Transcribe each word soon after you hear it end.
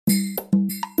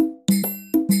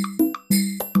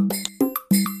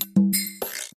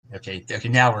Okay,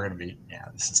 now we're going to be, yeah,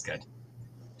 this is good.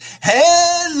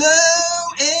 Hello,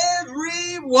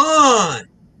 everyone.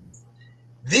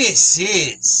 This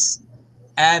is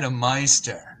Adam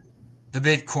Meister, the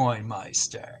Bitcoin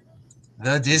Meister,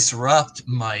 the Disrupt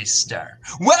Meister.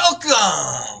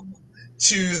 Welcome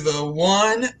to the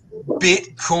One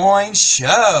Bitcoin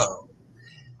Show.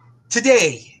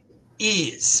 Today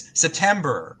is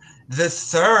September the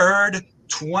 3rd,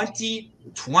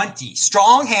 2020.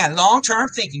 Strong hand, long-term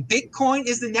thinking. Bitcoin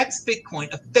is the next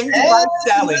Bitcoin. Offended by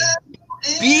selling.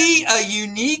 Be a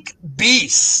unique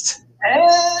beast.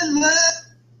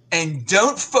 And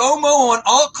don't FOMO on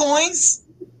altcoins.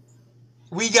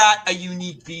 We got a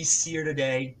unique beast here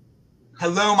today.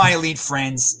 Hello, my elite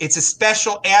friends. It's a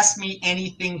special Ask Me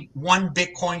Anything One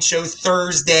Bitcoin Show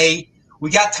Thursday. We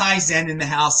got Tai Zen in the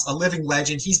house, a living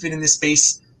legend. He's been in this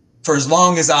space for as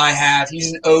long as I have.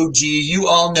 He's an OG. You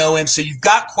all know him. So you've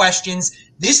got questions.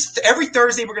 Every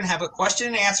Thursday, we're going to have a question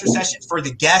and answer session for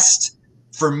the guest,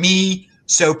 for me.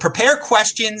 So prepare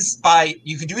questions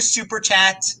you can do a super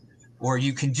chat, or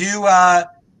you can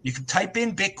you can type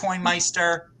in Bitcoin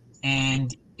Meister,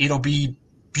 and it'll be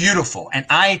beautiful. And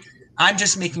I'm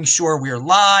just making sure we're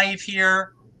live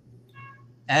here,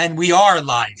 and we are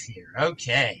live here.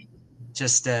 Okay.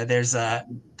 Just there's that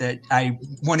I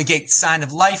want to get sign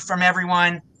of life from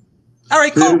everyone. All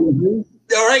right, cool.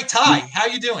 All right, Tai, how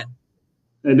you doing?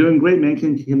 They're doing great, man.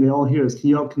 Can they all hear us? Can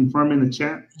you all confirm in the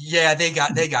chat? Yeah, they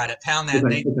got it. Pound that.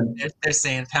 Okay. They're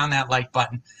saying pound that like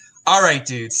button. All right,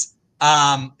 dudes.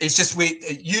 It's just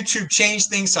YouTube changed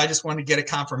things, so I just want to get a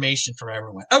confirmation from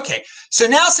everyone. Okay, so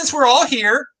now since we're all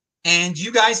here and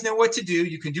you guys know what to do,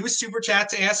 you can do a super chat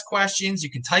to ask questions. You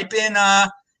can type in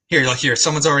Here,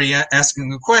 someone's already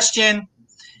asking a question.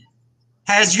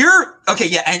 Okay,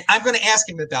 yeah, and I'm going to ask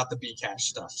him about the Bcash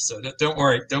stuff, so don't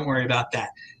worry about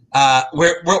that.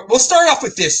 We'll start off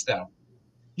with this, though.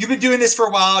 You've been doing this for a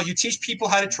while. You teach people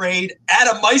how to trade.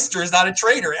 Adam Meister is not a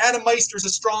trader. Adam Meister is a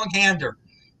strong hander.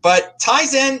 But Tai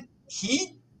Zen,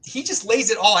 he just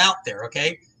lays it all out there,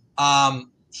 okay?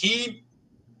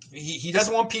 He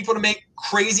doesn't want people to make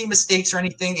crazy mistakes or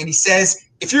anything, and he says,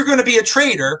 if you're going to be a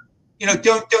trader,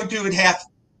 don't do it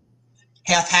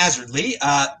haphazardly.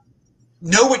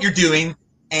 Know what you're doing,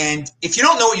 and if you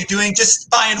don't know what you're doing, just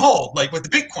buy and hold, like what the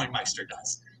Bitcoin Meister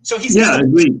does. So he's got a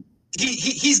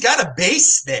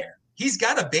base there. He's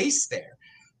got a base there.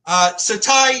 So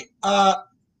Tai,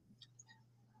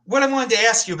 what I wanted to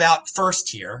ask you about first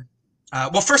here.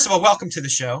 Well, first of all, welcome to the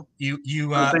show. Thanks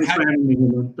for having me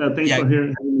here. Thanks for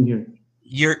having me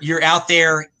here. You're out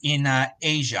there in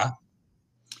Asia.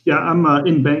 Yeah,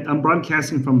 I'm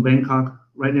broadcasting from Bangkok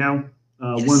right now,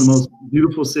 one of the most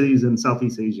beautiful cities in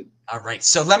Southeast Asia. All right,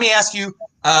 so let me ask you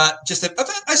just a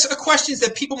questions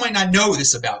that people might not know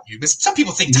this about you, because some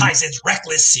people think Tai Zen's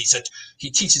reckless. He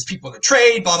teaches people to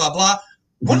trade, blah blah blah.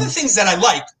 One of the things that I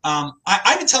like,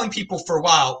 I've been telling people for a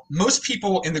while, most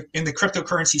people in the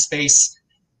cryptocurrency space,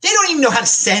 they don't even know how to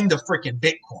send a freaking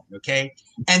Bitcoin, okay?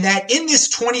 And that in this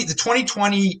the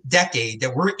 2020 decade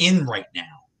that we're in right now,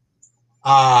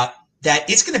 that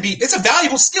it's a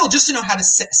valuable skill just to know how to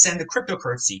send a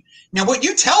cryptocurrency. Now, what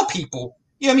you tell people,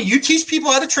 you teach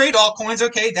people how to trade altcoins,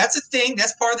 okay? That's a thing,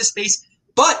 that's part of the space.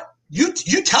 But you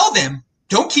tell them,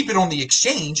 don't keep it on the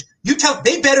exchange.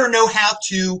 They better know how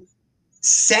to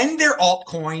send their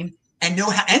altcoin and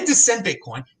to send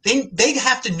Bitcoin. They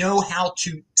have to know how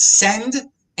to send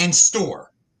and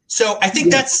store. So I think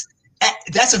that's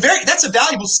a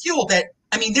valuable skill that,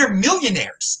 there are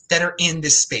millionaires that are in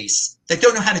this space that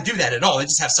don't know how to do that at all. They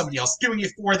just have somebody else doing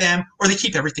it for them, or they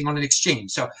keep everything on an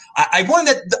exchange. So I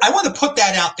wanted to put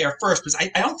that out there first, because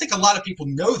I don't think a lot of people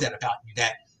know that about you,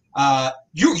 that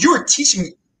you're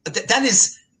teaching. That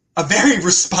is a very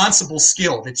responsible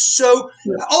skill.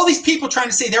 All these people trying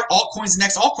to say their altcoin's the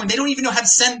next altcoin, they don't even know how to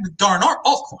send the darn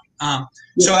altcoin.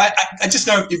 So I just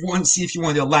know if you want to see if you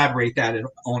want to elaborate that at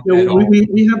all.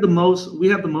 We have the most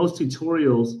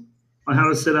tutorials on how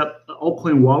to set up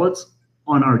altcoin wallets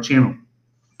on our channel.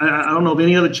 I don't know if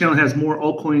any other channel has more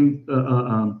altcoin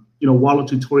wallet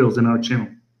tutorials than our channel.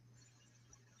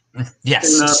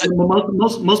 Yes. And,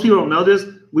 most people don't know this.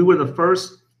 We were the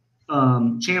first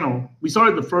channel. We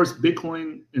started the first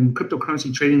Bitcoin and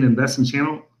cryptocurrency trading and investing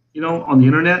channel, on the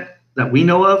internet that we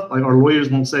know of. Like, our lawyers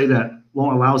won't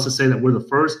allow us to say that we're the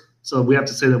first. So we have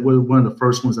to say that we're one of the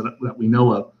first ones that we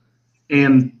know of.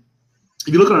 And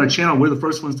if you look on our channel, we're the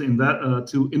first ones to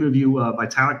interview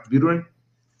Vitalik Buterin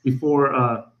before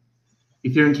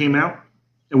Ethereum came out,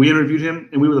 and we interviewed him,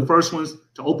 and we were the first ones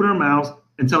to open our mouths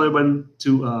and tell everybody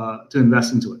to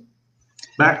invest into it.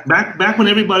 Back when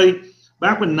everybody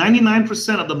back when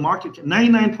 99% of the market,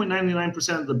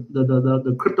 99.99% of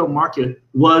the crypto market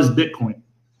was Bitcoin.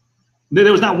 There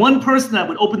was not one person that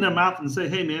would open their mouth and say,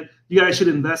 hey, man, you guys should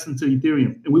invest into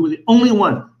Ethereum. And we were the only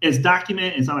one. It's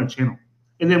documented. It's on our channel.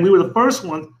 And then we were the first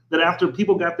ones that after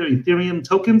people got their Ethereum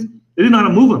tokens, they didn't know how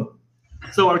to move them.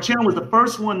 So our channel was the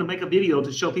first one to make a video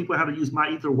to show people how to use My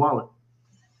Ether wallet.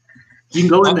 You can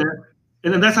go in there.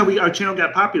 And then that's how our channel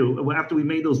got popular after we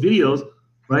made those videos,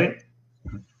 right?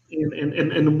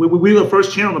 And we were the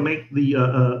first channel to make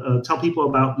the tell people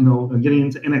about getting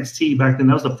into NXT back then.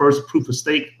 That was the first proof of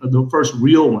stake, the first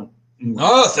real one. Anyway.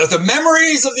 Oh, the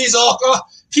memories of these all.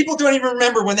 People don't even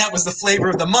remember when that was the flavor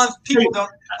of the month. People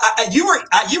don't. You were.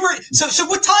 So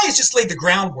what Ty has just laid the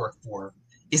groundwork for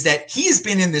is that he has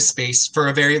been in this space for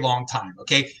a very long time.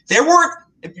 Okay, there weren't.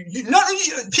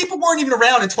 People weren't even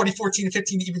around in 2014 and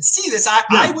 15 to even see this.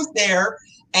 I was there.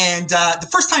 And the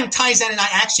first time Tai Zen and I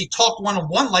actually talked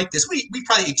one-on-one like this, we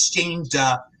probably exchanged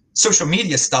social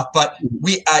media stuff, but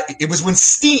it was when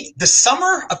Steam, the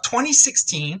summer of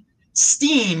 2016,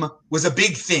 Steam was a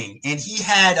big thing. And he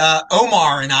had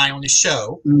Omar and I on his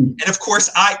show. And of course,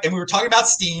 we were talking about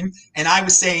Steam, and I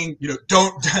was saying,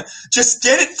 don't just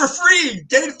get it for free.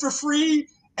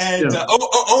 And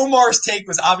Omar's take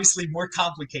was obviously more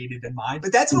complicated than mine,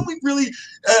 but that's when we really,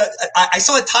 I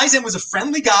saw that Tai Zen was a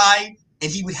friendly guy.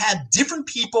 And he would have different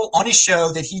people on his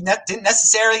show that he didn't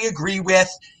necessarily agree with.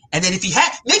 And then if he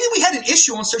had, maybe we had an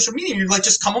issue on social media, you're like,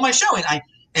 just come on my show. And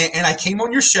I came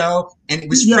on your show, and it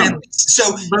was friendly.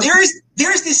 So there is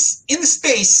this in the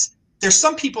space. There's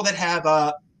some people that have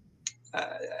a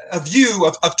view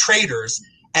of traders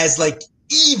as like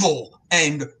evil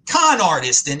and con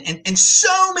artists and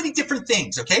so many different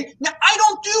things. Okay. Now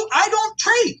I don't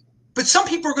trade. But some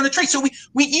people are going to trade. So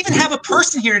we even have a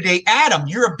person here today, Adam.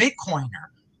 You're a Bitcoiner.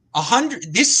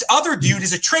 This other dude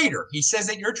is a trader. He says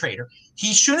that you're a trader.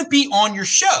 He shouldn't be on your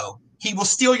show. He will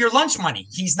steal your lunch money.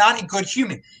 He's not a good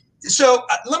human. So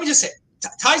let me just say,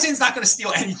 Tai Zen's not going to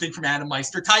steal anything from Adam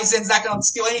Meister. Tai Zen's not going to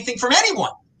steal anything from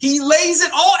anyone. He lays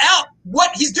it all out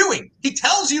what he's doing. He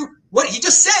tells you what he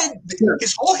just said.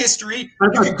 His whole hiry.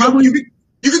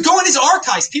 You could go in his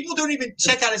archives. People don't even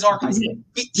check out his archives.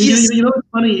 What's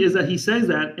funny is that he says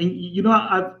that, and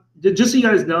I've just so you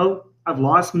guys know, I've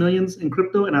lost millions in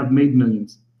crypto and I've made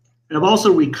millions, and I've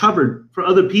also recovered for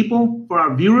other people, for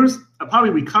our viewers. I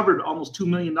probably recovered almost $2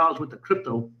 million worth of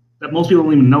crypto that most people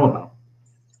don't even know about.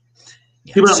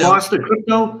 People that lost their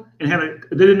crypto and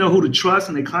they didn't know who to trust,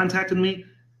 and they contacted me,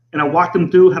 and I walked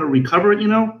them through how to recover it.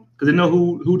 Because they know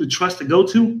who to trust to go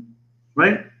to,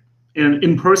 right? And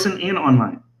in person and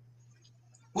online.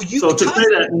 Well, so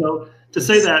to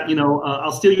say that,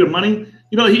 I'll steal your money.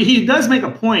 He does make a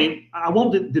point. I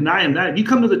won't deny him that. If you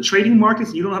come to the trading markets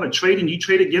and you don't know how to trade and you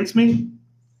trade against me,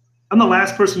 I'm the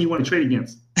last person you want to trade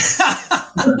against.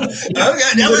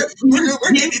 Okay, now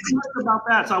we're getting about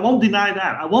that. So I won't deny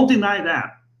that.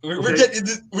 We're getting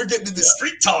into the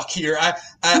street talk here. I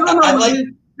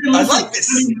like this.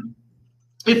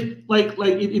 If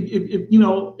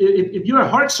you're a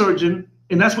heart surgeon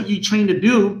and that's what you train to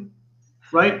do,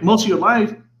 right, most of your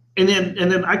life, and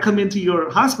then I come into your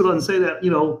hospital and say that,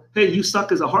 hey, you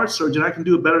suck as a heart surgeon, I can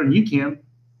do it better than you can,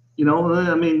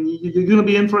 I mean, you're going to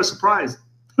be in for a surprise.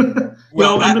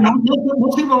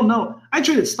 Most people don't know. I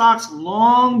traded stocks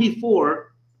long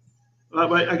before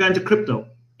I got into crypto,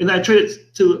 and I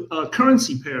traded to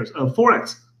currency pairs,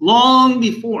 Forex, long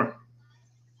before.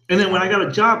 And then when I got a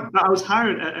job, I was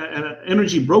hired at an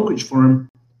energy brokerage firm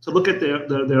to look at their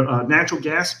natural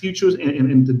gas futures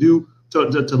and to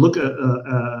look at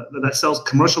that sells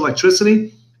commercial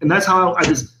electricity. And that's how I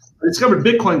discovered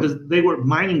Bitcoin, because they were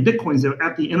mining Bitcoins there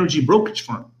at the energy brokerage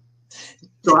firm.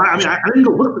 So I didn't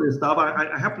go look for this stuff.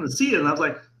 I happened to see it, and I was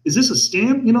like, is this a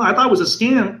scam? I thought it was a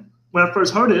scam when I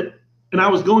first heard it. And I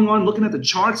was going on looking at the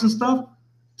charts and stuff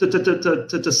to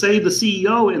save the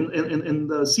CEO and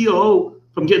the COO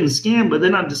from getting scammed, but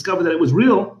then I discovered that it was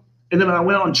real. And then I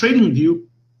went on TradingView,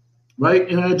 right?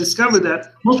 And I discovered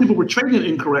that most people were trading it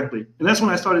incorrectly. And that's when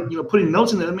I started, putting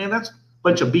notes in there. Man, that's a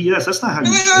bunch of BS. That's not how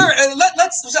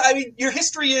you your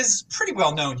history is pretty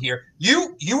well known here.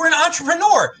 You were an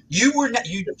entrepreneur. You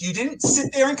didn't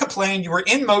sit there and complain. You were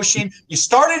in motion. You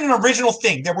started an original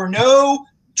thing. There were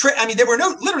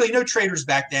literally no traders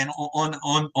back then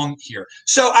on here.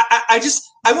 So I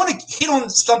want to hit on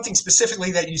something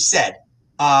specifically that you said.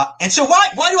 And so why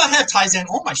do I have Tai Zen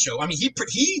on my show? I mean, he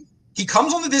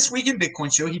comes on the This Week in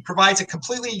Bitcoin show. He provides a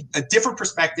different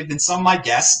perspective than some of my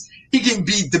guests. He can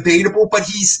be debatable, but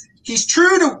he's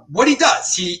true to what he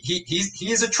does. He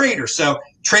is a trader. So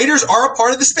traders are a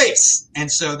part of the space.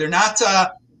 And so they're not,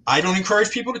 I don't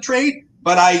encourage people to trade.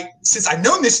 But since I've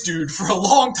known this dude for a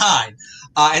long time,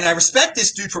 and I respect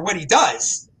this dude for what he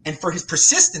does and for his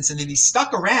persistence and that he's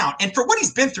stuck around and for what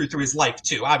he's been through his life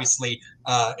too. Obviously,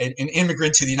 an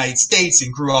immigrant to the United States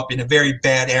and grew up in a very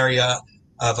bad area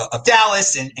of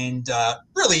Dallas and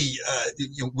really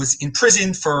was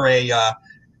imprisoned for a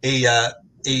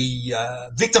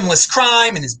victimless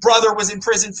crime, and his brother was in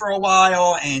prison for a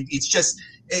while, and it's just.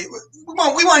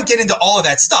 We won't get into all of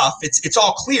that stuff. It's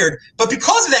all cleared. But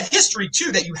because of that history,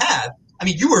 too, that you have, I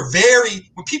mean, you were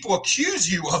when people accuse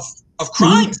you of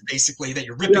crimes, basically, that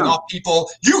you're ripping off people,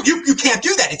 you can't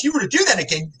do that. If you were to do that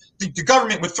again, the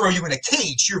government would throw you in a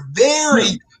cage.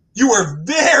 You were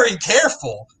very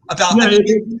careful about that.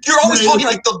 You're always talking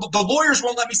like the lawyers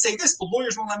won't let me say this, the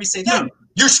lawyers won't let me say that.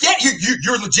 You're scared.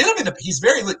 You're legitimate. It's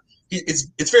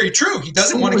very true. He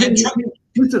doesn't want to get in trouble.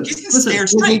 He's scared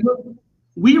straight.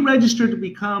 We registered to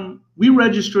be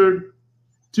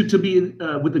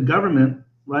with the government,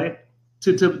 right?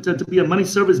 To be a money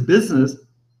service business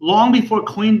long before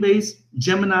Coinbase,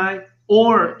 Gemini,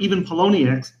 or even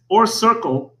Poloniex or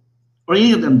Circle or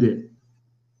any of them did.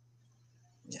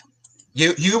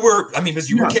 Yeah, you were. I mean, because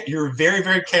you were very,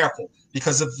 very careful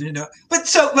because of But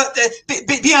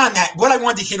beyond that, what I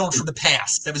wanted to hit on from the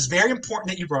past that was very important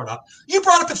that you brought up. You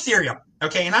brought up Ethereum,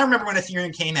 okay? And I remember when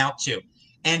Ethereum came out too.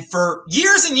 And for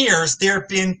years and years, there have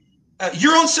been,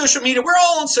 you're on social media. We're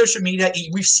all on social media.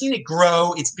 We've seen it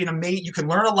grow. It's been amazing. You can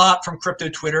learn a lot from crypto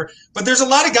Twitter. But there's a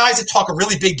lot of guys that talk a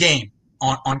really big game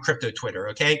on crypto Twitter,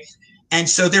 okay? And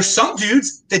so there's some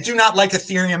dudes that do not like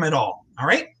Ethereum at all, all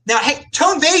right? Now, hey,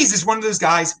 Tone Vays is one of those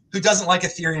guys who doesn't like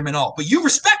Ethereum at all. But you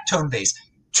respect Tone Vays.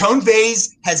 Tone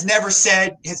Vays has never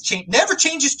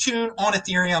changed his tune on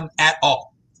Ethereum at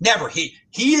all. Never. He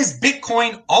is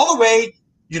Bitcoin all the way.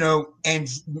 And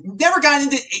never got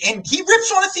into, and he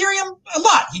rips on Ethereum a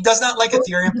lot. He does not like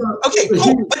Ethereum. Okay,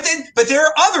 cool. But there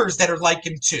are others that are like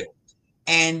him too.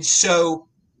 And so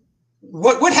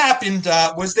what happened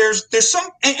was there's some,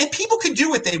 and people can do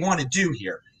what they want to do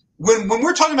here. When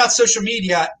we're talking about social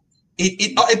media,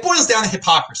 it boils down to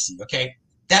hypocrisy. Okay,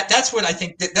 that's what I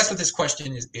think. That's what this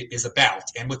question is about.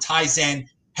 And what Tai Zen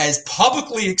has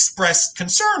publicly expressed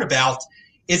concern about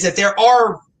is that there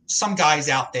are some guys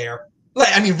out there.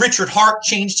 I mean, Richard Hart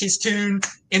changed his tune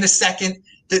in a second.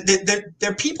 There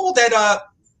are people that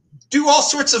do all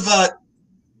sorts of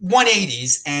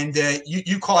 180s, and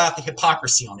you call out the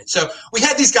hypocrisy on it. So we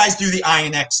had these guys do the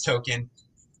INX token,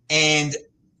 and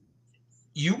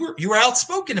you were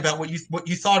outspoken about what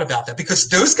you thought about that, because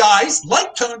those guys,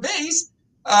 like Tone Vays,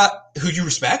 who you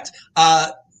respect,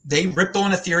 they ripped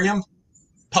on Ethereum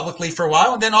publicly for a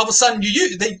while, and then all of a sudden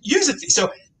they use it.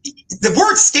 So the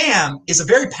word scam is a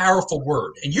very powerful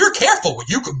word, and you're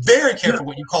very careful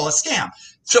what you call a scam.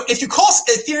 So if you call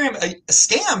Ethereum a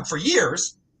scam for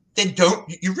years, then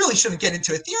you really shouldn't get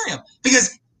into Ethereum,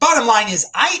 because bottom line is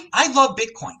I love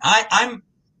Bitcoin. I'm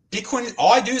Bitcoin.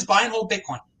 All I do is buy and hold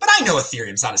Bitcoin, but I know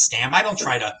Ethereum's not a scam. I don't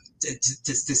try to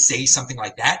say something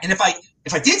like that. And if I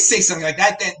did say something like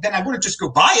that, then I wouldn't just go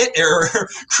buy it or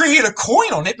create a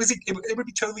coin on it, because it would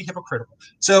be totally hypocritical.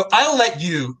 So I'll let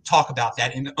you talk about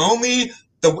that, and only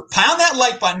pound that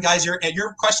like button, guys. Your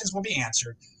questions will be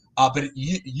answered. But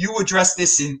you address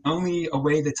this in only a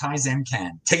way that Tai Zen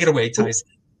can. Take it away, Tai Zen.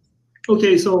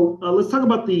 Okay, so let's talk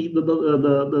about the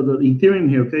Ethereum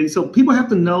here. Okay, so people have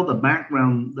to know the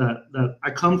background that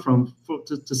I come from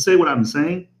to say what I'm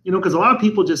saying. Because a lot of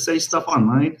people just say stuff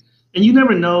online, and you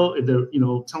never know if they're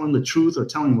telling the truth or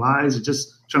telling lies or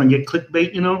just trying to get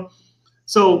clickbait.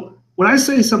 So when I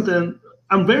say something,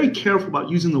 I'm very careful about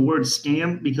using the word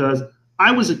scam, because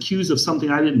I was accused of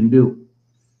something I didn't do.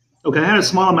 Okay, I had a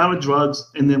small amount of drugs,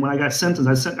 and then when I got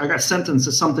sentenced, I got sentenced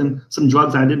to some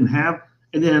drugs I didn't have.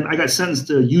 And then I got sentenced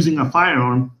to using a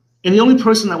firearm. And the only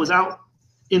person that was out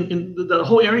in the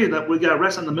whole area that we got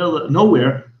arrested in the middle of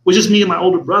nowhere was just me and my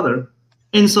older brother.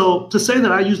 And so to say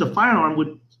that I used a firearm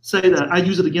would say that I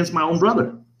used it against my own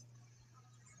brother,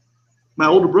 my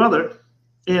older brother.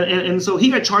 And so he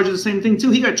got charged with the same thing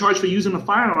too. He got charged for using a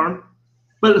firearm,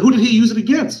 but who did he use it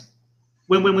against?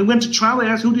 When we went to trial, they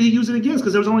asked who did he use it against,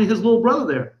 because there was only his little brother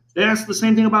there. They asked the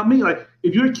same thing about me. Like,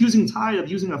 if you're accusing Tai of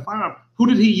using a firearm, who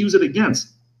did he use it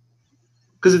against?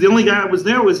 Because the only guy that was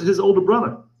there was his older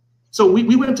brother. So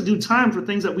we went to do time for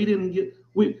things that we didn't get.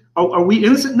 Are we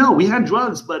innocent? No, we had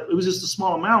drugs, but it was just a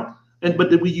small amount. But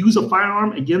did we use a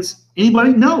firearm against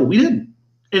anybody? No, we didn't.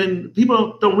 And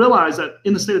people don't realize that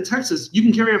in the state of Texas, you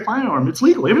can carry a firearm. It's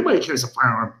legal. Everybody carries a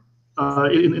firearm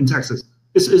in Texas.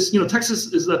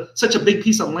 Texas is such a big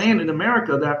piece of land in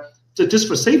America that just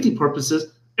for safety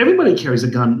purposes, Everybody carries a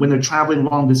gun when they're traveling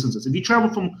long distances. If you travel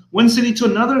from one city to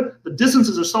another, the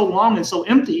distances are so long and so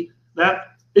empty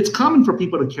that it's common for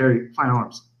people to carry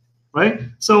firearms, right?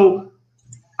 So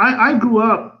I grew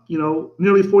up,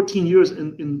 nearly 14 years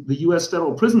in the U.S.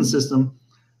 federal prison system,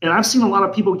 and I've seen a lot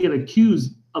of people get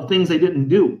accused of things they didn't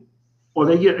do, or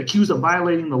they get accused of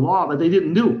violating the law that they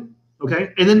didn't do,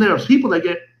 okay? And then there are people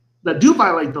that do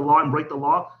violate the law and break the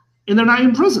law, and they're not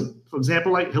in prison. For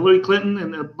example, like Hillary Clinton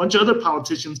and a bunch of other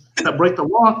politicians that break the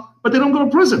law, but they don't go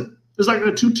to prison. There's like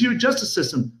a two-tier justice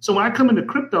system. So when I come into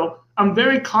crypto, I'm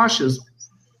very cautious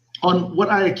on what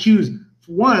I accuse.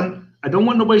 For one, I don't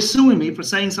want nobody suing me for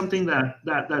saying something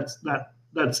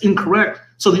that's incorrect.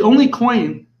 So the only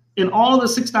coin in all the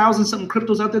 6,000 something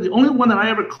cryptos out there, the only one that I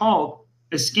ever called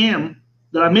a scam,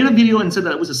 that I made a video and said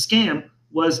that it was a scam,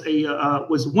 was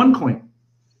OneCoin.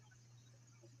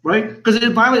 Right? Because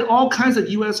it violates all kinds of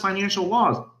U.S. financial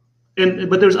laws.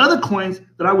 But there's other coins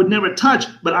that I would never touch,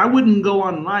 but I wouldn't go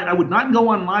online. I would not go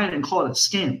online and call it a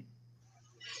scam.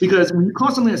 Because when you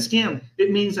call something a scam, it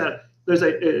means that there's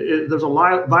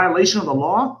a violation of the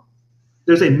law,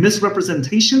 there's a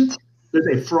misrepresentation, there's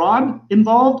a fraud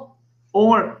involved,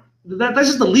 or that's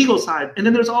just the legal side. And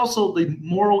then there's also the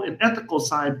moral and ethical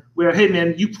side where, hey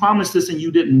man, you promised this and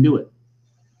you didn't do it.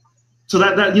 So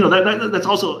that's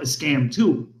also a scam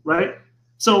too, right?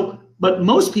 So, but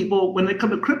most people, when they come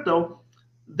to crypto,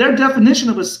 their definition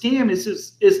of a scam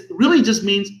is really just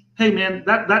means, hey man,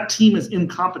 that team is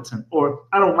incompetent, or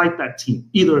I don't like that team.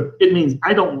 Either it means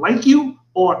I don't like you,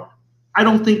 or I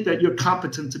don't think that you're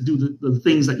competent to do the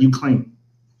things that you claim.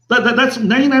 That's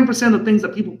 99% of things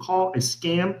that people call a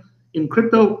scam in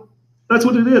crypto. That's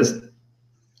what it is.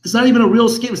 It's not even a real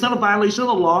scam. It's not a violation of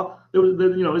the law.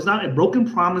 It's not a broken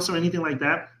promise or anything like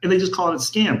that, and they just call it a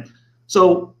scam.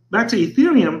 So back to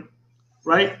Ethereum,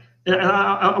 right? And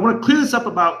I want to clear this up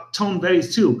about Tone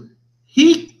Vays too.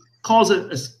 He calls it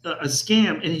a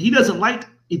scam, and he doesn't like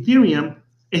Ethereum,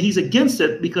 and he's against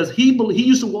it because he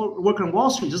used to work on Wall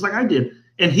Street just like I did,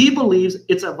 and he believes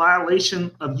it's a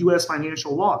violation of U.S.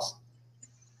 financial laws.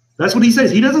 That's what he says.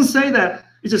 He doesn't say that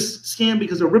it's a scam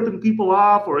because they're ripping people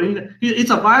off or anything. It's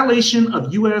a violation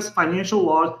of U.S. financial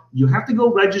laws. You have to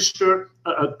go register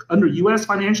under U.S.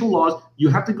 financial laws. You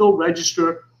have to go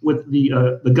register with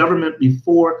the government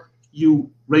before you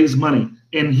raise money.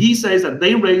 And he says that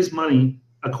they raise money,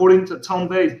 according to Tone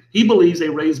Vays, he believes they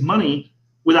raise money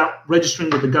without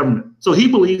registering with the government. So he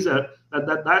believes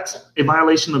that's a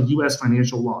violation of U.S.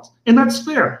 financial laws. And that's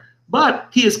fair. But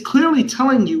he is clearly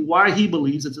telling you why he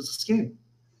believes it's a scam.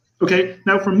 Okay,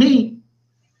 now for me,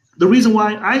 the reason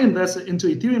why I invested into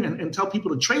Ethereum and tell people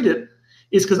to trade it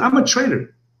is because I'm a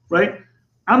trader, right?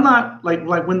 I'm not like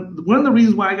when one of the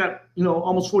reasons why I got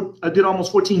I did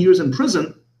almost 14 years in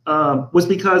prison was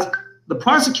because the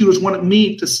prosecutors wanted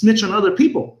me to snitch on other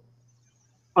people,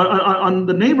 on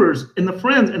the neighbors and the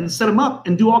friends, and set them up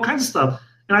and do all kinds of stuff.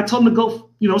 And I told them to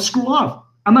go, screw off.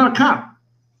 I'm not a cop.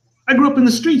 I grew up in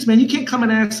the streets, man. You can't come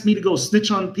and ask me to go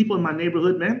snitch on people in my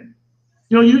neighborhood, man.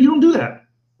 You don't do that,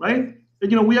 right?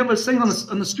 We have a saying on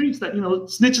the streets that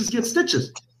snitches get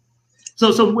stitches.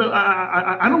 So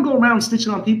I don't go around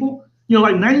snitching on people.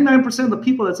 Like 99% of the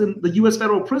people that's in the U.S.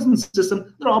 federal prison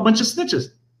system, they're all a bunch of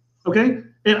snitches, okay?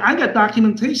 And I got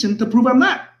documentation to prove I'm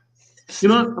not.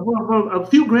 A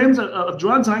few grams of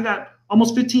drugs, and I got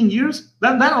almost 15 years.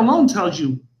 That alone tells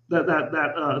you that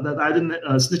I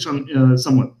didn't snitch on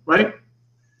someone, right?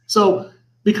 So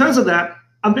because of that,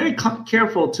 I'm very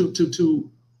careful to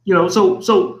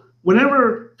so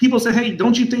whenever people say, hey,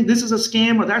 don't you think this is a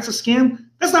scam or that's a scam?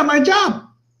 That's not my job.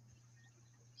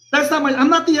 I'm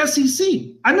not the SEC.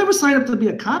 I never signed up to be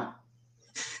a cop,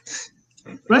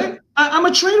 right? I'm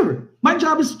a trader. My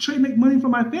job is to trade, make money for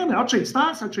my family. I'll trade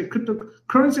stocks, I'll trade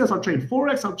cryptocurrencies, I'll trade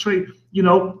Forex, I'll trade,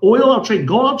 oil, I'll trade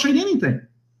gold, I'll trade anything,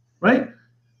 right?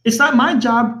 It's not my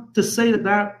job to say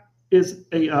that is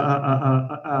a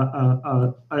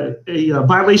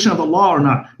violation of the law or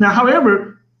not. Now,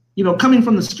 however, coming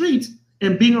from the streets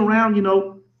and being around,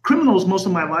 criminals most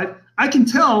of my life, I can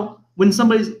tell when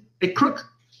somebody's a crook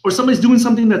or somebody's doing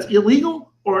something that's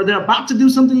illegal, or they're about to do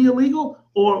something illegal,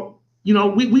 or,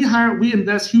 we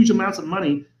invest huge amounts of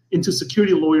money into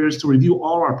security lawyers to review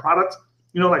all our products,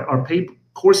 like our paid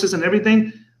courses and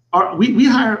everything. We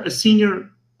hire a senior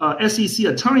SEC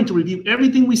attorney to review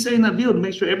everything we say in that video to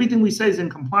make sure everything we say is in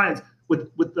compliance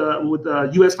with the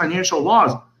U.S. financial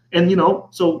laws. And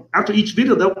so after each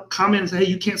video, they'll comment and say, hey,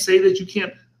 you can't say that, you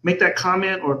can't make that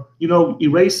comment, or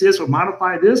erase this or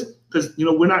modify this because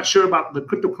we're not sure about the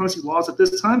cryptocurrency laws at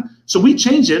this time. So we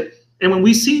change it, and when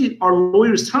we see our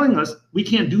lawyers telling us we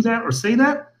can't do that or say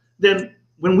that, then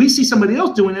when we see somebody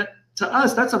else doing it, to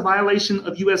us, that's a violation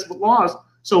of U.S. laws.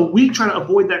 So we try to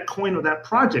avoid that coin or that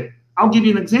project. I'll give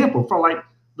you an example for like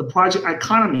the project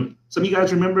Economy. Some of you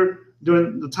guys remember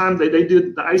during the time they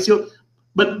did the ICO.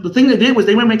 But the thing they did was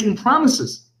they were making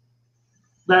promises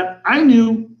that I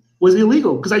knew was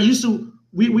illegal, because I used to,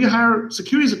 we hire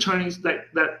securities attorneys that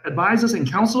advise us and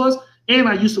counsel us. And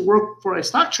I used to work for a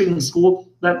stock trading school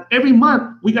that every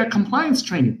month we got compliance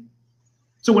training.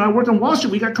 So when I worked on Wall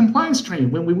Street, we got compliance training.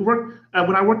 When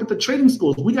I worked at the trading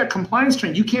schools, we got compliance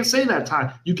training. You can't say that,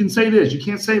 Ty. You can say this. You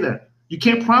can't say that. You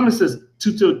can't promise this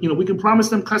we can promise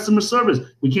them customer service.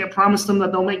 We can't promise them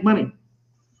that they'll make money.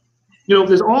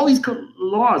 There's all these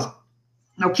laws.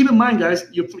 Now, keep in mind, guys,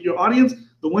 your audience,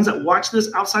 the ones that watch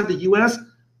this outside the U.S.,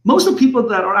 most of the people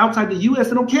that are outside the U.S.,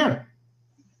 they don't care.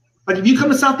 Like if you come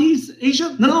to Southeast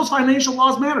Asia, none of those financial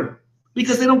laws matter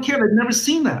because they don't care. They've never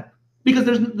seen that because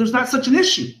there's not such an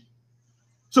issue.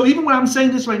 So even when I'm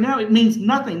saying this right now, it means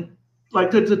nothing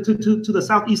like to the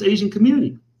Southeast Asian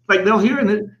community. Like they'll hear it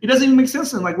and it doesn't even make sense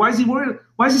to them. Like, why is he worried?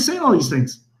 Why is he saying all these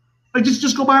things? Like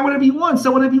just go buy whatever you want,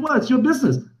 sell whatever you want. It's your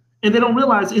business. And they don't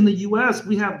realize in the U.S.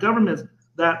 we have governments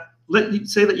that let you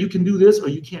say that you can do this or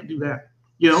you can't do that.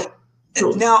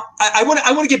 So, now, I want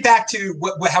to get back to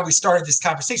how we started this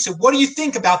conversation. So what do you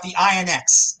think about the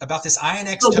INX, about this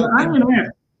INX token? The INX,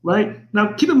 right?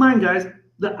 Now, keep in mind, guys,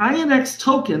 the INX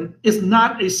token is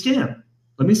not a scam.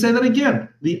 Let me say that again.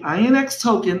 The INX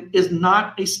token is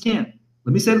not a scam.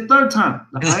 Let me say it a third time.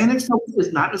 The INX token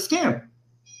is not a scam.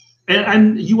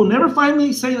 And you will never find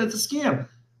me saying it's a scam.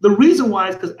 The reason why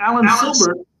is because Alan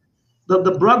Silbert,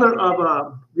 the brother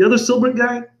of the other Silbert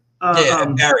guy,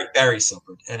 Barry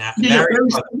Silbert, and Barry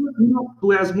Silbert,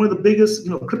 who has one of the biggest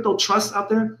crypto trusts out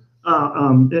there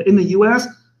in the U.S.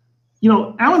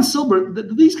 Alan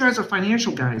Silbert, these guys are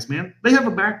financial guys, man. They have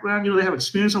a background, they have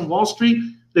experience on Wall Street.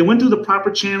 They went through the proper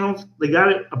channels. They got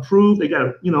it approved. They got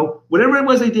it, whatever it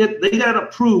was they did, they got it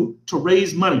approved to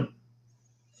raise money.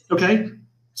 Okay,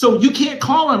 so you can't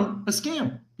call them a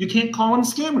scam. You can't call them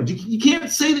scammers. You can't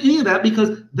say any of that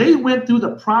because they went through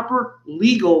the proper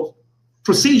legal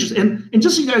procedures. And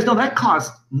just so you guys know, that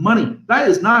costs money. That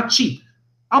is not cheap.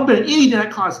 I'll bet anything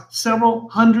that costs several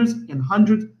hundreds and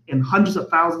hundreds and hundreds of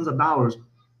thousands of dollars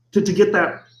to get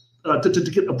that to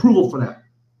get approval for that.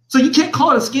 So you can't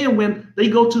call it a scam when they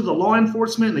go to the law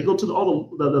enforcement, they go to all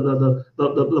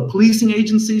the policing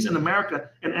agencies in America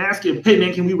and ask him, hey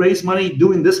man, can we raise money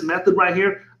doing this method right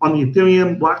here on the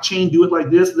Ethereum blockchain? Do it like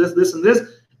this, and this.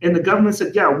 And the government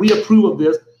said, yeah, we approve of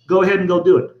this. Go ahead and go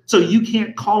do it. So you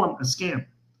can't call them a scam.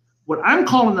 What I'm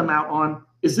calling them out on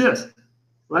is this,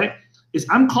 right? Is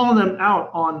I'm calling them out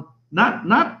on not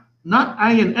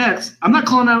INX. I'm not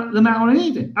calling them out on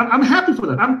anything. I'm happy for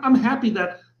that. I'm happy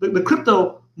that the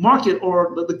crypto market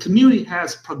or the community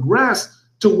has progressed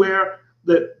to where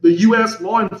the U.S.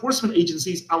 law enforcement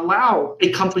agencies allow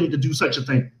a company to do such a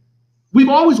thing. We've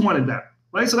always wanted that,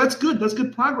 right? So that's good. That's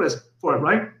good progress for it,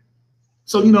 right?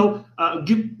 So,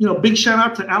 give, big shout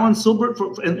out to Alan Silbert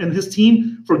and his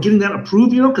team for getting that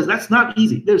approved, because that's not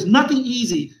easy. There's nothing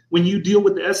easy when you deal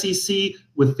with the SEC,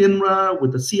 with FINRA,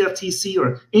 with the CFTC,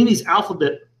 or any of these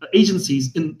alphabet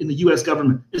agencies in the U.S.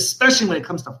 government, especially when it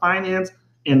comes to finance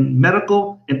and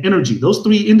medical and energy. Those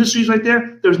three industries right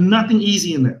there, there's nothing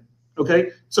easy in there,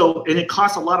 okay? So, and it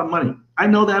costs a lot of money. I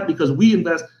know that because we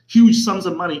invest huge sums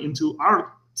of money into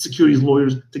our securities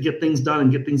lawyers to get things done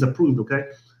and get things approved, okay?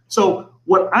 So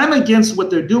what I'm against what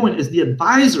they're doing is the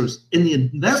advisors and the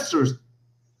investors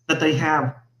that they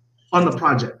have on the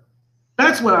project.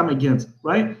 That's what I'm against,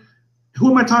 right?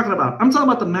 Who am I talking about? I'm talking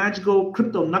about the magical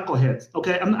crypto knuckleheads,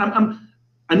 okay?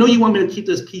 I know you want me to keep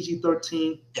this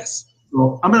PG-13. Yes.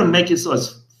 So I'm going to make it so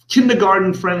as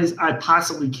kindergarten friendly as I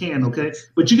possibly can, okay?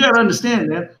 But you got to understand,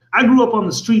 man, I grew up on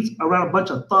the streets around a bunch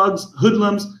of thugs,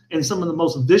 hoodlums, and some of the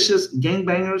most vicious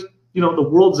gangbangers, the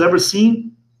world's ever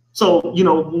seen. So,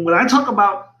 when I talk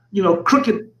about,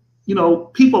 crooked,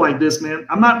 people like this, man,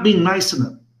 I'm not being nice to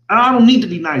them. I don't need to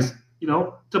be nice,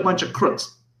 to a bunch of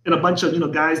crooks and a bunch of,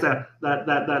 guys that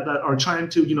are trying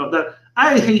to, that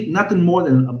I hate nothing more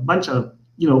than a bunch of,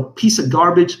 piece of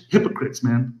garbage hypocrites,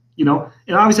 man. And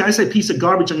obviously I say piece of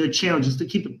garbage on your channel just to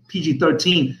keep it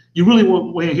PG-13. You really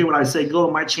want to hear what I say, go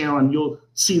to my channel and you'll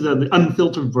see the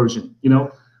unfiltered version,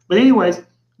 But anyways,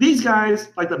 these guys,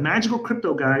 like the magical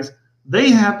crypto guys,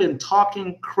 they have been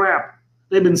talking crap.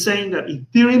 They've been saying that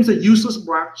Ethereum's a useless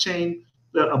blockchain,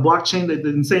 they've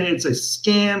been saying it's a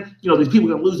scam. These people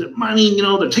are going to lose their money.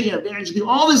 They're taking advantage of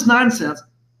all this nonsense.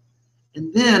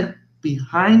 And then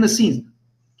behind the scenes,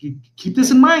 you keep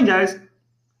this in mind, guys,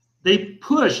 they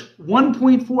push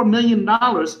 $1.4 million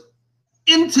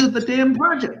into the damn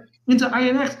project, into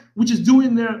INX, which is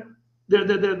doing their their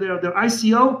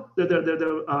ICO, their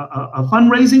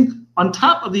fundraising on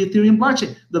top of the Ethereum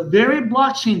blockchain. The very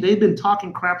blockchain they've been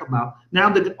talking crap about. Now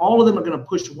that all of them are going to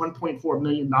push $1.4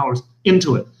 million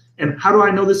into it. And how do I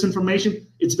know this information?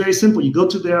 It's very simple. You go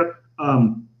to their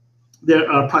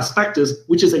prospectus,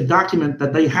 which is a document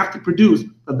that they have to produce,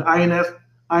 that the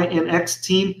INX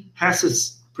team has to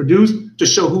produce to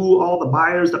show who all the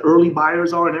buyers, the early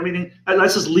buyers are and everything. And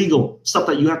that's just legal stuff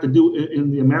that you have to do in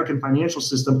the American financial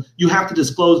system. You have to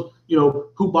disclose,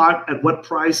 who bought at what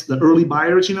price, the early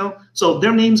buyers, So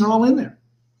their names are all in there.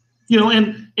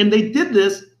 And they did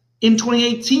this in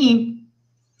 2018,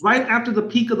 right after the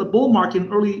peak of the bull market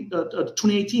in early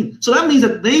 2018. So that means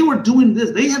that they were doing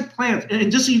this. They had plans.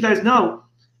 And just so you guys know,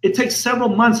 it takes several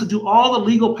months to do all the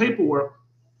legal paperwork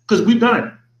because we've done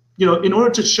it. In order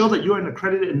to show that you're an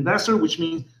accredited investor, which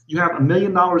means you have $1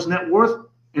 million net worth,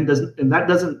 and that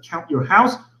doesn't count your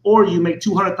house, or you make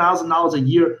 $200,000 a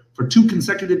year for 2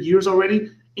 consecutive years already,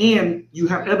 and you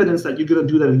have evidence that you're going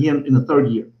to do that again in the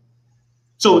 3rd year.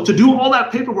 So to do all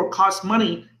that paperwork costs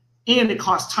money, and it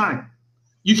costs time.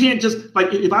 You can't just,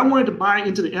 like, if I wanted to buy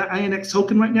into the INX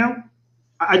token right now,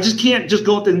 I just can't just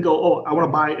go up there and go, oh, I want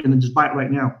to buy it, and then just buy it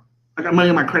right now. I got money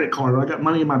on my credit card, or I got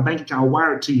money in my bank account, I'll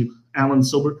wire it to you, Alan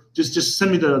Silver. Just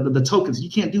send me the tokens. You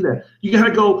can't do that. You got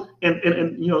to go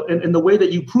and the way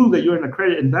that you prove that you're an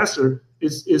accredited investor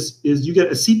is you get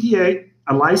a CPA,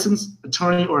 a licensed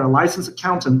attorney, or a licensed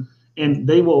accountant, and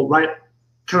they will write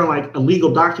kind of like a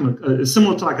legal document,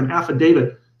 similar to like an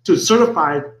affidavit, to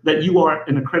certify that you are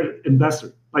an accredited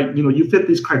investor. Like, you fit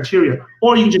these criteria,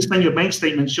 or you can just send your bank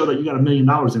statement and show that you got $1 million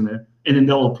in there, and then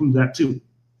they'll approve that too.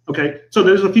 Okay, so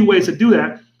there's a few ways to do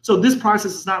that. So this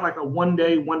process is not like a 1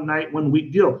 day, 1 night, 1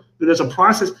 week deal. There's a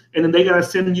process, and then they got to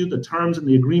send you the terms and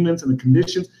the agreements and the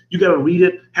conditions. You got to read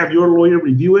it, have your lawyer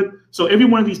review it. So every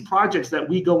one of these projects that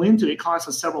we go into, it costs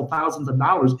us several thousands of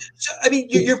dollars. So, I mean,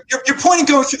 your point in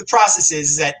going through the process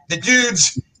is that the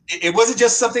dudes, it wasn't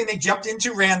just something they jumped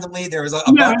into randomly. There was a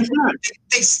bunch.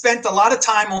 They spent a lot of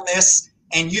time on this,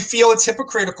 and you feel it's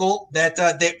hypocritical that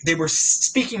they were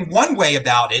speaking one way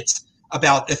about it,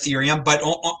 about Ethereum, but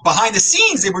behind the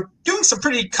scenes, they were doing some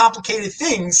pretty complicated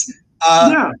things.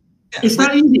 It's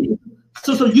not easy.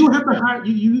 So you have to hire,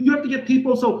 you have to get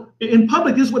people. So in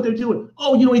public, this is what they're doing.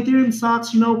 Oh, Ethereum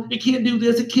sucks. It can't do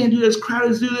this. It can't do this.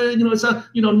 Crowders do this. It's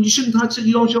you shouldn't touch it.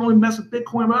 You should only mess with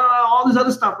Bitcoin. All this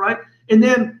other stuff, right? And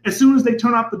then as soon as they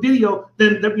turn off the video,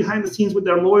 then they're behind the scenes with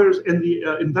their lawyers and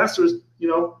the investors.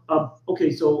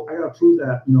 Okay, so I gotta prove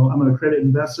that I'm an accredited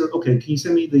investor. Okay, can you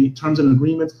send me the terms and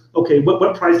agreements? Okay,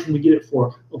 what price can we get it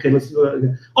for? Okay, let's do it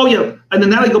again. Oh yeah, and then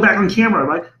now they go back on camera,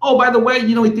 right? Oh, by the way,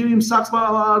 Ethereum sucks, blah,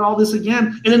 blah, blah, and all this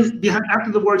again. And then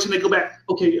after the words, and they go back.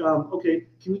 Okay,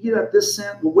 can we get at this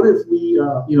cent? Well, what if we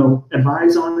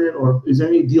advise on it, or is there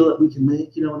any deal that we can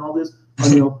make? And all this,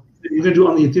 you're gonna do it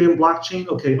on the Ethereum blockchain?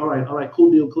 Okay, all right, cool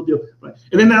deal, right?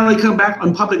 And then now they come back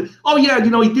on public. Oh yeah,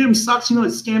 Ethereum sucks.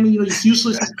 It's scammy. It's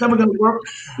useless. It's never gonna work,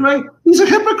 right? These are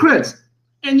hypocrites,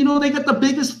 and they got the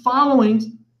biggest followings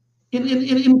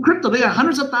in crypto. They got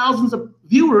hundreds of thousands of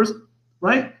viewers,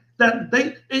 right? That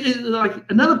like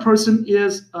another person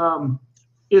is Tur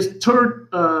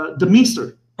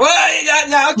Demeester.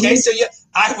 Well, okay, so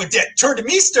I would Tur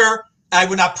Demeester. I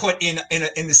would not put in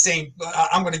the same.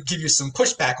 I'm going to give you some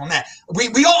pushback on that.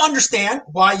 We all understand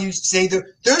why you say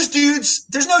those dudes.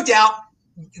 There's no doubt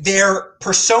their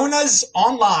personas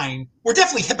online were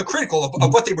definitely hypocritical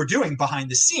of what they were doing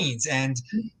behind the scenes. And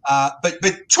but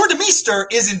Tur Demeester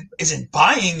isn't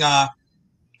buying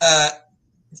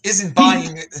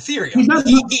Ethereum.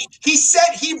 He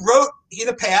said he wrote in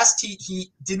the past he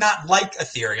did not like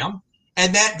Ethereum,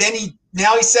 and then he.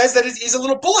 Now he says that he's a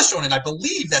little bullish on it. I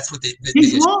believe that's what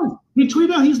he's long. He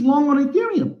tweeted out he's long on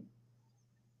Ethereum.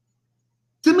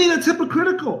 To me, that's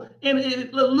hypocritical.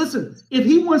 And listen, if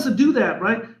he wants to do that,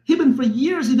 right? For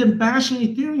years he's been bashing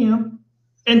Ethereum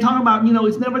and talking about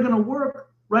it's never going to work,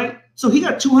 right? So he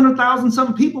got 200,000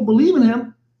 something people believe in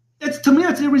him. To me,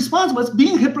 that's irresponsible. It's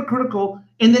being hypocritical,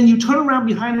 and then you turn around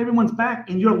behind everyone's back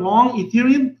and you're long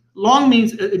Ethereum. Long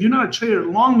means, if you're not a trader,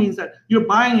 long means that you're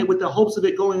buying it with the hopes of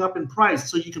it going up in price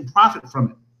so you can profit from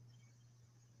it.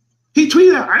 He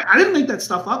tweeted out, I didn't make that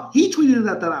stuff up. He tweeted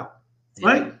that out,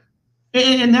 right?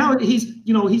 And now he's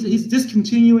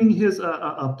discontinuing his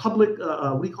public,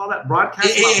 what do you call that, broadcast?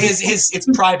 It's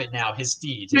private now, his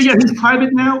feed. Yeah, he's private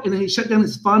now, and then he shut down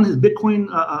his fund, his Bitcoin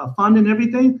fund and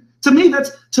everything. To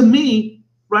me,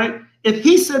 right, if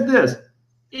he said this,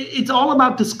 it's all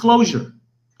about disclosure.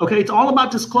 Okay, it's all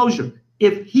about disclosure.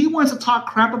 If he wants to talk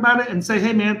crap about it and say,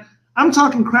 hey, man, I'm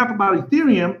talking crap about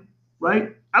Ethereum,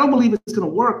 right? I don't believe it's going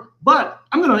to work, but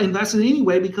I'm going to invest in it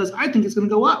anyway because I think it's going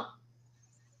to go up.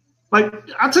 Like,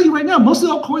 I'll tell you right now, most of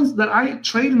the altcoins that I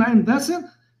trade and I invest in,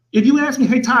 if you ask me,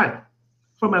 hey, Ty,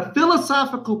 from a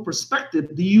philosophical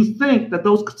perspective, do you think that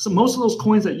most of those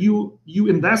coins that you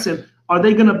invest in, are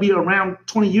they going to be around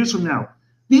 20 years from now?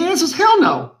 The answer is hell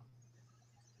no.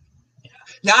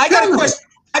 Now, I got a question.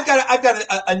 I've got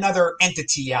another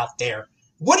entity out there.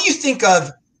 What do you think of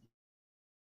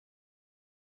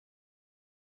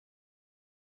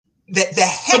the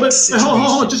hex situation?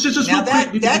 Hold on, just now real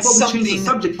quick, that's something.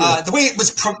 The way it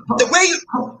was,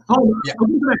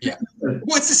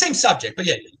 Well, it's the same subject, but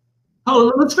yeah.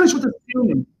 Oh, let's finish with this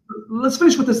Ethereum. Let's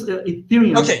finish with this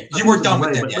Ethereum. Okay, you were done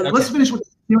with that. Let's finish with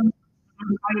Ethereum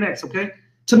INX. Okay,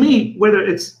 to me, whether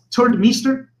it's Turned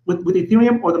Meester with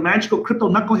Ethereum or the Magical Crypto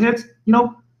Knuckleheads,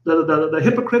 the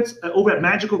hypocrites over at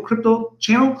Magical Crypto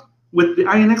channel with the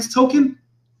INX token,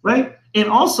 right? And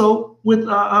also with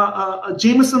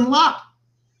Jameson Lopp.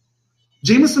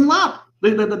 Jameson Lopp, the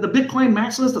Bitcoin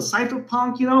maximalist, the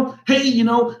cypherpunk, hey,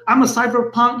 I'm a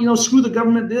cypherpunk, screw the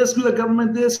government this, screw the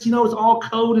government this, it's all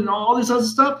code and all this other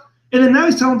stuff. And then now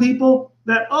he's telling people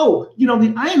that, the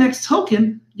INX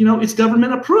token, it's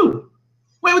government approved.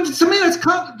 Wait, to me, that's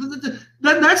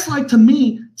like, to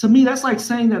me, that's like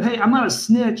saying that, hey, I'm not a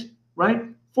snitch, right?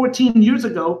 14 years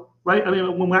ago, right? I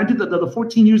mean, when I did the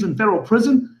 14 years in federal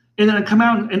prison, and then I come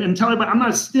out and tell everybody I'm not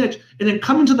a snitch, and then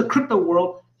come into the crypto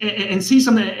world and see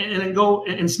something and then go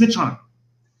and snitch on it.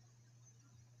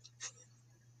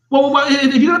 Well,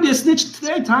 if you're going to be a snitch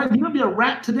today, Ty, if you're going to be a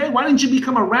rat today, why didn't you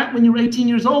become a rat when you were 18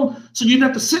 years old so you didn't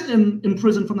have to sit in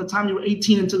prison from the time you were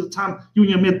 18 until the time you were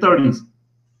in your mid-30s?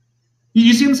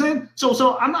 You see what I'm saying?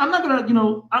 So I'm not going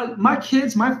to, my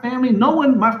kids, my family, no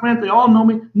one, my friends, they all know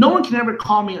me. No one can ever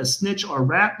call me a snitch or a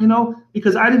rat,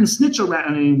 because I didn't snitch or rat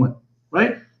on anyone,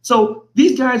 right? So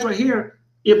these guys right here,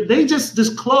 if they just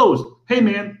disclose, hey,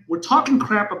 man, we're talking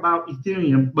crap about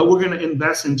Ethereum, but we're going to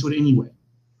invest into it anyway.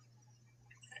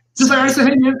 Just like I said,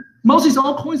 hey, man, most of these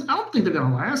altcoins, I don't think they're going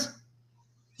to last.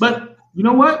 But you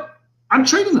know what? I'm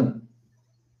trading them.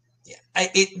 Yeah. I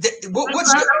don't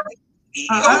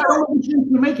know which one's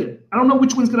going to make it. I don't know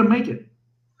which one's going to make it,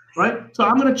 right? So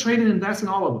I'm going to trade and invest in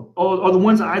all of them, or the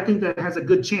ones that I think that has a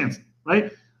good chance,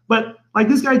 right? But like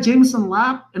this guy, Jameson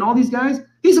Lopp, and all these guys,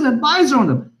 he's an advisor on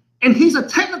them. And he's a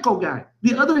technical guy.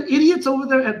 The other idiots over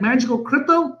there at Magical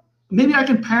Crypto, maybe I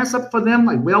can pass up for them,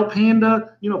 like Whale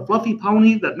Panda, Fluffy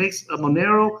Pony that makes a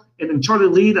Monero, and then Charlie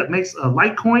Lee that makes a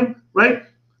Litecoin, right?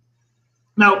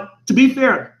 Now, to be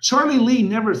fair, Charlie Lee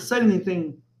never said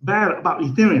anything bad about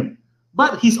Ethereum,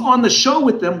 but he's on the show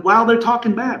with them while they're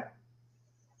talking bad,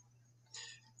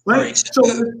 right? So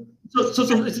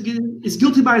it's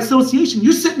guilty by association.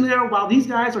 You're sitting there while these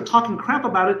guys are talking crap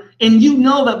about it, and you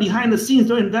know that behind the scenes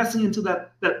they're investing into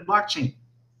that blockchain.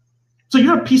 So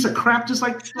you're a piece of crap, just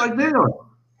like they are.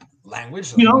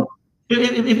 Language.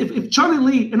 If Charlie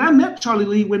Lee, and I met Charlie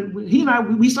Lee when he and I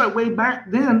we started way back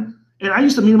then, and I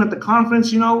used to meet him at the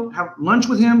conference, have lunch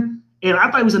with him, and I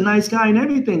thought he was a nice guy and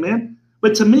everything, man.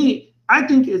 But to me, I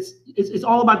think it's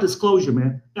all about disclosure,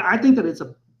 man. I think that it's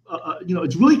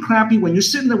it's really crappy when you're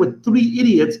sitting there with three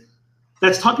idiots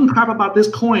that's talking crap about this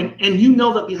coin, and you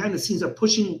know that behind the scenes are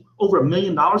pushing over $1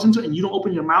 million into it, and you don't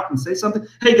open your mouth and say something.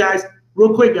 Hey guys,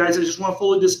 real quick, guys, I just want to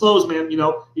fully disclose, man.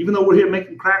 Even though we're here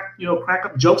making crack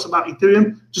up jokes about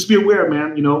Ethereum, just be aware,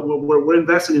 man. We're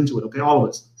invested into it. Okay, all of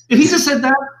us. If he just said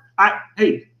that,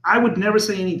 I would never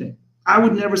say anything. I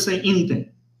would never say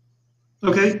anything.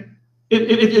 Okay,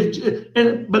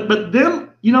 but them,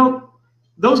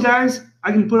 those guys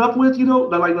I can put up with,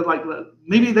 like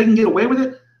maybe they can get away with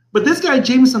it. But this guy,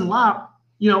 Jameson Lopp,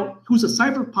 who's a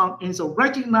cypherpunk and he's a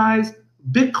recognized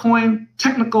Bitcoin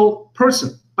technical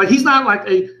person. Like he's not like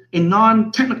a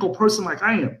non-technical person like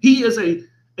I am. He is a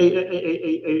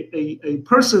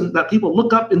person that people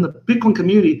look up in the Bitcoin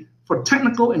community for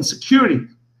technical and security.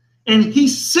 And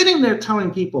he's sitting there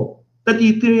telling people that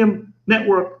the Ethereum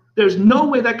network, there's no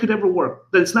way that could ever work,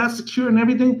 that it's not secure and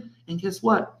everything. And guess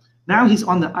what? Now he's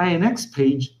on the INX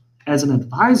page as an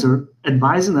advisor,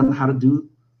 advising them how to do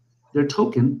their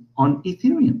token on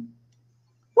Ethereum.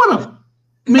 What a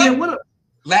language.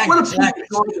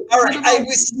 All right.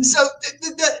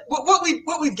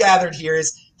 What we've gathered here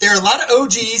is there are a lot of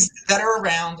OGs that are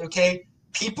around. Okay,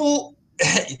 people.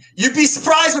 You'd be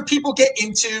surprised what people get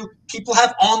into. People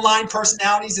have online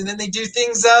personalities, and then they do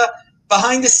things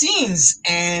behind the scenes,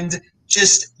 and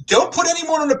just don't put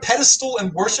anyone on a pedestal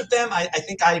and worship them. I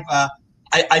think I've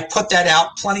put that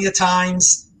out plenty of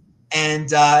times, and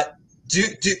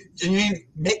you mean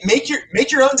make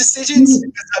your own decisions?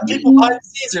 Because people behind the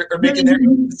scenes are making their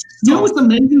own decisions. You know what's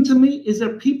amazing to me is there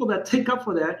are people that take up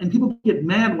for that, and people get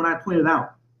mad when I point it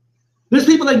out. There's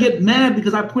people that get mad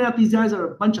because I point out these guys are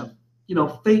a bunch of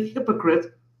fake hypocrites,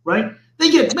 right? They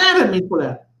get mad at me for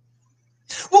that.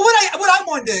 Well, what I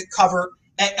wanted to cover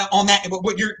on that,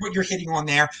 what you're hitting on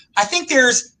there, I think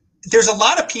there's a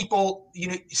lot of people.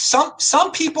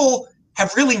 Some people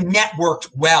have really networked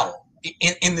well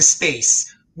in the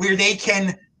space where they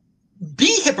can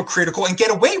be hypocritical and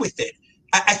get away with it.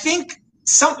 I think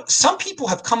some people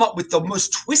have come up with the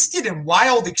most twisted and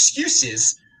wild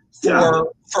excuses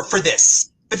for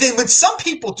this. But then when some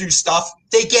people do stuff,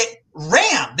 they get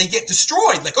rammed, they get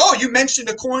destroyed. Like, oh, you mentioned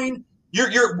a coin,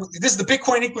 this is the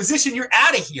Bitcoin Inquisition, you're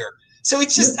out of here. So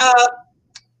it's just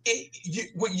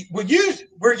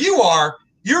where you are,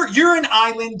 you're an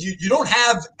island. You don't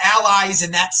have allies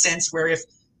in that sense. Where if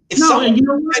someone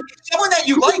that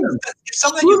you like,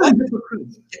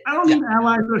 I don't need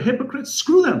allies or hypocrites.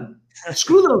 Screw them.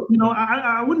 Screw those.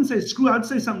 I wouldn't say screw. I'd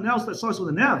say something else that starts with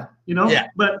an F. Yeah.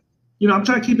 But I'm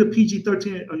trying to keep it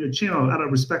PG-13 on your channel out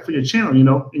of respect for your channel,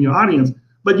 and your audience.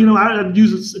 But I'd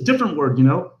use a different word,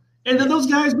 And then those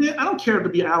guys, man, I don't care to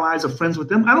be allies or friends with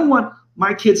them. I don't want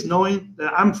my kids knowing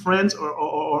that I'm friends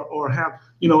or have,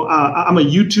 I'm a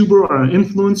YouTuber or an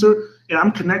influencer and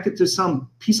I'm connected to some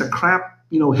piece of crap,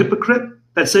 hypocrite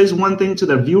that says one thing to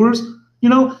their viewers,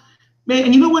 man.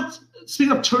 And you know what?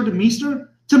 Speaking of Tur de Meester,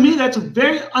 to me, that's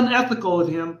very unethical of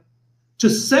him to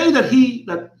say that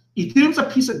Ethereum's a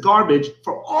piece of garbage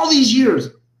for all these years,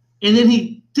 and then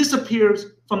he disappears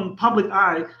from the public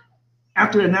eye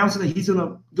after announcing that he's going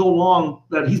to go long,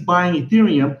 that he's buying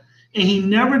Ethereum, and he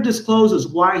never discloses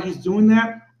why he's doing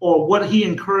that or what he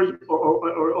encouraged,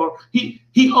 or he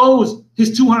owes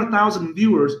his 200,000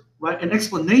 viewers, right, an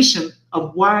explanation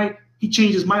of why he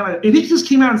changed his mind. And he just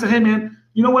came out and said, hey, man,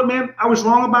 you know what, man, I was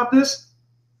wrong about this,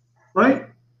 right?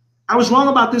 I was wrong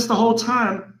about this the whole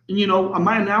time. And,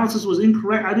 my analysis was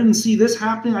incorrect. I didn't see this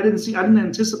happening. I didn't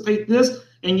anticipate this.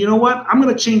 And you know what? I'm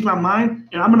going to change my mind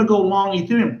and I'm going to go long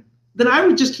Ethereum. Then I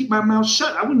would just keep my mouth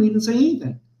shut. I wouldn't even say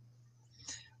anything.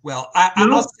 Well, there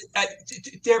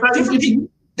are different people.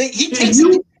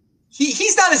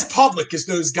 He's not as public as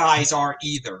those guys are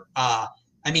either.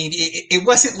 It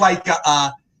wasn't like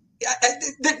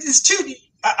there's two.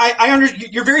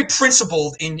 You're very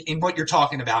principled in what you're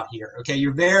talking about here. Okay,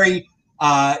 you're very.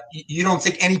 You don't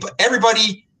think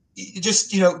everybody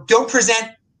just don't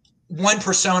present one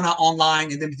persona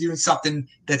online and then doing something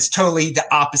that's totally the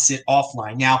opposite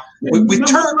offline. Now with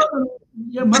Tur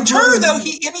though,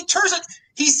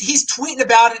 he's tweeting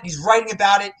about it, he's writing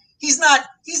about it. He's not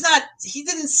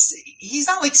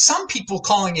like some people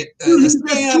calling it a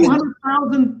scam.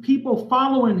 200,000 people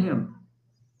following him.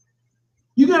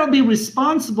 You got to be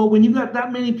responsible when you got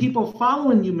that many people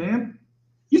following you, man.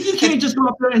 You can't just go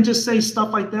up there and just say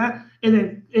stuff like that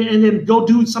and then go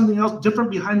do something else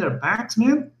different behind their backs,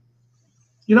 man.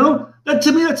 That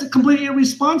to me, that's completely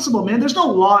irresponsible, man. There's no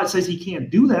law that says he can't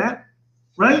do that,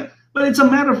 right? But it's a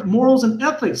matter of morals and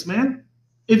ethics, man.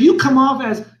 If you come off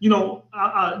as,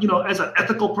 as an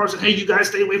ethical person, hey, you guys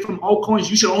stay away from altcoins.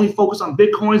 You should only focus on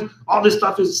Bitcoins. All this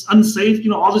stuff is unsafe.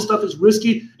 All this stuff is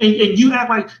risky. And you act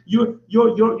like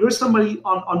you're somebody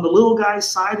on the little guy's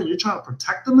side and you're trying to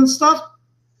protect them and stuff.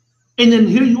 And then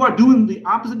here you are doing the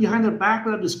opposite behind their back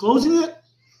without disclosing it,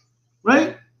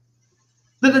 right?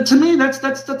 To me,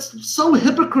 that's so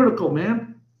hypocritical,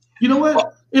 man. You know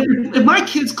what? If my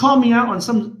kids call me out on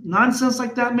some nonsense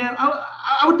like that, man,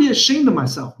 I would be ashamed of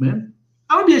myself, man.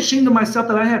 I would be ashamed of myself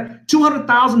that I had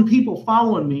 200,000 people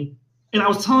following me, and I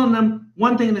was telling them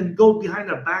one thing and then go behind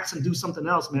their backs and do something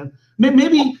else, man.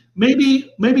 Maybe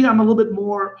I'm a little bit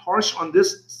more harsh on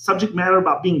this subject matter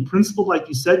about being principled, like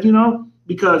you said,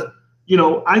 because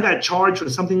I got charged for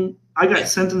something. I got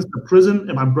sentenced to prison,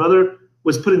 and my brother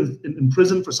was put in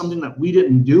prison for something that we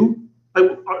didn't do.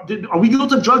 Are we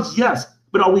guilty of drugs? Yes.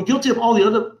 But are we guilty of all the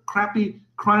other crappy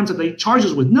crimes that they charged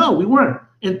us with? No, we weren't.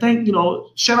 And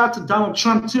shout out to Donald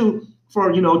Trump, too,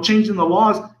 for, changing the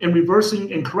laws and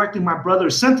reversing and correcting my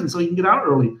brother's sentence so he can get out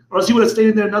early. Or else he would have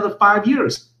stayed there another 5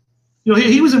 years.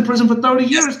 He was in prison for 30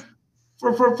 years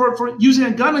for using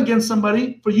a gun against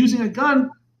somebody, for using a gun.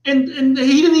 And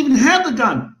he didn't even have the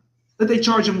gun that they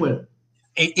charged him with.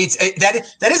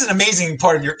 That is an amazing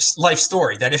part of your life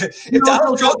story. That if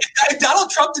Donald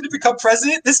Trump didn't become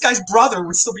president, this guy's brother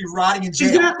would still be rotting in jail.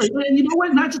 Exactly, and you know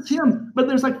what? Not just him, but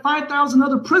there's like 5,000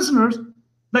 other prisoners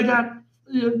that got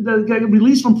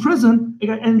released from prison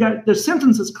and got their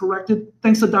sentences corrected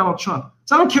thanks to Donald Trump.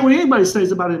 So I don't care what anybody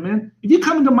says about it, man. If you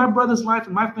come into my brother's life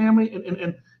and my family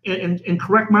and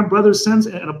correct my brother's sentence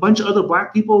and a bunch of other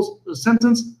black people's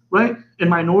sentence, right? And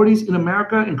minorities in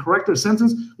America and correct their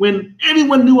sentence when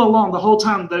everyone knew along the whole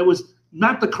time that it was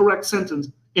not the correct sentence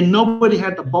and nobody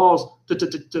had the balls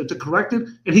to correct it.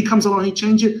 And he comes along, he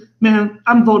changed it. Man,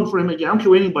 I'm voting for him again. I don't care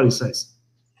what anybody says.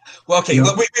 Well, okay. You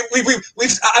know?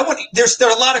 There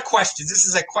are a lot of questions. This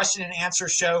is a question and answer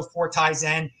show for Tai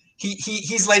Zen.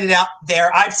 He's laid it out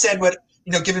there. I've said what,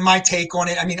 given my take on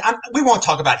it. I mean, we won't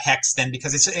talk about Hex then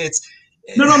because it's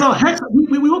no Hex.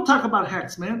 We will talk about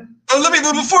Hex, man.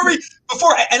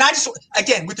 Before and I just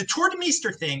again with the Tour de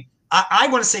Meester thing, I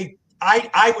want to say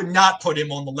I would not put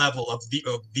him on the level of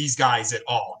these guys at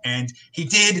all. And he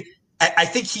did. I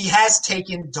think he has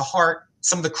taken to heart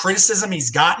some of the criticism he's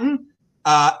gotten.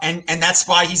 And that's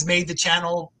why he's made the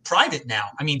channel private now.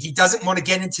 I mean, he doesn't want to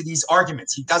get into these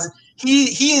arguments.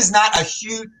 He is not a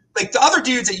huge, like the other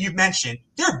dudes that you've mentioned,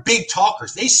 they're big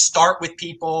talkers. They start with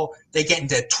people, they get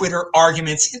into Twitter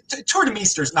arguments. Tour de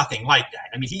Meester is nothing like that.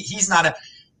 I mean, he's not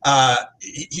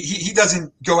he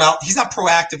doesn't go out, he's not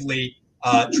proactively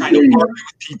trying to argue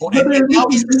with people. And now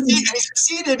he's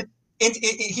succeeded.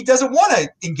 He doesn't want to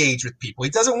engage with people. He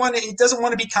doesn't want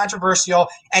to be controversial,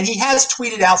 and he has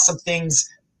tweeted out some things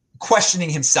questioning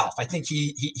himself. I think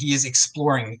he is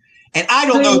exploring, and I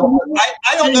don't know.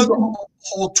 I don't know the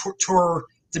whole Tour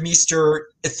de Meester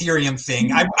Ethereum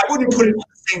thing. I wouldn't put it on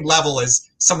the same level as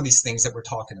some of these things that we're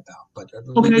talking about. But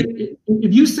okay,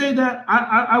 if you say that,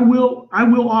 I will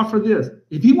offer this.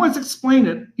 If he wants to explain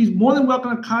it, he's more than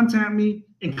welcome to contact me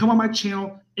and come on my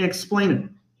channel and explain it.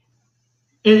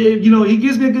 And he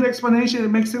gives me a good explanation. It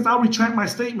makes sense. I'll retract my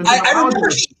statement. I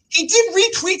remember he did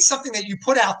retweet something that you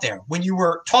put out there when you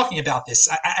were talking about this.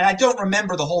 I don't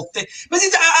remember the whole thing, but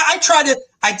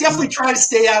I definitely try to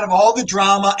stay out of all the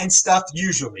drama and stuff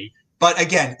usually. But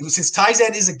again, since Tai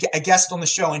Zen is a guest on the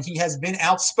show and he has been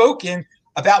outspoken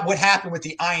about what happened with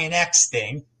the INX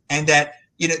thing, and that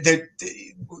the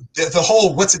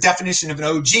whole what's the definition of an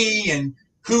OG and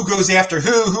who goes after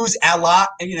who's allied.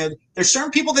 There's certain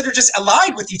people that are just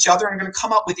allied with each other and are going to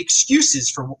come up with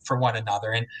excuses for one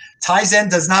another. And Tai Zen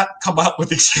does not come up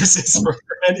with excuses for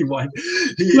anyone.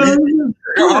 You're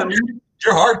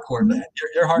hardcore, man.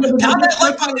 You're hardcore. Pound that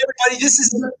like button, everybody. This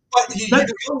is what you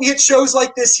only hit shows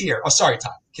like this here. Oh, sorry,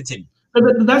 Tom. Continue.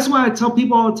 That's why I tell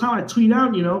people all the time. I tweet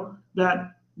out,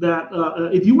 that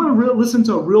if you want to listen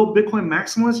to a real Bitcoin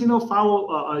maximalist,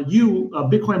 follow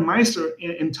Bitcoin Meister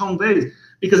and Tone Vays.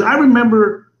 Because I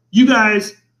remember you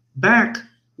guys back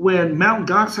when Mt.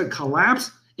 Gox had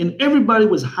collapsed and everybody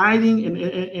was hiding and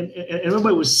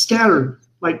everybody was scattered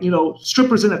like,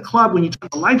 strippers in a club when you turn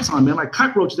the lights on, man, like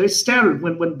cockroaches. They scattered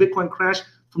when Bitcoin crashed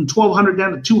from 1,200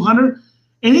 down to 200.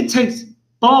 And it takes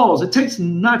balls, it takes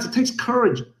nuts, it takes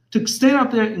courage to stand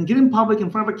out there and get in public in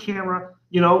front of a camera,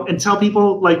 and tell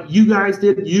people like you guys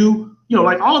did,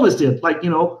 like all of us did, like,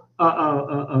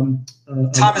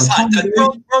 Thomas Hunt,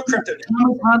 World Crypto.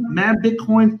 Thomas Hunt, Mad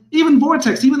Bitcoin, even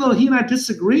Vortex, even though he and I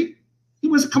disagree, he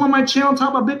wants to come on my channel and talk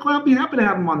about Bitcoin. I'd be happy to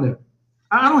have him on there.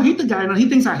 I don't hate the guy. He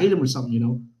thinks I hate him or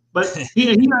something, But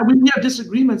he and I, we have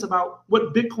disagreements about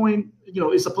what Bitcoin,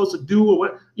 is supposed to do or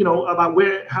what, about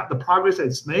how the progress that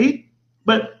it's made.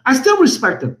 But I still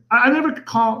respect him. I never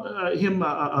call him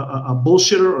a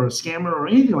bullshitter or a scammer or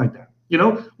anything like that.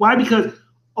 Why? Because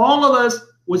all of us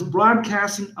was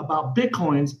broadcasting about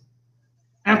Bitcoins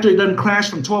after it done crashed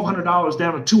from $1,200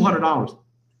 down to $200.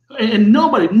 And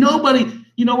nobody,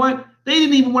 you know what? They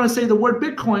didn't even want to say the word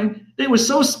Bitcoin.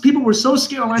 People were so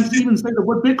scared online to even say the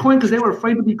word Bitcoin because they were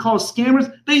afraid to be called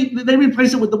scammers. They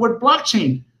replaced it with the word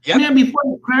blockchain. Yep. Man, before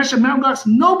the crash of Mt. Gox,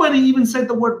 nobody even said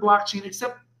the word blockchain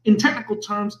except in technical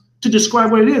terms to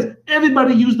describe what it is.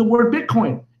 Everybody used the word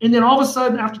Bitcoin. And then all of a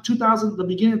sudden, after the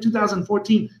beginning of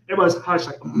 2014, everybody's hush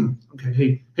like,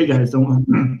 okay, hey guys,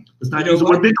 let's not use the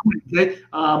word Bitcoin, okay?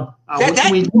 What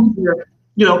can we do here?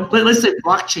 Let's say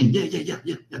blockchain.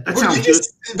 Yeah. That sounds good.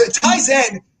 But Tai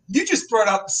Zen, you just brought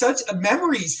up such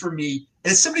memories for me.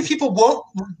 And so many people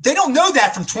they don't know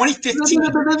that from 2015. They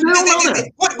don't know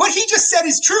that. What he just said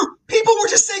is true. People were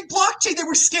just saying blockchain. They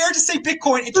were scared to say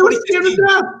Bitcoin in 2015.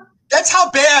 That's how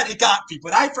bad it got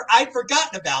people. And I'd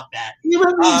forgotten about that. Even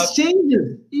the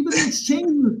exchanges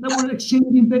that were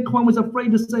exchanging Bitcoin was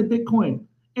afraid to say Bitcoin.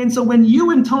 And so when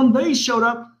you and Tone Vays showed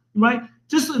up, right?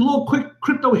 Just a little quick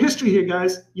crypto history here,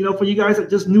 guys. For you guys that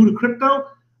just new to crypto.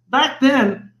 Back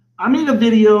then, I made a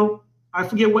video. I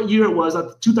forget what year it was,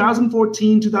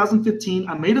 2014, 2015.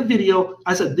 I made a video.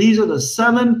 I said, these are the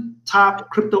 7 top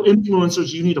crypto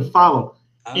influencers you need to follow.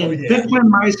 Bitcoin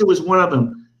Meister was one of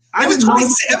them. It was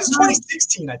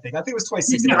 2016, I think. I think it was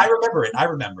 2016. Yeah. I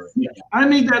remember it. Yeah. I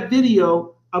made that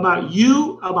video about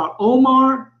you, about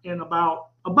Omar, and about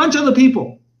a bunch of other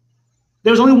people.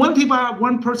 There's only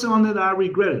one person on there that I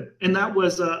regretted, and that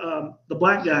was the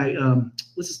black guy.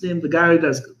 What's his name? The guy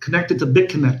that's connected to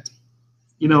BitConnect.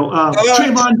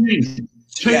 Trayvon James.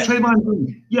 Trayvon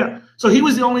James. Yeah. So he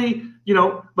was the only,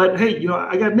 but hey,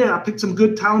 I gotta admit, I picked some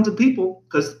good, talented people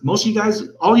because most of you guys,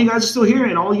 all you guys are still here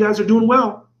and all you guys are doing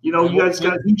well. You guys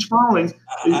got huge followings.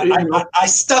 I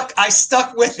stuck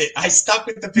with it. I stuck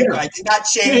with the Bitcoin. Yeah. I did not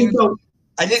change.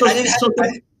 I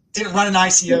didn't run an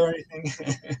ICO or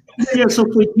anything. Yeah. So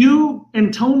for you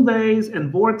and Tone Vays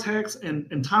and Vortex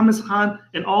and Thomas Hunt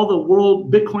and all the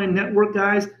World Bitcoin Network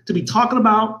guys to be talking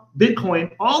about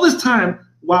Bitcoin all this time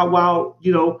while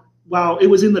it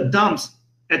was in the dumps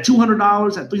at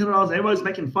 $200, at $300, and everybody's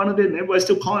making fun of it, and everybody's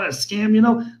still calling it a scam.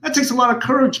 That takes a lot of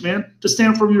courage, man, to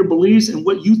stand for your beliefs and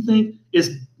what you think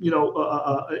is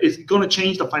going to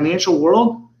change the financial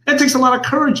world. That takes a lot of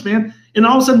courage, man. And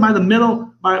all of a sudden,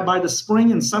 by the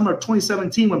spring and summer of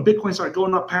 2017, when Bitcoin started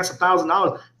going up past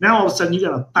 $1,000, now all of a sudden you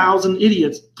got 1,000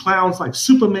 idiots, clowns like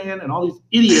Superman, and all these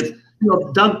idiots,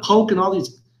 Doug Polk, and all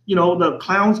these, the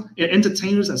clowns and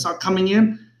entertainers that start coming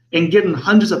in and getting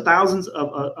hundreds of thousands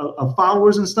of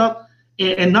followers and stuff,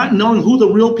 and not knowing who the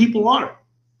real people are,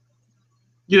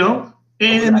 and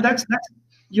that's.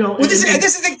 Well, this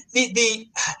is the thing.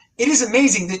 It is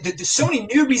amazing that so many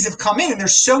newbies have come in, and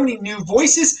there's so many new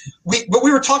voices. What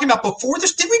we were talking about before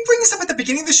this, did we bring this up at the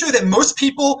beginning of the show that most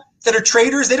people that are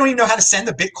traders, they don't even know how to send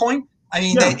a Bitcoin? I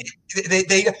mean, yeah.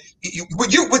 What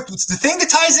the thing that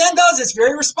Tai Zen does is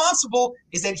very responsible,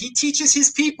 is that he teaches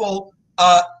his people,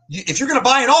 if you're going to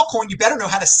buy an altcoin, you better know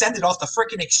how to send it off the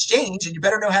freaking exchange, and you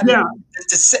better know how to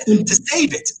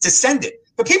save it, to send it.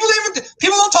 But people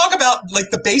don't talk about like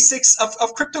the basics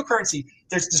of cryptocurrency.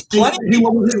 There's plenty.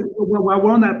 While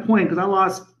we're on that point, because I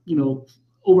lost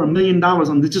over $1 million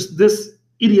on this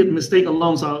idiot mistake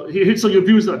alone. So your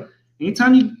viewers are,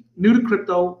 anytime you new to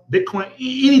crypto, Bitcoin,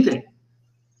 anything,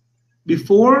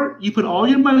 before you put all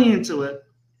your money into it,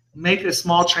 make a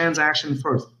small transaction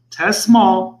first. Test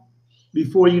small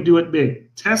before you do it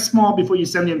big. Test small before you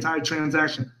send the entire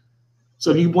transaction.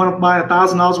 So if you want to buy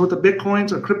 $1,000 worth of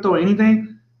Bitcoins or crypto or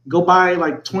anything, go buy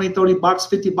like 20, 30 bucks,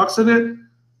 50 bucks of it,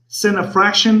 send a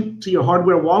fraction to your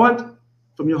hardware wallet.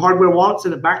 From your hardware wallet,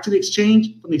 send it back to the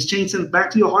exchange. From the exchange, send it back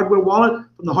to your hardware wallet.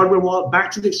 From the hardware wallet, back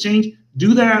to the exchange.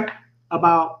 Do that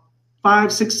about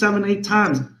 5, 6, 7, 8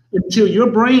 times until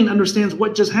your brain understands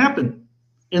what just happened.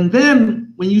 And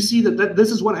then when you see that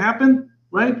this is what happened,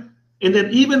 right? And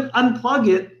then even unplug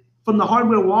it from the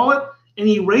hardware wallet and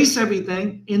erase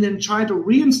everything, and then try to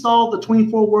reinstall the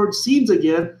 24-word seeds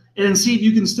again, and then see if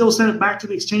you can still send it back to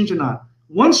the exchange or not.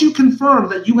 Once you confirm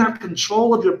that you have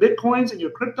control of your Bitcoins and your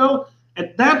crypto,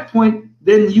 at that point,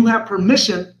 then you have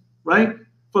permission, right,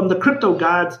 from the crypto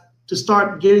gods to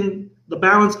start getting the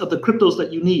balance of the cryptos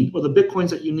that you need, or the Bitcoins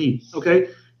that you need, okay?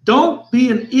 Don't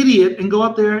be an idiot and go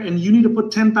out there and you need to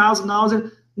put $10,000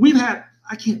 in.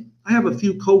 I have a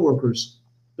few coworkers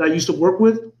that I used to work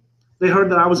with. They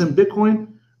heard that I was in Bitcoin.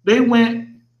 They went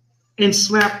and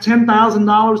slapped $10,000,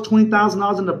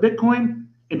 $20,000 into Bitcoin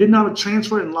and didn't know how to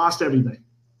transfer it and lost everything.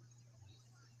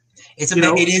 It's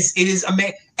amazing. It is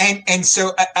amazing. And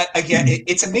so again,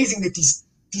 it's amazing that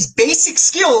these basic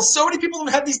skills, so many people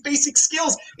don't have these basic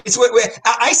skills. It's what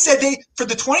I said, for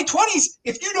the 2020s,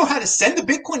 if you know how to send a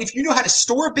Bitcoin, if you know how to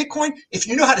store a Bitcoin, if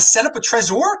you know how to set up a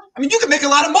Trezor, I mean, you can make a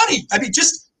lot of money. I mean,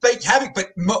 just by having, but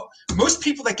most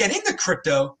people that get into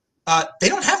crypto, they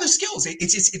don't have those skills.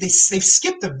 They've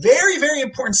skipped a very, very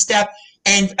important step.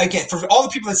 And again, for all the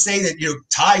people that say that,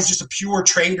 Tai is just a pure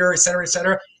trader, et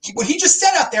cetera, what he just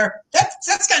said out there,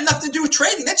 that's got nothing to do with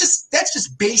trading. That's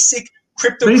just basic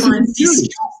cryptocurrency skills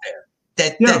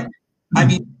there. I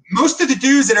mean, most of the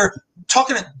dudes that are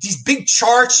talking these big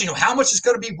charts, how much it's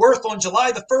going to be worth on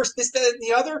July the 1st, this, that, and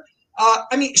the other.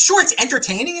 I mean, sure, it's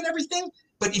entertaining and everything,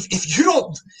 but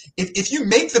if you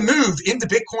make the move into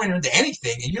Bitcoin or into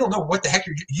anything and you don't know what the heck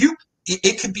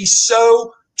it could be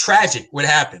so tragic what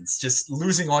happens, just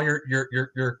losing all your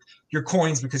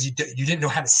coins because you didn't know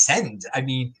how to send. I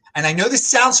mean, and I know this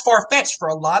sounds far-fetched for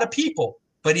a lot of people,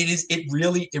 but it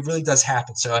really does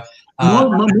happen. So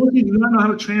most people do not know how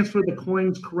to transfer the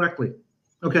coins correctly,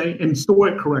 okay, and store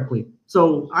it correctly.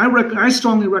 So I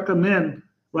strongly recommend,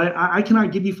 right? I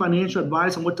cannot give you financial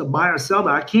advice on what to buy or sell,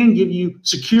 but I can give you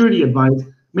security advice.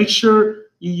 Make sure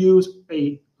you use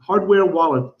a hardware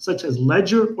wallet such as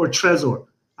Ledger or Trezor.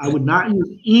 I would not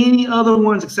use any other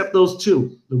ones except those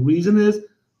two. The reason is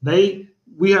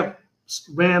we have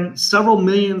ran several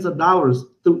millions of dollars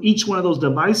through each one of those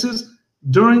devices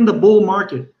during the bull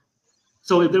market.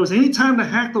 So if there was any time to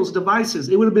hack those devices,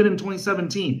 it would have been in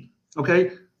 2017.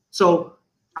 Okay, so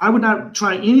I would not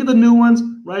try any of the new ones,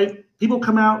 right? People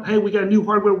come out, hey, we got a new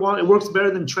hardware wallet. It works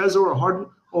better than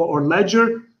Trezor or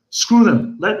Ledger. Screw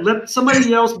them. Let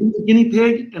somebody else be the guinea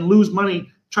pig and lose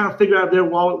money trying to figure out if their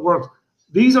wallet works.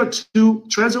 These are two.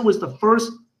 Trezor was the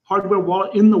first hardware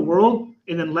wallet in the world,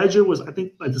 and then Ledger was, I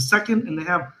think, like the second. And they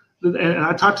have, and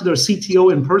I talked to their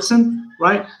CTO in person,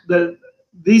 right?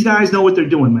 These guys know what they're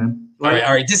doing, man. Right?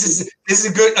 All right. This is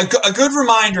a good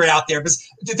reminder out there, because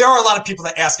there are a lot of people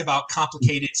that ask about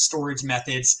complicated storage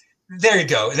methods. There you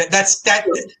go. It's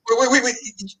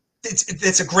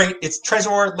a great. It's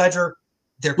Trezor, Ledger.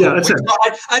 They're cool. Yeah,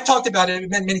 I've talked about it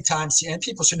many times, and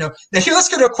people should know. Now, here, let's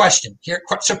go to a question. Here,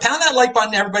 so pound that like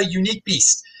button, everybody. Unique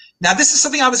Beast. Now, this is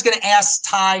something I was going to ask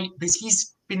Tai, because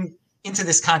he's been into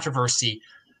this controversy.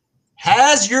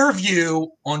 Has your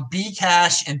view on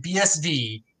Bcash and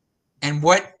BSV, and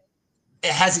what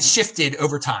has it shifted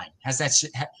over time? Has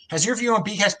your view on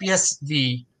Bcash,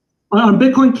 BSV? On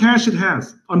Bitcoin Cash, it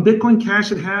has. On Bitcoin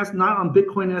Cash, it has. Not on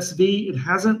Bitcoin SV, it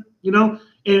hasn't. You know,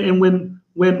 and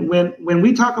when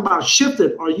we talk about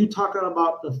shifted, are you talking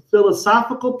about the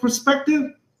philosophical perspective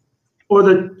or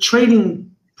the trading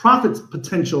profits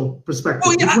potential perspective?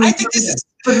 Well, yeah, I think this is.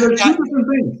 There's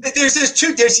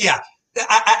two different things.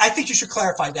 I think you should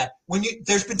clarify that.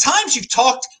 There's been times you've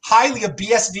talked highly of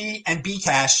BSV and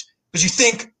Bcash, but you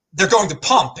think they're going to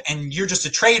pump, and you're just a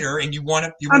trader, and you want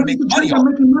to make money. I'm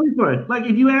making money for it. Like,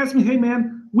 if you ask me, hey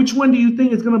man, which one do you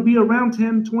think is going to be around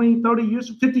 10, 20, 30 years,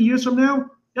 50 years from now?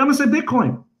 I'm going to say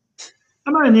Bitcoin.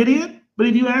 I'm not an idiot, but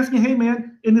if you ask me, hey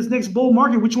man, in this next bull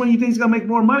market, which one do you think is going to make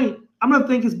more money? I'm going to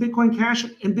think it's Bitcoin Cash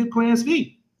and Bitcoin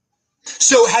SV.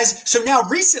 So now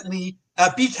recently,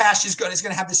 Bcash is going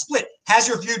to have the split. Has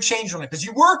your view changed on it? Because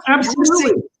you were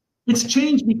absolutely. It's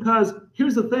changed because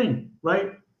here's the thing,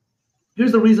 right?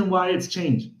 Here's the reason why it's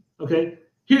changed. Okay.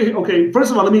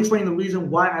 First of all, let me explain the reason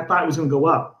why I thought it was going to go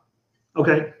up.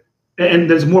 Okay. And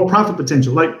there's more profit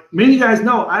potential. Like many guys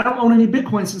know, I don't own any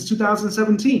Bitcoin since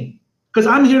 2017 because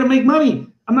I'm here to make money.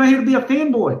 I'm not here to be a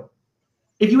fanboy.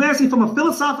 If you ask me from a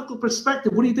philosophical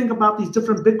perspective, what do you think about these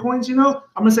different Bitcoins? You know,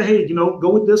 I'm going to say, hey, go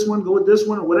with this one,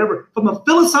 or whatever, from a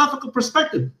philosophical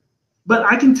perspective. But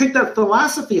I can take that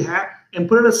philosophy hat and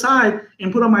put it aside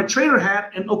and put on my trader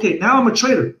hat. And okay, now I'm a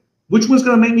trader. Which one's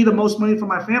going to make me the most money for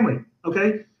my family?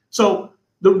 Okay. So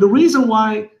the reason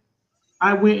why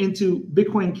I went into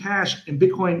Bitcoin Cash and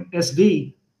Bitcoin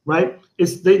SV, right,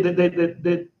 is they're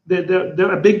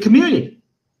a big community.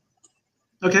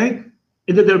 Okay.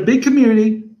 They're a big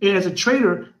community, and as a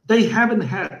trader, they haven't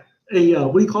had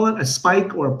a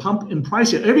spike or a pump in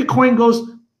price yet. Every coin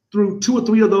goes through 2 or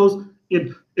 3 of those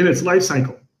in its life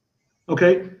cycle.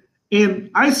 Okay.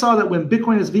 And I saw that when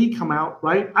Bitcoin SV come out,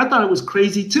 right, I thought it was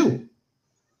crazy too.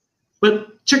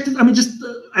 But check this, just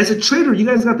as a trader, you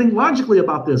guys got to think logically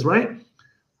about this, right?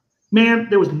 Man,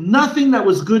 there was nothing that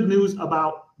was good news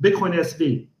about Bitcoin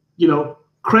SV.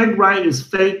 Craig Wright is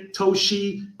fake,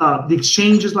 Toshi, the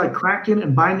exchanges like Kraken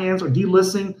and Binance are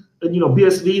delisting,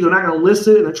 BSV, they're not going to list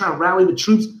it, and they're trying to rally the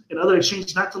troops and other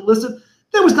exchanges not to list it.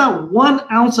 There was not 1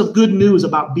 ounce of good news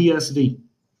about BSV.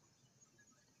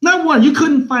 Not one. You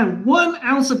couldn't find 1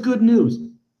 ounce of good news.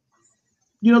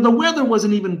 The weather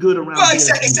wasn't even good around. Well,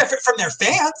 except from their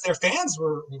fans. Their fans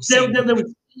were saying.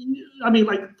 I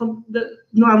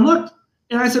looked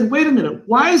and I said, wait a minute.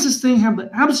 Why does this thing have the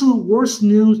absolute worst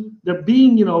news? They're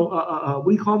being, what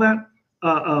do you call that?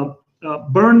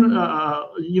 Burn,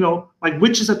 like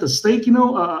witches at the stake, and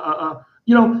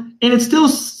it's still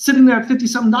sitting there at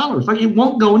 $50-something. Like it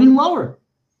won't go any lower.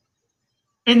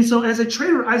 And so as a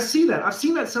trader, I see that. I've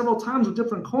seen that several times with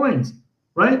different coins,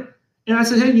 right? And I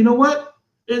said, hey, you know what?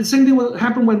 And the same thing would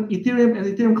happen when Ethereum and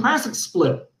Ethereum Classic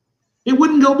split. It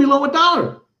wouldn't go below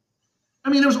 $1.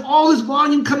 There's all this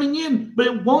volume coming in, but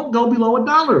it won't go below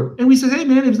 $1. And we said, hey,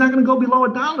 man, if it's not going to go below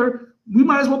 $1, we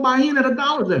might as well buy in at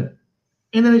 $1 then.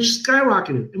 And then it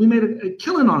skyrocketed, and we made a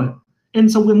killing on it.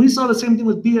 And so when we saw the same thing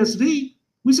with BSV,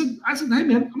 I said, hey,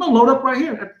 man, I'm going to load up right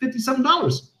here at $50-something.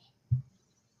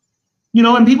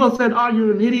 And people said, oh,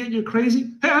 you're an idiot, you're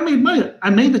crazy. Hey, I made money. I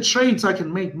made the trade so I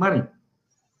can make money.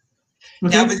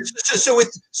 Okay? Now,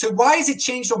 so why is it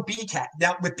changed on Bcash?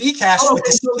 Now with Bcash, now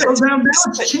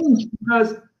it's changed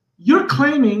because you're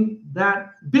claiming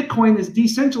that Bitcoin is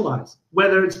decentralized,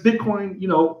 whether it's Bitcoin,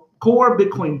 Core,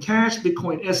 Bitcoin Cash,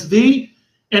 Bitcoin SV,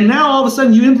 and now all of a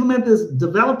sudden you implement this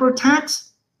developer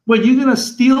tax where you're going to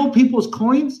steal people's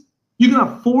coins. You're going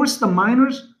to force the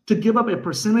miners to give up a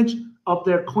percentage of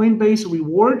their Coinbase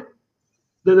reward,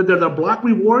 the block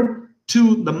reward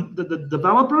to the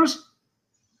developers.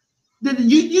 Then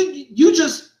you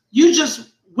just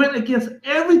went against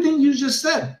everything you just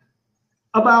said.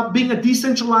 about being a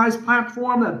decentralized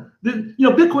platform. And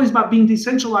Bitcoin is about being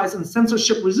decentralized and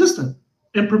censorship resistant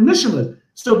and permissionless.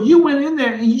 So if you went in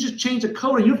there and you just changed the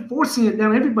code and you're forcing it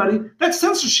down everybody, that's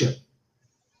censorship.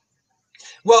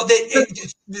 Well,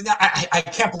 I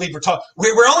can't believe we're talking.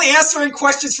 We're only answering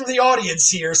questions from the audience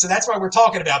here, so that's why we're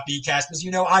talking about Bcash. Because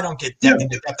I don't get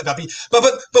into depth about B. But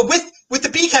with the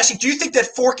Bcashing, do you think that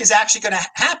fork is actually going to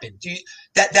happen? Do you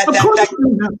Of course it's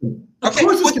going to happen. Of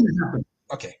course it's going to happen.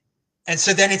 Okay. And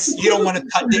so then you don't want to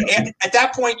at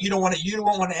that point you don't want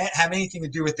to have anything to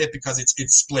do with it because it's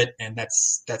split and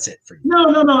that's it for you. No.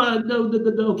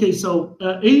 Okay, so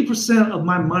 80% of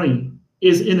my money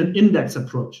is in an index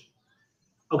approach.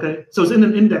 Okay, so it's in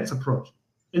an index approach,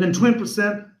 and then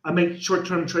 20% I make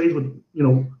short-term trades with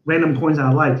random coins I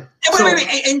like. Wait.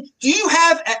 And do you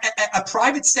have a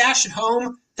private stash at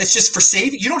home that's just for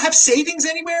saving? You don't have savings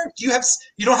anywhere? You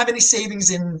don't have any savings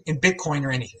in Bitcoin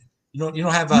or anything? You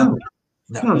don't have no.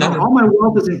 All my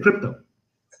wealth is in crypto.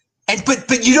 And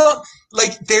but you don't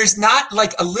there's not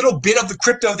a little bit of the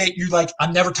crypto that you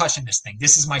I'm never touching this thing.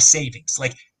 This is my savings.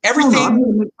 Everything. No, I'm here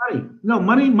to make money. No,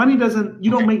 money doesn't.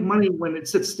 You don't make money when it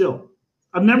sits still.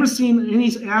 I've never seen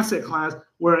any asset class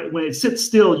where when it sits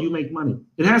still you make money.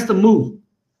 It has to move.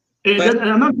 And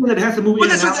I'm not saying that it has to move.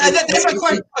 That's my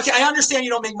question. Okay, I understand you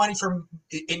don't make money from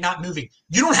it not moving.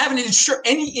 You don't have any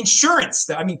insurance.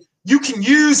 I mean, you can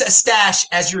use a stash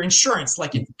as your insurance.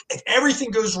 If everything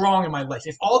goes wrong in my life,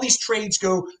 if all these trades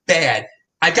go bad,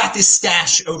 I got this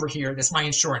stash over here. That's my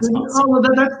insurance policy. Oh,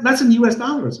 that's in U.S.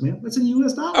 dollars, man. That's in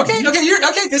U.S. dollars. Okay.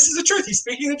 This is the truth. He's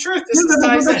speaking the truth. That's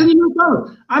in U.S.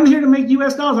 dollars. I'm here to make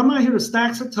U.S. dollars. I'm not here to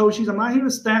stack Satoshis. I'm not here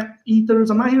to stack Ethers.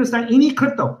 I'm not here to stack any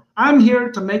crypto. I'm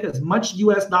here to make as much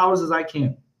U.S. dollars as I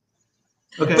can.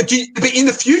 Okay. But in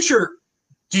the future,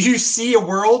 do you see a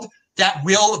world that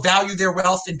will value their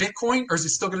wealth in Bitcoin, or is it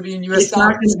still going to be in U.S.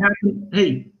 dollars? It's not going to happen.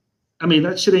 Hey. I mean,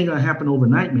 that shit ain't gonna happen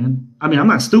overnight, man. I mean, I'm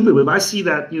not stupid. If I see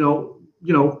that,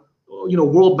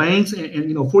 world banks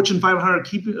and Fortune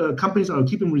 500 companies are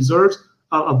keeping reserves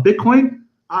of Bitcoin,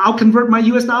 I'll convert my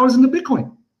U.S. dollars into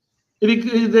Bitcoin.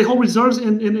 If they hold reserves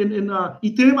in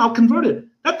Ethereum, I'll convert it.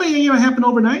 That thing ain't gonna happen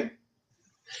overnight.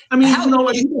 I mean,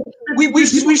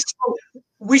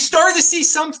 we started to see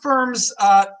some firms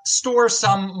store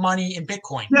some money in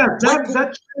Bitcoin. Yeah, that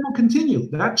trend will continue.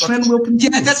 That trend will continue.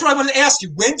 Yeah, that's what I wanted to ask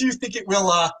you. When do you think it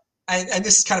will? And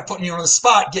this is kind of putting you on the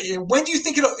spot. When do you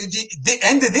think it'll? The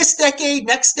end of this decade,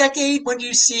 next decade? When do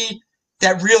you see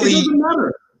that really? It doesn't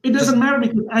matter. It doesn't matter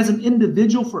because as an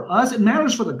individual, for us, it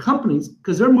matters for the companies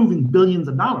because they're moving billions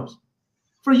of dollars.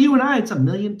 For you and I, it's $1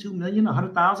 million, $2 million,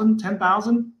 100,000,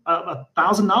 10,000,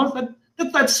 $1,000.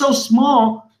 That's so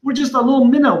small. We're just a little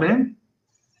minnow, man.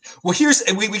 Well,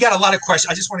 we got a lot of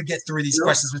questions. I just want to get through these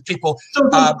questions with people. So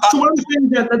what I'm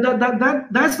saying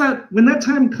that's not when that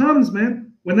time comes,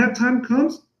 man. When that time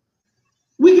comes,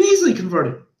 we can easily convert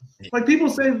it. Like people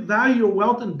say, value your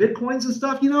wealth in Bitcoins and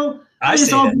stuff.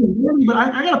 It's all money, but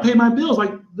I gotta pay my bills.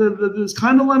 Like this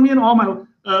condo I'm in, all my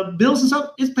bills and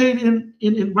stuff. It's paid in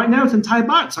right now. It's in Thai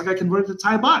baht, so I got to convert it to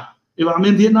Thai baht. If I'm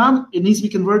in Vietnam, it needs to be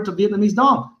converted to Vietnamese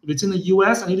dong. If it's in the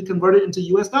U.S., I need to convert it into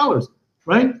U.S. dollars,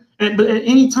 right? But at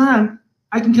any time,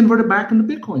 I can convert it back into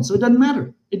Bitcoin. So it doesn't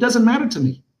matter. It doesn't matter to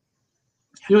me.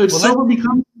 If silver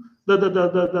becomes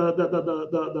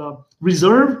the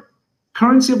reserve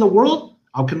currency of the world,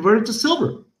 I'll convert it to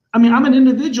silver. I mean, I'm an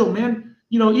individual, man.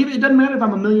 Even it doesn't matter if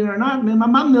I'm a millionaire or not, man.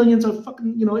 My millions are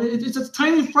fucking. It's a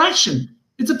tiny fraction.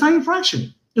 It's a tiny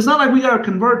fraction. It's not like we got to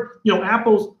convert,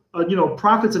 Apple's.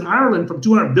 Profits in Ireland from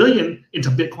 200 billion into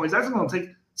Bitcoins. That's going to take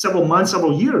several months,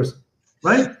 several years,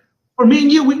 right? For me and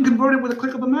you, we can convert it with a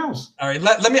click of a mouse. All right,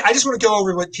 let me. I just want to go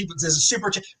over what people. There's a super.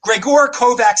 Gregor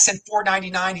Kovac sent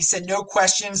 $4.99. He said no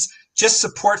questions, just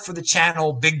support for the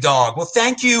channel, big dog. Well,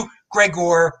 thank you,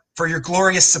 Gregor, for your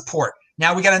glorious support.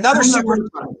 Now we got another super.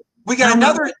 We got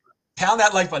another. Pound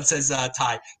that like button, says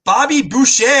Ty. Bobby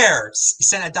Boucher, he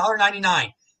sent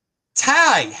 $1.99.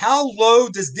 Ty, how low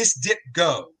does this dip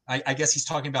go? I guess he's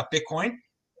talking about Bitcoin.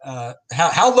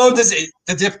 How low does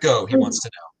the dip go? He wants to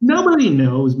know. Nobody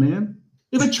knows, man.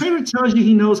 If a trader tells you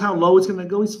he knows how low it's going to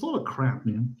go, he's full of crap,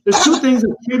 man. There's two things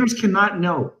that traders cannot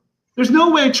know. There's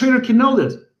no way a trader can know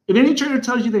this. If any trader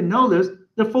tells you they know this,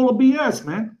 they're full of BS,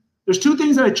 man. There's two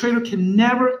things that a trader can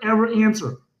never, ever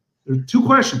answer. There's two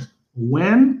questions.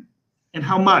 When and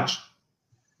how much?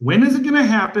 When is it going to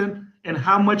happen and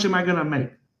how much am I going to make?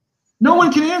 No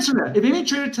one can answer that. If any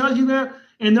trader tells you that,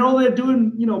 and they're all there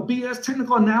doing, BS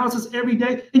technical analysis every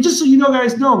day. And just so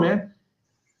guys know, man,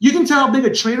 you can tell how big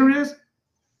a trader is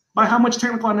by how much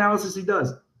technical analysis he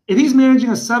does. If he's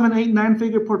managing a 7, 8,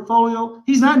 9-figure portfolio,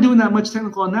 he's not doing that much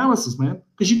technical analysis, man,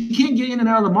 because you can't get in and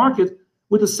out of the market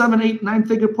with a 7, 8,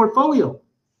 9-figure portfolio.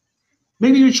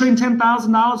 Maybe you're trading $10,000,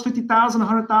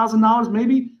 $50,000, $100,000,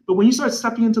 maybe. But when you start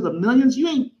stepping into the millions, you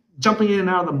ain't jumping in and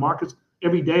out of the markets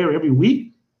every day or every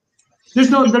week. There's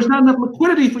not enough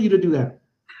liquidity for you to do that.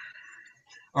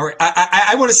 All right,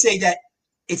 I want to say that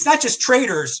it's not just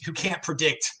traders who can't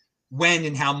predict when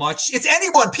and how much. It's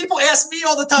anyone. People ask me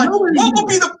all the time, what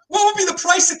will be the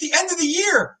price at the end of the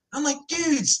year? I'm like,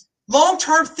 dudes,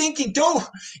 long-term thinking.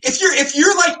 If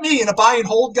you're like me and a buy and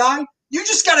hold guy, you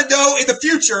just got to know in the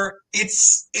future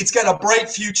it's got a bright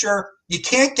future. You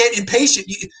can't get impatient.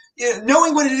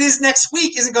 Knowing what it is next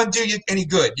week isn't going to do you any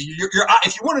good.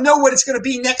 If you want to know what it's going to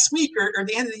be next week or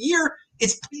the end of the year,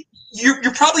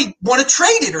 you probably want to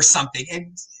trade it or something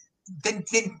and then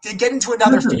get into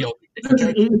another field.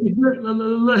 Okay?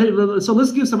 So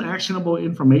let's give some actionable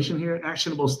information here,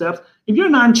 actionable steps. If you're a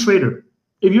non-trader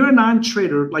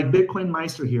like Bitcoin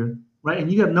Meister here, right,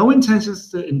 and you have no intentions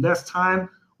to invest time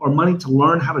or money to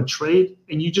learn how to trade,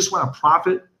 and you just want to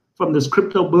profit from this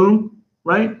crypto boom,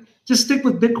 right? Just stick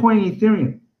with Bitcoin and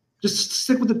Ethereum. Just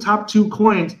stick with the top 2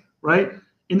 coins, right?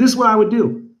 And this is what I would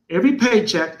do. Every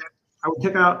paycheck, I would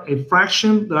take out a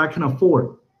fraction that I can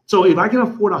afford. So if I can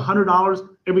afford $100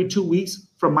 every 2 weeks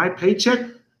from my paycheck,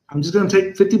 I'm just going to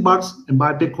take $50 and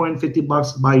buy Bitcoin,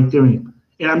 $50 buy Ethereum.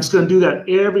 And I'm just going to do that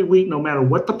every week, no matter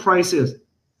what the price is.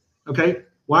 Okay?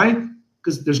 Why?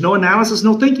 Because there's no analysis,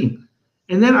 no thinking.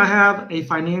 And then I have a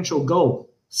financial goal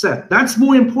set. That's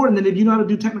more important than if you know how to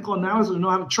do technical analysis and know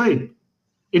how to trade.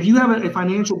 If you have a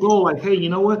financial goal, like, hey, you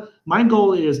know what? My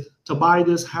goal is to buy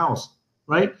this house,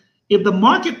 right? If the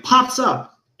market pops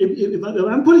up, if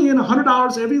I'm putting in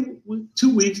 $100 every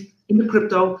 2 weeks into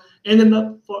crypto, and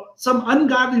then for some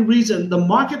ungodly reason, the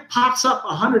market pops up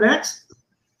 100x,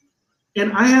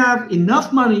 and I have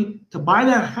enough money to buy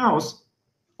that house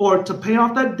or to pay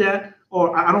off that debt,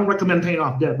 or I don't recommend paying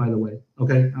off debt, by the way,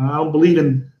 okay? I don't believe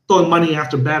in throwing money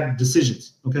after bad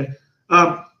decisions, okay?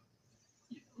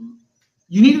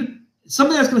 You need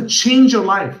something that's going to change your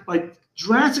life, like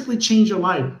drastically change your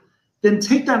life. Then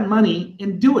take that money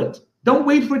and do it. Don't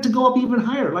wait for it to go up even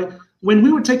higher. Like when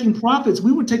we were taking profits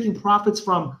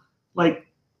from like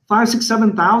 5, 6,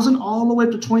 7,000 all the way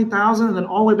up to 20,000, and then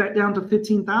all the way back down to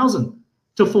 15,000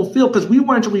 to fulfill, because we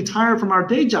wanted to retire from our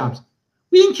day jobs.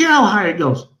 We didn't care how high it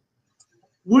goes.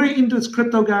 We're into this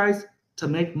crypto, guys, to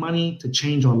make money, to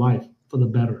change our life for the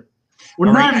better.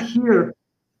 We're not here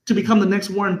to become the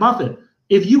next Warren Buffett.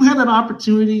 If you have an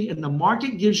opportunity and the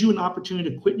market gives you an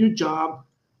opportunity to quit your job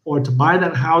or to buy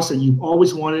that house that you've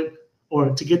always wanted,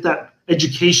 or to get that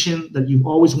education that you've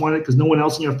always wanted because no one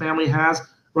else in your family has,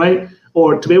 right?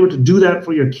 Or to be able to do that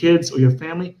for your kids or your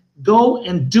family, go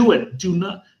and do it.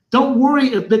 Don't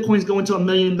worry if Bitcoin's going to $1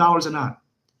 million or not.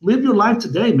 Live your life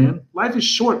today, man. Life is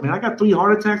short, man. I got 3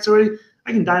 heart attacks already.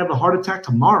 I can die of a heart attack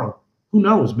tomorrow. Who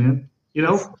knows, man? You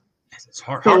know? It's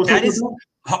hard. That is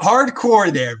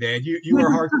hardcore there, man. You are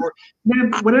hardcore.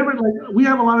 Man, whatever, like we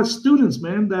have a lot of students,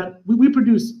 man, that we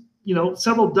produce,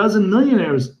 several dozen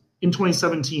millionaires in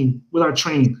 2017 with our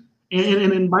training.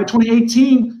 And by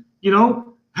 2018,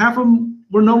 half of them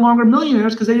were no longer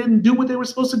millionaires because they didn't do what they were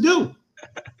supposed to do.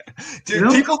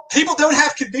 Dude, people don't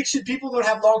have conviction. People don't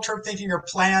have long-term thinking or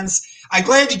plans. I'm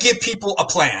glad you give people a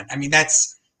plan. I mean,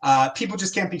 that's people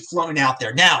just can't be floating out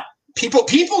there. Now, people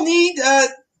need a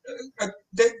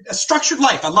structured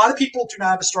life. A lot of people do not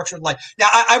have a structured life. Now,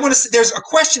 I want to say there's a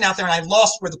question out there, and I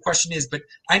lost where the question is, but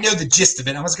I know the gist of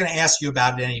it. I was going to ask you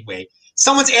about it anyway.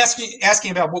 Someone's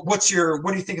asking about what do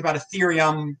you think about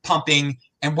Ethereum pumping,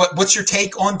 and what's your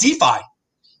take on DeFi?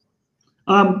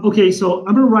 Okay, so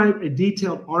I'm going to write a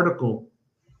detailed article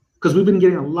because we've been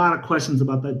getting a lot of questions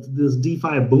about this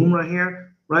DeFi boom right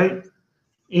here, right?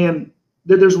 And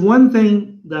there's one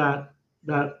thing that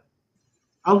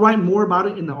I'll write more about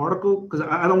it in the article because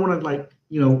I don't want to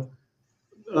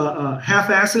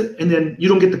half-ass it and then you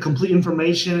don't get the complete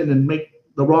information and then make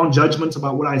the wrong judgments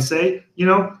about what I say,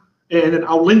 And then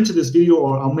I'll link to this video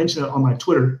or I'll mention it on my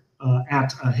Twitter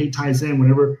at Hey Tai Zen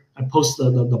whenever I post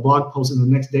the blog post in the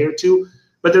next day or two.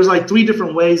 But there's like 3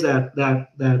 different ways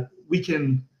that we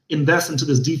can invest into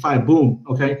this DeFi boom,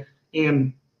 okay?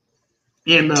 And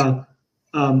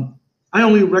I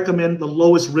only recommend the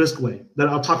lowest risk way that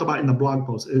I'll talk about in the blog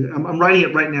post. I'm writing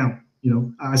it right now.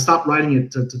 I stopped writing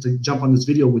it to jump on this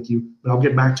video with you, but I'll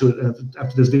get back to it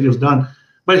after this video is done.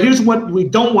 But here's what we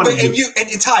don't want to do.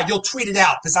 And Ty, you'll tweet it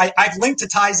out because I've linked to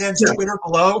Tai Zen's Twitter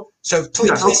below. So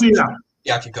please, I'll tweet it out.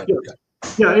 Yeah, okay, good.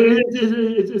 Yeah,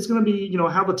 it's going to be,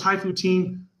 have a Taifu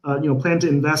team plan to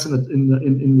invest in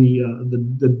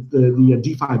the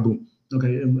DeFi boom.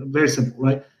 Okay, very simple,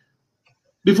 right?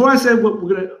 Before I say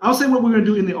what I'll say what we're gonna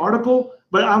do in the article,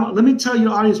 but let me tell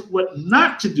your audience what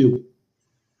not to do,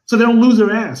 so they don't lose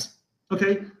their ass.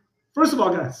 Okay, first of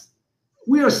all, guys,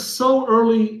 we are so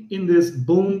early in this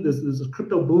boom, this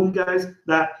crypto boom, guys,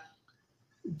 that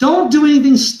don't do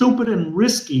anything stupid and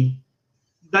risky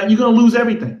that you're gonna lose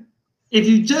everything. If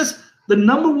you the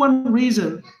number one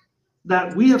reason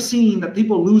that we have seen that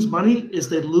people lose money is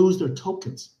they lose their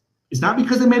tokens. It's not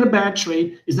because they made a bad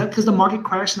trade. It's not because the market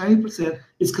crashed 90%.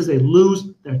 It's because they lose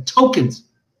their tokens.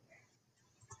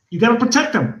 You got to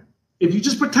protect them. If you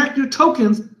just protect your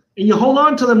tokens and you hold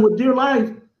on to them with dear life,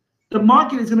 the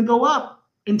market is going to go up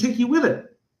and take you with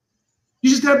it. You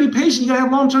just got to be patient. You got to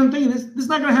have long-term thinking. This is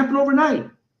not going to happen overnight.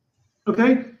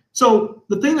 Okay? So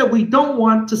the thing that we don't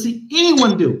want to see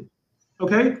anyone do,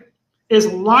 okay,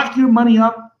 is lock your money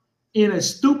up in a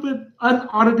stupid,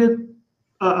 unaudited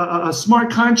a smart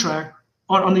contract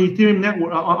on the Ethereum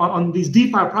network, on these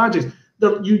DeFi projects.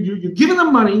 You're giving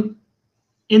them money,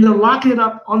 and they're locking it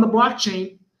up on the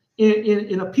blockchain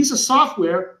in a piece of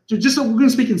software. We're going to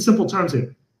speak in simple terms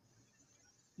here.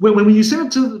 When you send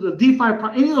it to the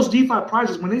DeFi, any of those DeFi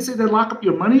projects, when they say they lock up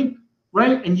your money,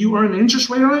 right, and you earn an interest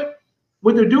rate on it,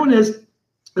 what they're doing is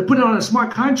they put it on a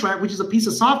smart contract, which is a piece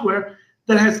of software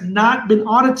that has not been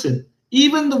audited.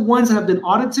 Even the ones that have been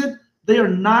audited, they are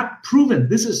not proven.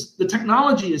 The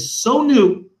technology is so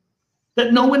new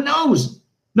that no one knows.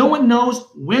 No one knows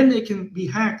when it can be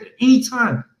hacked at any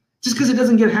time. Just because it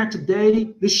doesn't get hacked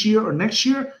today, this year, or next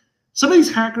year, some of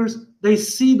these hackers, they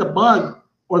see the bug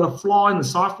or the flaw in the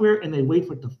software and they wait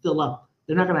for it to fill up.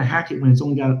 They're not going to hack it when it's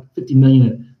only got 50 million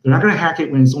in it. They're not going to hack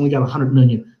it when it's only got 100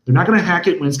 million. They're not going to hack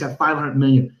it when it's got 500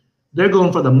 million. They're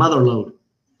going for the mother load.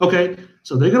 Okay?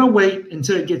 So they're going to wait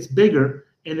until it gets bigger,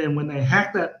 and then when they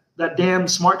hack that damn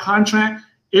smart contract,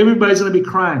 everybody's going to be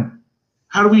crying.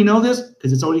 How do we know this?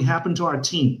 Because it's already happened to our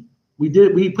team.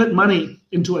 We put money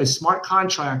into a smart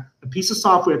contract, a piece of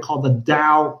software called the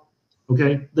DAO.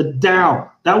 Okay, the DAO.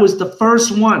 That was the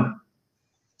first one,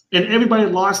 and everybody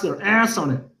lost their ass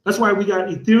on it. That's why we got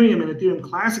Ethereum and Ethereum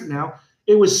Classic now.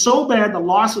 It was so bad, the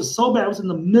loss was so bad, it was in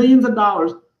the millions of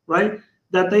dollars, right?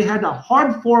 That they had to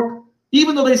hard fork,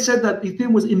 even though they said that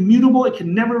Ethereum was immutable, it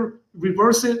can never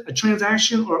reverse it, a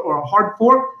transaction or a hard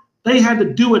fork. They had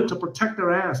to do it to protect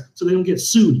their ass so they don't get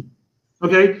sued.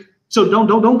 Okay, so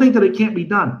don't think that it can't be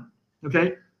done.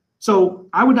 Okay, so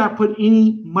I would not put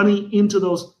any money into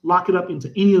those, lock it up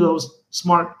into any of those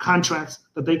smart contracts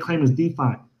that they claim is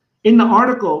DeFi. In the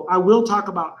article, I will talk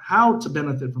about how to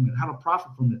benefit from it, how to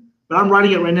profit from it. But I'm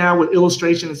writing it right now with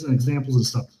illustrations and examples and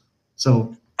stuff.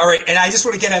 So, all right, and I just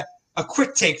want to get a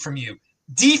quick take from you.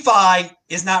 DeFi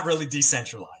is not really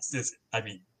decentralized, is it? I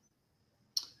mean,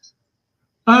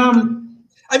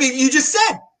 you just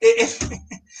said it's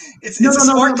a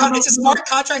smart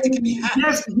contract that can be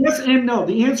hacked. Yes and no.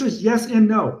 The answer is yes and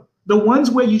no. The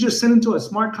ones where you just send into a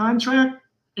smart contract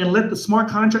and let the smart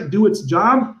contract do its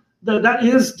job, that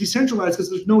is decentralized because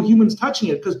there's no humans touching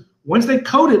it. Because once they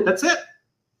code it, that's it.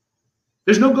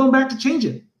 There's no going back to change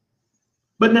it.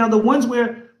 But now the ones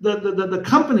where the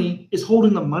company is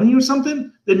holding the money or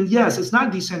something, then yes, it's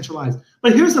not decentralized.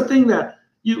 But here's the thing that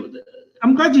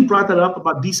I'm glad you brought that up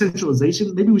about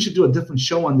decentralization. Maybe we should do a different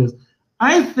show on this.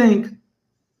 I think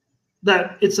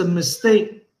that it's a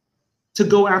mistake to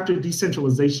go after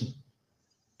decentralization,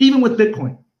 even with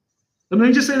Bitcoin. Let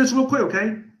me just say this real quick,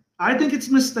 okay? I think it's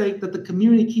a mistake that the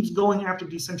community keeps going after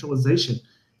decentralization.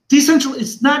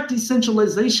 It's not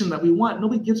decentralization that we want.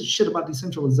 Nobody gives a shit about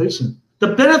decentralization.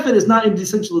 The benefit is not in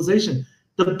decentralization.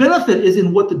 The benefit is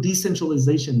in what the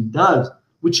decentralization does,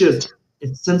 which is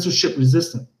it's censorship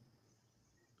resistant.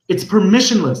 It's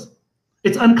permissionless.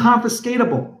 It's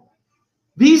unconfiscatable.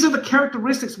 These are the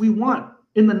characteristics we want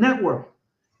in the network.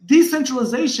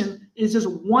 Decentralization is just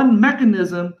one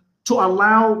mechanism to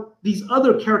allow these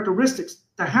other characteristics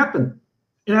to happen.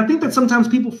 And I think that sometimes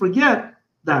people forget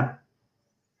that.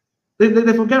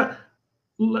 They forget.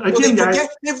 Again,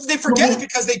 they forget it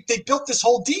because they built this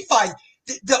whole DeFi.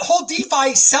 The whole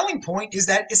DeFi selling point is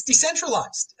that it's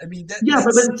decentralized. I mean, but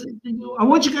I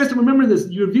want you guys to remember this.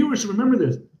 Your viewers should remember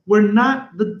this.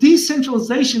 The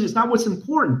decentralization is not what's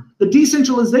important. The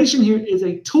decentralization here is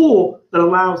a tool that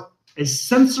allows a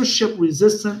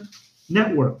censorship-resistant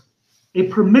network, a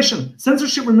permission.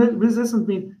 Censorship resistance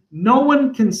means no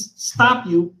one can stop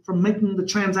you from making the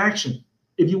transaction.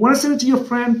 If you want to send it to your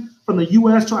friend from the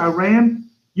US to Iran,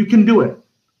 you can do it.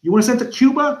 You want to send it to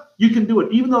Cuba, you can do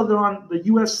it, even though they're on the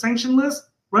US sanction list,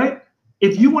 right?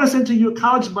 If you want to send it to your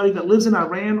college buddy that lives in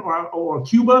Iran or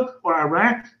Cuba or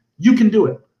Iraq, you can do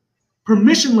it.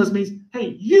 Permissionless means,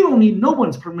 hey, you don't need no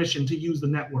one's permission to use the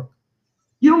network.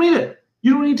 You don't need it.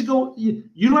 You don't need to go. You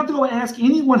don't have to go ask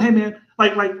anyone. Hey, man,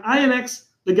 like INX,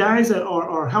 the guys that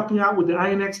are helping out with the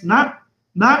INX, not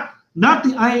the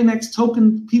INX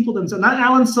token people themselves, not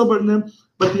Alan Silbert and them,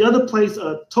 but the other place,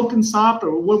 Token Soft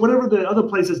or whatever the other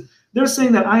place is. They're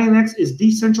saying that INX is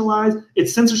decentralized,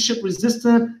 it's censorship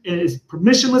resistant, and it's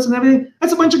permissionless and everything.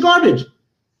 That's a bunch of garbage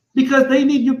because they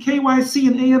need your KYC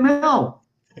and AML.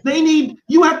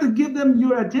 You have to give them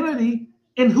your identity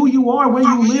and who you are, where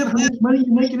you live, how much money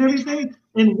you make and everything.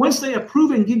 And once they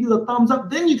approve it and give you the thumbs up,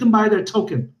 then you can buy their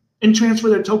token and transfer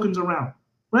their tokens around,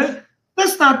 right?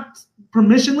 That's not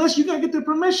permissionless. You got to get their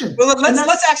permission. Well,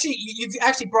 let's actually, you've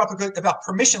actually brought up about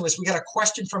permissionless. We got a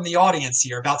question from the audience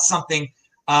here about something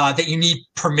that you need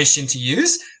permission to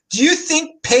use. Do you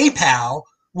think PayPal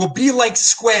will be like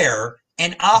Square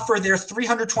and offer their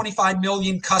 325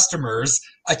 million customers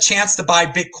a chance to buy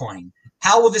Bitcoin?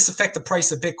 How will this affect the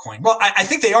price of Bitcoin? Well, I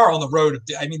think they are on the road.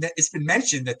 I mean, it's been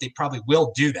mentioned that they probably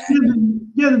will do that.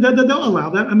 Yeah, they'll allow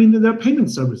that. I mean, they're a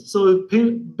payment service. So if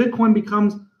Bitcoin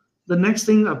becomes the next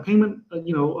thing, a payment,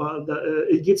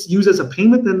 it gets used as a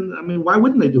payment, then, I mean, why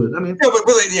wouldn't they do it? I mean, will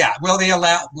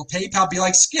PayPal be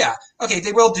like, yeah, okay,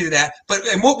 they will do that, but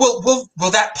and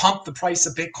will that pump the price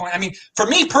of Bitcoin? I mean, for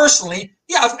me personally,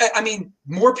 yeah, I mean,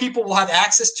 more people will have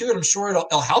access to it. I'm sure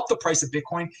it'll help the price of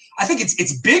Bitcoin. I think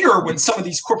it's bigger when some of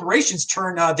these corporations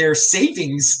turn their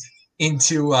savings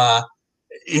into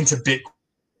Bitcoin.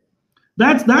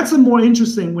 That's a more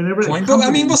interesting whenever. I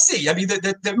mean, we'll see. I mean,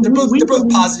 they're both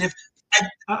positive.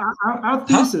 Our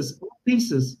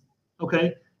thesis,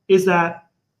 okay, is that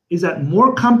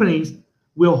more companies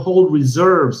will hold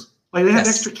reserves. Like they have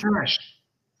extra cash.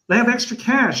 They have extra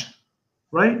cash,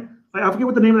 right? Like, I forget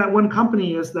what the name of that one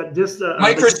company is that just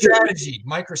MicroStrategy.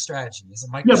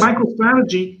 Yeah,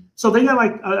 MicroStrategy. So they got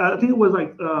like I think it was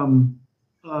like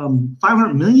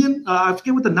 500 million. I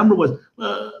forget what the number was.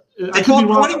 They bought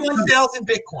 21,000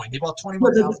 Bitcoin. They bought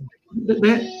 21,000.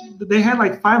 They had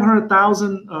like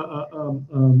 500,000,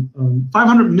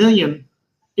 500 million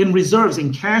in reserves,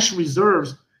 in cash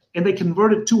reserves, and they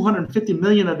converted 250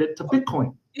 million of it to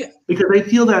Bitcoin. Yeah. Because they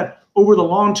feel that over the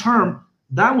long term,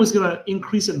 that was going to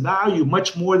increase in value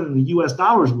much more than the US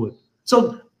dollars would.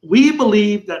 So we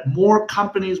believe that more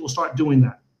companies will start doing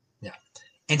that. Yeah.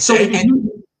 And so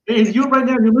if you're right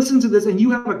now, you're listening to this and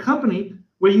you have a company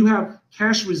where you have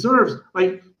cash reserves,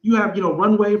 like you have,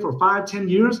 runway for 5-10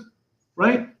 years,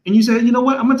 right? And you say, you know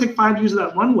what, I'm gonna take 5 years of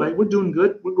that runway. We're doing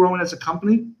good. We're growing as a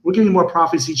company. We're getting more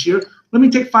profits each year. Let me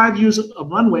take 5 years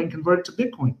of runway and convert it to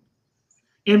Bitcoin.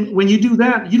 And when you do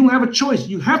that, you don't have a choice.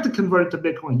 You have to convert it to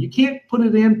Bitcoin. You can't put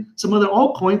it in some other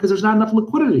altcoin because there's not enough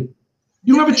liquidity.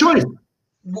 You don't have a choice.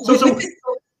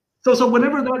 So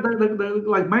whenever that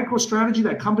like MicroStrategy,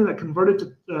 that company that converted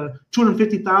to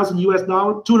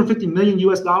 250 million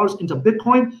US dollars into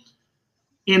Bitcoin,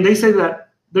 and they say that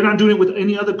they're not doing it with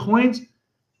any other coins,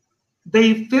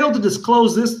 they failed to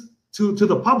disclose this to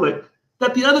the public,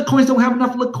 that the other coins don't have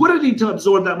enough liquidity to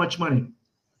absorb that much money.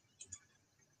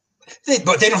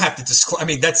 But they don't have to disclose. I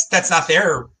mean, that's not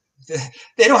their.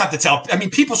 They don't have to tell. I mean,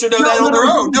 people should know that on their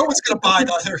own. No one's going to buy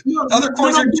the other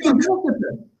coins.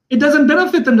 It doesn't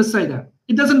benefit them to say that.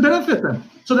 It doesn't benefit them,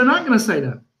 so they're not going to say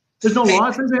that. There's no law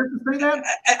that says they have to say that.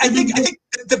 I think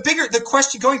the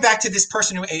question, going back to this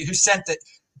person who sent that,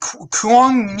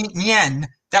 Kuang Nien.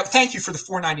 Thank you for the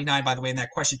 $4.99, by the way, in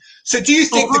that question. So, do you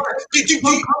think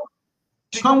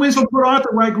Kuang Nien's from Port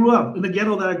Arthur, where I grew up, in the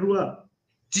ghetto that I grew up.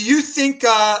 Do you think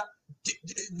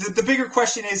the bigger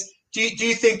question is? Do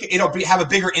you think it'll have a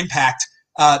bigger impact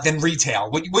than retail?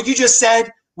 What you just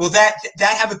said, will that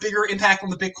have a bigger impact on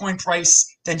the Bitcoin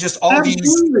price than just all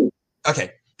Absolutely. these?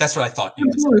 Okay, that's what I thought.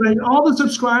 Absolutely. Like all the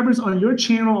subscribers on your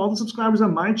channel, all the subscribers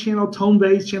on my channel, Tone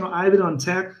Bay's channel, Ivan on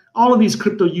Tech, all of these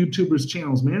crypto YouTubers'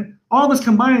 channels, man. All of us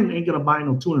combined ain't gonna buy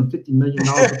no $250 million.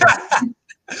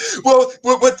 Well,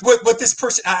 what this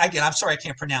person again? I'm sorry, I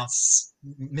can't pronounce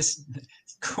Miss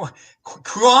Kuang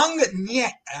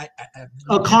Nien.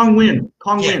 Kong Win.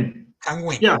 Kong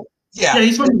Win. Yeah. Yeah,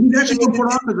 he's actually from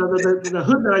Port Arthur, the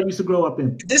hood that I used to grow up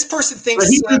in. This person thinks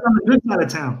he lives on the good side of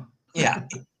town. Yeah.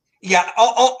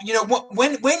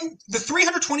 When the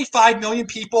 325 million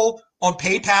people on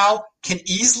PayPal can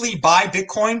easily buy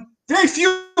Bitcoin, very few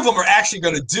of them are actually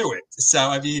going to do it. So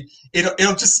I mean,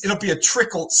 it'll be a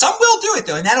trickle. Some will do it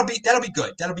though, and that'll be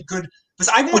good. That'll be good because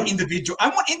I want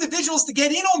individuals to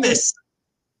get in on this.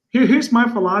 Here's my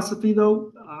philosophy,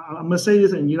 though. I'm going to say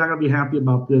this, and you're not going to be happy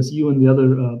about this. You and the other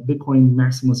Bitcoin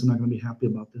maximalists are not going to be happy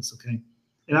about this, okay?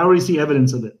 And I already see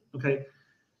evidence of it, okay?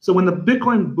 So when the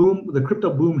Bitcoin boom, the crypto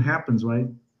boom happens, right,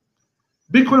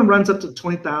 Bitcoin runs up to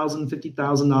 $20,000,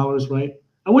 $50,000, right?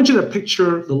 I want you to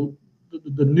picture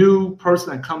the new person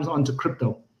that comes onto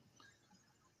crypto.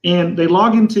 And they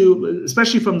log into,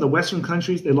 especially from the Western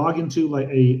countries, they log into like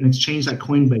an exchange like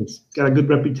Coinbase. Got a good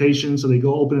reputation, so they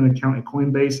go open an account at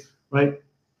Coinbase, right?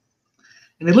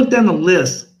 And they look down the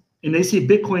list, and they see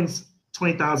Bitcoin's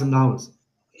 $20,000.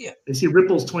 Yeah. They see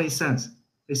Ripple's 20 cents.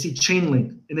 They see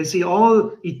Chainlink, and they see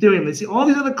all Ethereum. They see all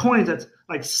these other coins that's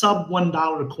like sub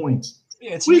 $1 coins.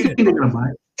 Yeah, it's what do you think they're gonna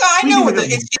buy? I know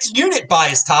it's unit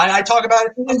bias, Ty. I talk about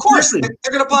it. Of course,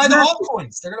 they're going to buy the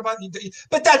altcoins. They're going to buy,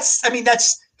 but that's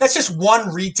just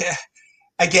one retail.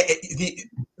 I get it.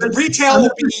 The retail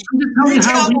will be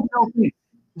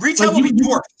retail will be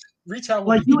dwarfed. Retail will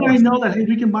like be you and I know that, hey,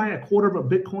 we can buy a quarter of a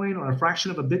Bitcoin or a fraction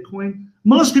of a Bitcoin.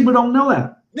 Most people don't know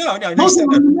that. No. Most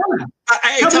people don't know that.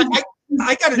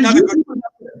 I got another good.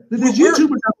 There's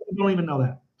YouTubers out there who don't even know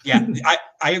that. Yeah,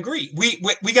 I agree.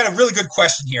 We got a really good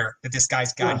question here that this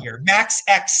guy's got here. Max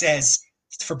X says,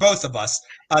 for both of us,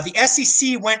 the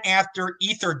SEC went after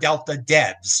Ether Delta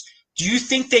devs. Do you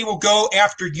think they will go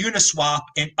after Uniswap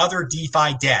and other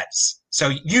DeFi devs?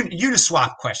 So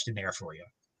Uniswap question there for you.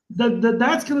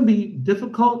 That's going to be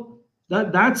difficult.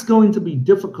 That's going to be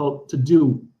difficult to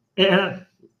do. And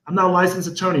I'm not a licensed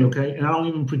attorney, okay? And I don't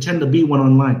even pretend to be one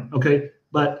online, okay?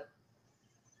 But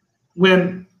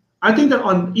when I think that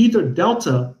on Ether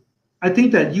Delta, I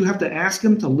think that you have to ask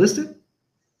them to list it.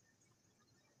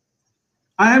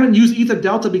 I haven't used Ether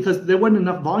Delta because there wasn't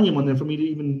enough volume on there for me to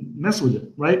even mess with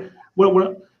it, right?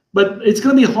 But it's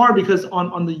going to be hard because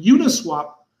on the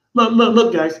Uniswap,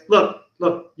 look, guys,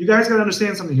 look, you guys got to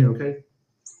understand something here, okay?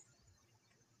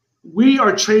 We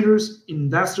are traders,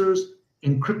 investors,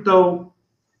 and crypto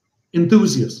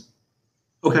enthusiasts,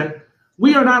 okay?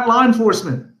 We are not law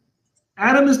enforcement.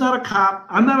 Adam is not a cop.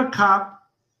 I'm not a cop.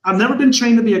 I've never been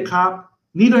trained to be a cop.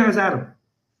 Neither has Adam.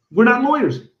 We're not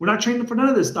lawyers. We're not trained for none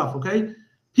of this stuff, okay?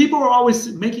 People are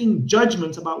always making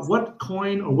judgments about what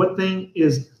coin or what thing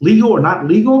is legal or not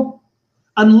legal.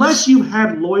 Unless you've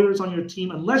had lawyers on your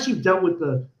team, unless you've dealt with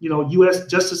the U.S.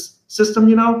 justice system,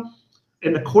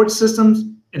 and the court systems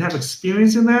and have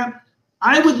experience in that,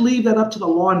 I would leave that up to the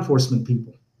law enforcement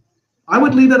people. I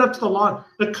would leave that up to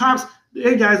the cops.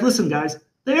 Hey, guys, listen, guys.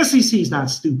 The SEC is not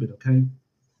stupid, okay?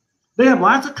 They have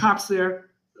lots of cops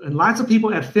there and lots of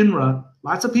people at FINRA,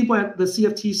 lots of people at the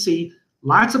CFTC,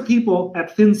 lots of people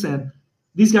at FinCEN.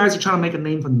 These guys are trying to make a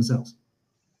name for themselves.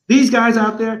 These guys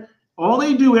out there, all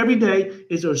they do every day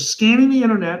is they're scanning the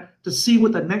internet to see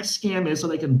what the next scam is so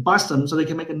they can bust them, so they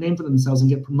can make a name for themselves and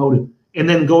get promoted and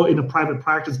then go into private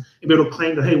practice and be able to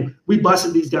claim that, hey, we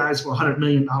busted these guys for a $100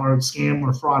 million scam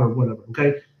or fraud or whatever,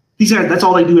 okay? These guys, that's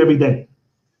all they do every day.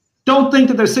 Don't think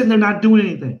that they're sitting there not doing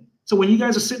anything. So when you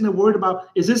guys are sitting there worried about,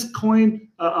 is this coin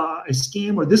a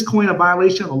scam or this coin a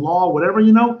violation of the law or whatever,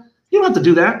 you don't have to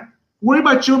do that. Worry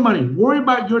about your money. Worry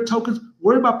about your tokens.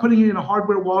 Worry about putting it in a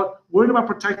hardware wallet. Worry about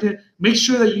protecting it. Make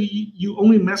sure that you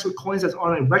only mess with coins that's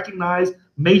on a recognized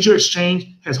major exchange,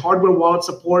 has hardware wallet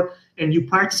support, and you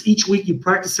practice each week. You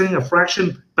practice sending a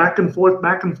fraction back and forth,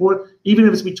 even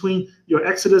if it's between your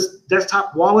Exodus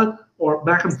desktop wallet or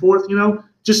back and forth,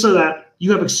 just so that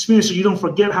you have experience so you don't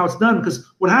forget how it's done.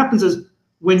 Because what happens is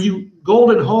when you hold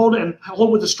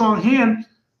with a strong hand,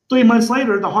 3 months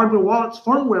later, the hardware wallet's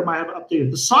firmware might have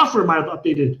updated. The software might have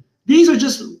updated. These are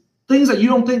just things that you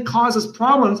don't think causes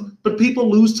problems, but people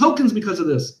lose tokens because of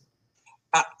this.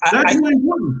 That's really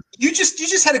important. You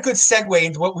just had a good segue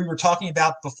into what we were talking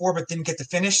about before, but didn't get to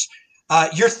finish.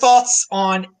 Your thoughts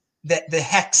on the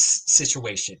Hex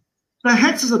situation? The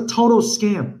Hex is a total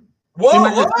scam. Whoa!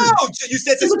 You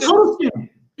said it's a total scam.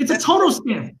 It's a total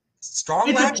scam. Strong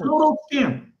It's language. a total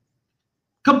scam.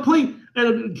 Complete.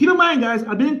 And keep in mind, guys,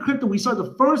 I've been in crypto. We started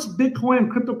the first Bitcoin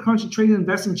and cryptocurrency trading and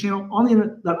investing channel on the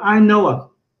internet that I know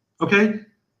of. Okay?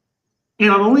 And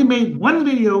I've only made one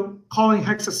video calling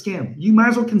Hex a scam. You might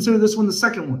as well consider this one the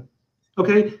second one.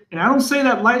 Okay? And I don't say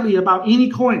that lightly about any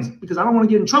coins because I don't want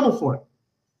to get in trouble for it.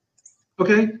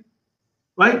 Okay?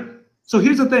 Right? So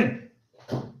here's the thing.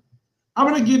 I'm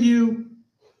going to give you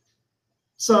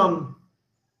some.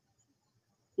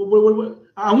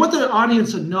 I want the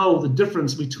audience to know the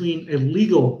difference between a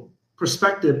legal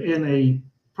perspective and a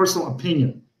personal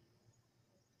opinion.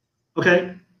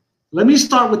 Okay? Let me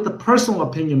start with the personal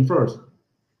opinion first.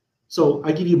 So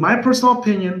I give you my personal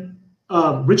opinion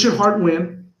of Richard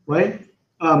Hartwin, right?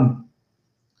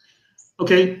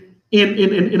 Okay.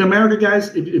 In America,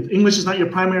 guys, if English is not your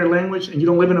primary language and you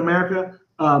don't live in America,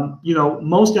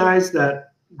 most guys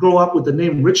that grow up with the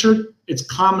name Richard, we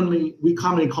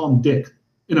commonly call him Dick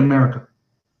in America.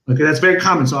 Okay, that's very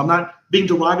common. So I'm not being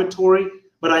derogatory,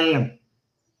 but I am.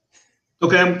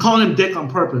 Okay, I'm calling him Dick on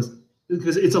purpose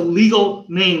because it's a legal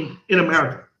name in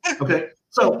America. Okay,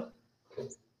 so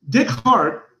Dick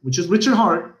Hart, which is Richard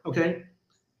Hart, okay,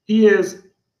 he is,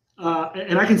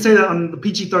 and I can say that on the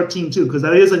PG-13 too, because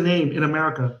that is a name in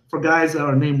America for guys that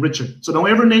are named Richard. So don't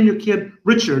ever name your kid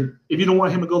Richard if you don't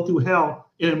want him to go through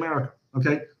hell in America,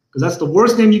 okay? Because that's the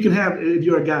worst name you can have if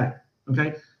you're a guy,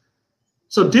 okay?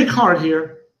 So Dick Hart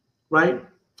here, right,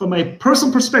 from a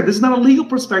personal perspective, this is not a legal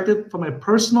perspective, from a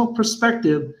personal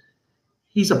perspective,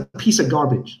 he's a piece of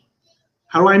garbage.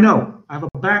 How do I know? I have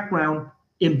a background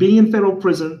in being in federal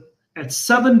prison at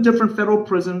 7 different federal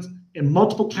prisons in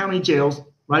multiple county jails,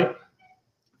 right?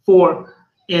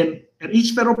 And at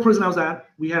each federal prison I was at,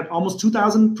 we had almost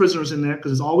 2,000 prisoners in there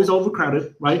because it's always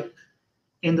overcrowded, right?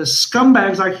 And the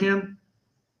scumbags like him,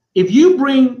 if you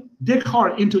bring Dick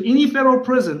Hart into any federal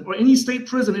prison or any state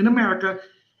prison in America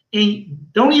and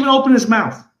don't even open his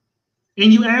mouth,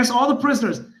 and you ask all the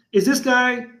prisoners, is this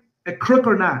guy a crook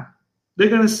or not? They're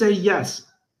going to say yes.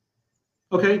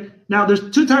 Okay? Now, there's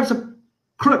 2 types of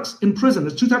crooks in prison.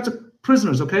 There's 2 types of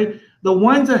prisoners, okay? The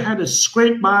ones that had to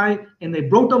scrape by and they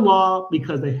broke the law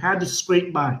because they had to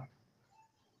scrape by.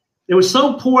 They were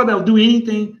so poor they'll do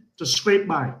anything to scrape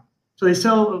by. So they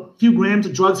sell a few grams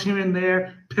of drugs here and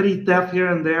there, petty theft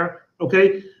here and there,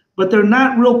 okay? But they're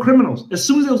not real criminals. As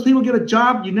soon as those people get a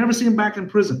job, you never see them back in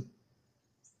prison.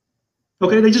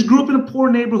 Okay, they just grew up in a poor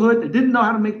neighborhood. They didn't know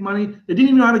how to make money. They didn't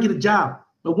even know how to get a job.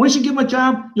 But once you give them a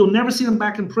job, you'll never see them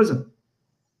back in prison.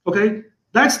 Okay,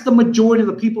 that's the majority of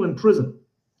the people in prison.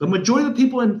 The majority of the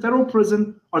people in federal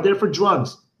prison are there for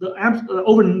drugs.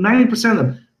 Over 90% of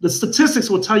them. The statistics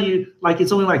will tell you like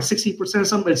it's only like 60% or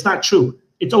something, but it's not true.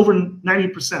 It's over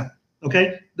 90%,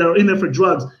 okay, that are in there for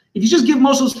drugs. If you just give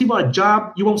most of those people a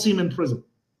job, you won't see them in prison,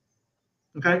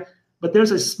 okay? But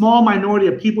there's a small minority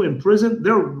of people in prison.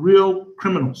 They're real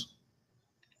criminals.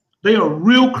 They are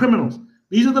real criminals.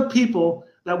 These are the people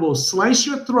that will slice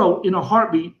your throat in a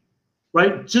heartbeat,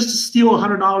 right, just to steal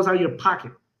 $100 out of your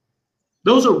pocket.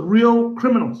 Those are real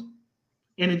criminals.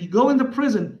 And if you go into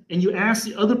prison and you ask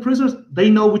the other prisoners,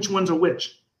 they know which ones are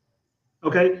which,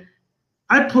 okay?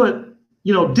 I put,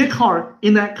 Dick Hart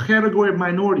in that category of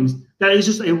minorities. That is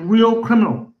just a real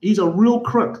criminal. He's a real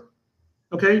crook,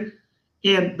 okay?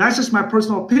 And that's just my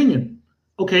personal opinion.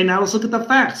 Okay, now let's look at the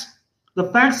facts.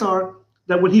 The facts are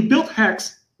that when he built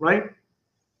Hex, right,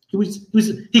 he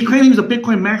claimed he was a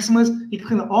Bitcoin maximalist. He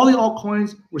claimed that all the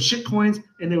altcoins were shit coins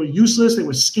and they were useless, they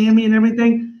were scammy and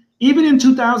everything. Even in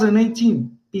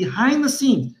 2018, behind the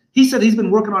scenes, he said he's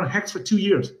been working on Hex for 2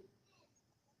 years.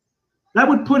 That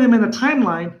would put him in a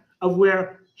timeline of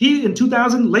where he, in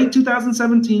late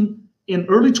 2017, in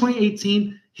early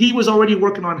 2018, he was already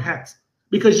working on Hex.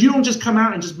 Because you don't just come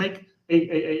out and just make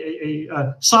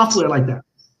a software like that,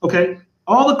 okay?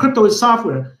 All the crypto is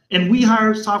software, and we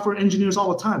hire software engineers all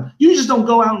the time. You just don't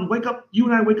go out and wake up. You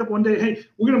and I wake up one day, hey,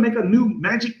 we're gonna make a new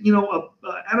magic,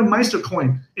 Adam Meister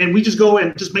coin, and we just go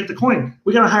and just make the coin.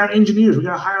 We gotta hire engineers. We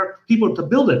gotta hire people to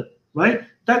build it, right?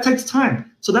 That takes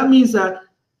time. So that means that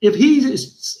if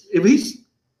he's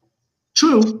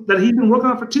true that he's been working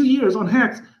on for 2 years on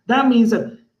Hex, that means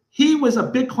that he was a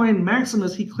Bitcoin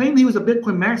maximalist. He claimed he was a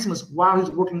Bitcoin maximalist while he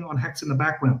was working on Hex in the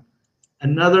background.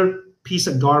 Another piece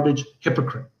of garbage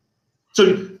hypocrite.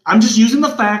 So I'm just using the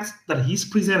facts that he's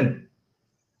presenting.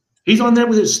 He's on there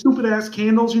with his stupid ass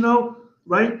candles,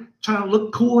 right? Trying to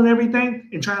look cool and everything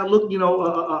and trying to look,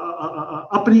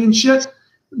 uppity and shit.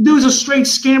 Dude's a straight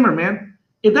scammer, man.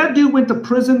 If that dude went to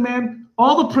prison, man,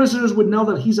 all the prisoners would know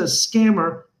that he's a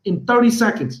scammer in 30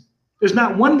 seconds. There's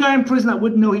not one guy in prison that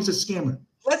wouldn't know he's a scammer.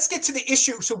 Let's get to the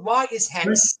issue. So why is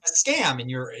Hex a scam in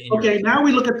your now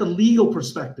we look at the legal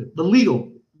perspective. The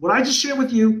legal. What I just shared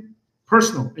with you,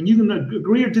 personal, and you can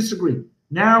agree or disagree.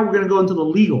 Now we're going to go into the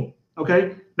legal,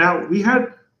 okay? Now we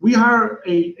hire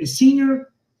a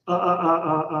senior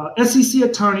SEC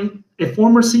attorney, a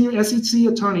former senior SEC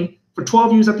attorney for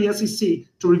 12 years at the SEC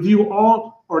to review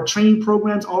all our training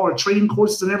programs, all our training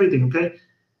courses and everything, okay?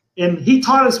 And he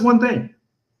taught us one thing,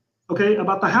 okay,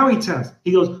 about the Howey test.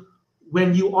 He goes,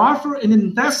 when you offer an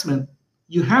investment,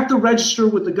 you have to register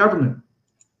with the government,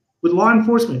 with law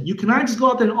enforcement. You cannot just go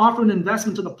out there and offer an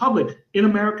investment to the public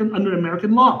under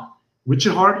American law.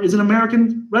 Richard Hart is an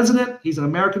American resident. He's an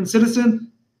American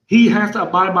citizen. He has to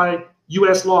abide by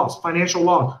U.S. laws, financial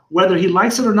laws, whether he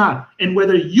likes it or not, and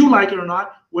whether you like it or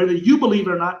not, whether you believe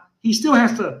it or not, he still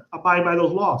has to abide by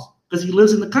those laws because he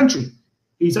lives in the country.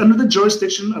 He's under the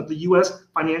jurisdiction of the U.S.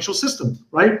 financial system,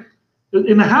 right?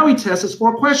 In the Howey test, it's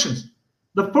 4 questions.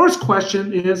 The first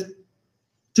question is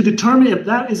to determine if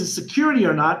that is a security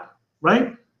or not,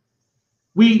 right?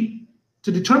 We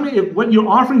to determine if what you're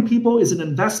offering people is an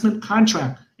investment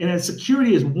contract, and a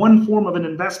security is one form of an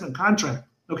investment contract.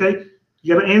 Okay,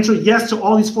 you got to answer yes to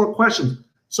all these 4 questions.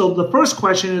 So the first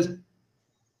question is,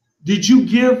 did you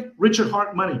give Richard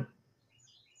Hart money?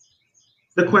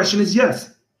 The question is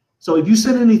yes. So if you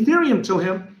send an Ethereum to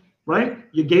him, right,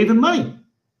 you gave him money,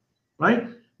 right?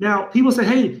 Now, people say,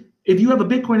 hey, if you have a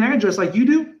Bitcoin address like you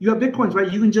do, you have Bitcoins,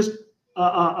 right? You can just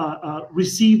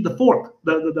receive the fork,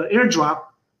 the airdrop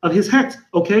of his hex,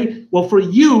 okay? Well, for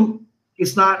you,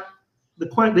 it's not,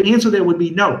 the answer there would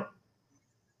be no.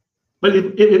 But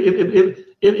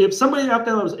if somebody out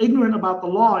there was ignorant about the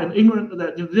law and ignorant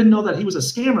that didn't know that he was a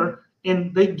scammer,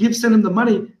 and they send him the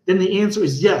money, then the answer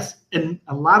is yes. And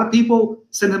a lot of people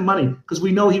send him money because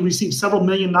we know he received several $1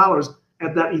 million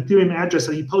at that Ethereum address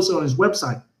that he posted on his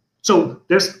website. So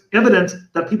there's evidence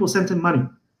that people sent him money.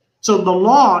 So the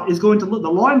law is going to look, the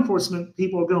law enforcement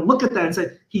people are going to look at that and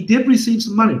say, he did receive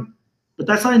some money, but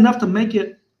that's not enough to make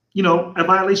it, a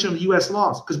violation of US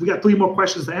laws, because we got 3 more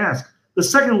questions to ask. The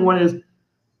second one is,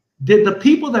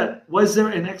 was there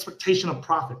an expectation of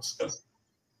profits?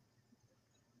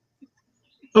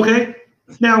 Okay.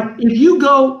 Now, if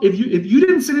you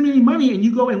didn't send him any money and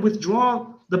you go and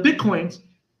withdraw the Bitcoins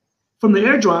from the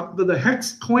airdrop, the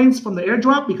hex coins from the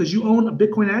airdrop because you own a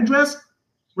Bitcoin address,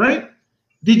 right?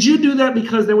 Did you do that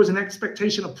because there was an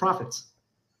expectation of profits?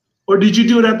 Or did you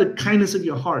do it out of the kindness of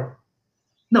your heart?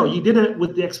 No, you did it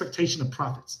with the expectation of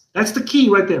profits. That's the key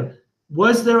right there.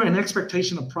 Was there an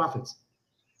expectation of profits?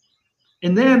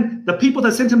 And then the people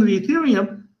that sent him the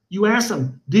Ethereum, you ask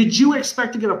them, did you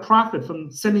expect to get a profit from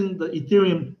sending the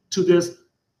Ethereum to this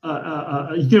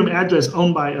Ethereum address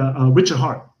owned by Richard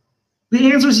Hart?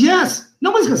 The answer is yes.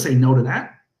 Nobody's going to say no to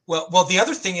that. Well, the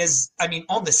other thing is, I mean,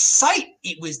 on the site,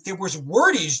 there was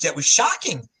wordage that was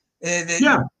shocking.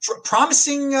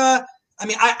 Promising. I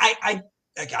mean, I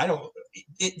don't.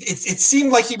 It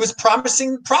seemed like he was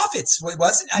promising profits.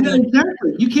 Wasn't? I mean,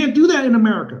 exactly. You can't do that in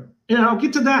America. And I'll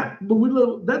get to that,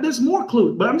 but there's more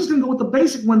clues. But I'm just going to go with the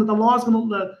basic one that the law is going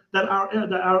to that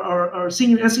our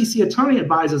senior SEC attorney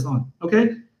advises on.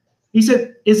 Okay, he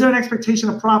said, "Is there an expectation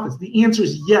of profits?" The answer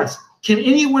is yes. Can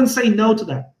anyone say no to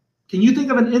that? Can you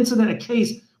think of an incident, a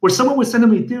case where someone would send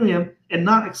them Ethereum and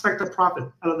not expect a profit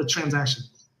out of the transaction?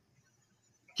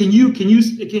 Can your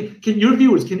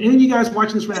viewers? Can any of you guys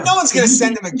watching this right now? No one's going to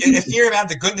send them Ethereum out of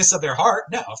the goodness of their heart.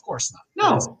 No, of course not.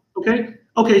 No.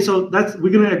 Okay, so we're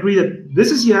going to agree that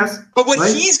this is yes. But what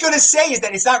he's going to say is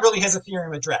that it's not really his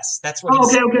Ethereum address. That's what.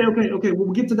 Okay. Well,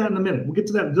 we'll get to that in a minute. We'll get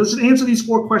to that. Let's just answer these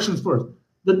 4 questions first.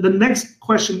 The next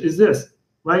question is this,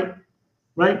 right?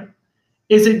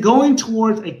 Is it going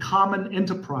towards a common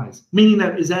enterprise? Meaning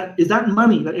that is that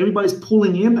money that everybody's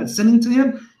pulling in, that's sending to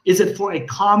him? Is it for a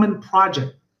common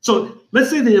project? So let's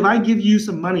say that if I give you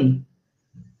some money,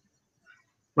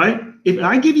 right? If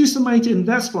I give you some money to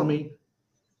invest for me,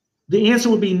 the answer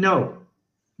would be no,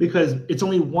 because it's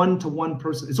only one-to-one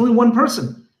person. It's only one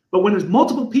person. But when there's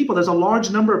multiple people, there's a large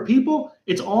number of people,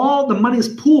 the money is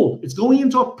pooled. It's going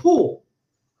into a pool,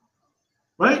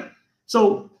 right?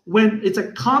 So when it's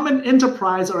a common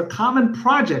enterprise or a common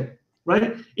project,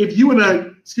 right? If you and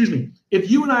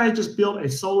I just build a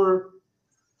solar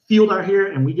field out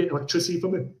here and we get electricity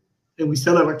from it and we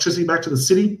sell electricity back to the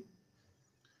city,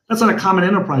 that's not a common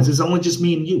enterprise. It's only just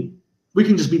me and you. We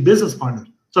can just be business partners.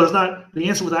 So the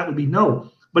answer to that would be no.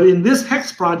 But in this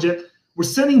Hex project, we're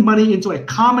sending money into a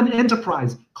common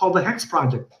enterprise called the Hex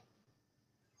project.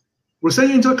 We're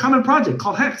sending into a common project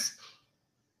called Hex,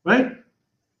 right?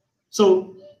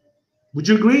 So would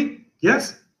you agree?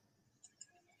 Yes?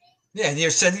 Yeah, you're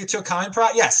sending it to a common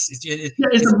project. Yes. Is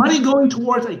the money going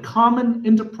towards a common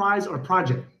enterprise or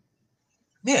project?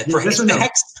 Yeah, for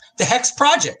the Hex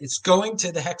project. It's going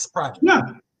to the Hex project. Yeah.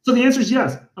 So the answer is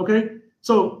yes. Okay.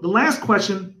 So the last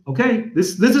question, okay,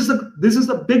 this is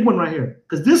the big one right here.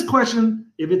 Because this question,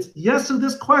 if it's yes to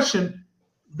this question,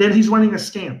 then he's running a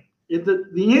scam. If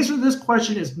the answer to this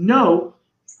question is no,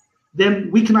 then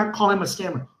we cannot call him a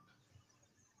scammer.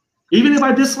 Even if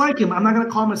I dislike him, I'm not going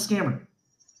to call him a scammer.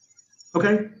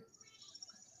 Okay?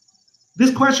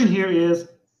 This question here is,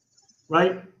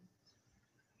 right,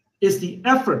 is the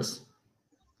efforts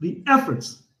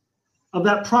of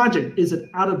that project, is it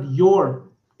out of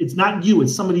it's not you,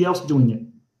 it's somebody else doing it.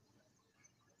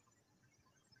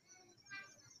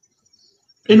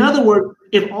 In other words,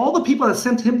 if all the people that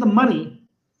sent him the money,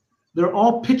 they're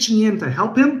all pitching in to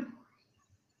help him,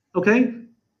 okay?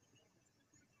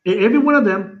 Every one of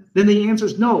them, then the answer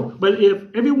is no. But if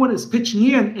everyone is pitching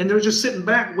in and they're just sitting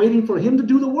back waiting for him to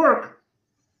do the work,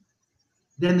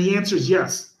 then the answer is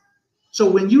yes. So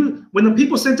when the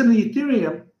people sent him the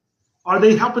Ethereum, are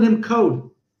they helping him code?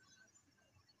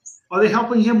 Are they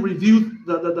helping him review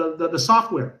the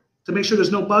software to make sure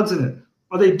there's no bugs in it?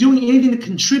 Are they doing anything to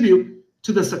contribute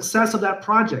to the success of that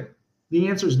project? The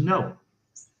answer is no.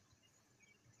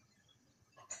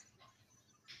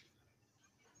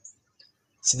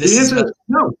 So the answer is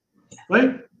no,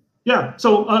 right? Yeah.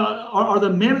 So are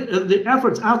the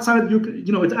efforts outside of your,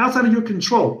 it's outside of your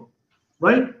control,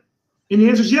 right? And the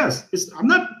answer is yes.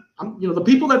 The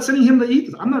people that's sending him the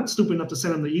ethers, I'm not stupid enough to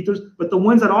send him the ethers, but the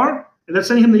ones that are, and they're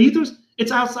sending him the ethers,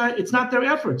 it's outside. It's not their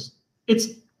efforts. It's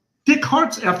Dick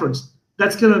Hart's efforts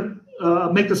that's going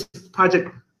to make this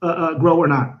project grow or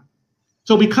not.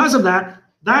 So because of that,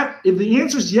 if the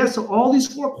answer is yes to all these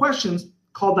four questions,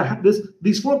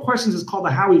 these four questions is called the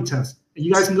Howey test. And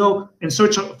you guys can go and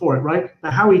search for it, right? The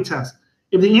Howey test.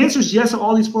 If the answer is yes to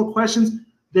all these four questions,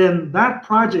 then that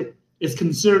project is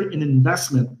considered an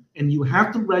investment, and you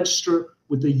have to register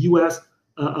with the U.S.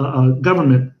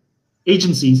 Government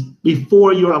agencies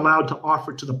before you're allowed to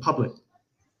offer it to the public.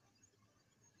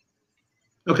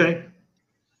 Okay.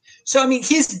 So I mean,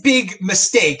 his big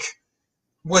mistake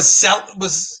was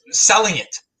selling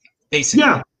it, basically.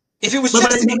 Yeah. If it was just,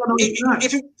 okay,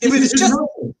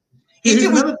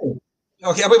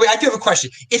 wait, I do have a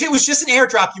question. If it was just an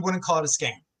airdrop, you wouldn't call it a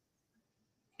scam.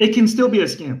 It can still be a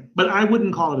scam, but I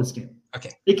wouldn't call it a scam.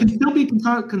 Okay. It can still be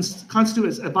constitute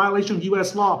as a violation of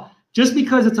U.S. law. Just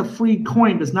because it's a free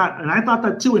coin does not. And I thought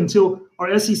that too until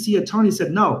our SEC attorney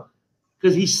said no,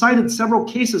 because he cited several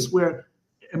cases where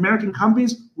American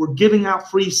companies were giving out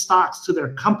free stocks to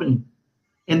their company,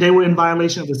 and they were in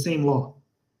violation of the same law.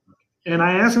 And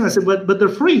I asked him, I said, but they're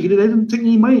free. They didn't take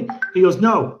any money. He goes,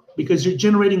 no, because you're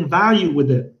generating value with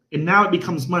it, and now it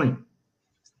becomes money.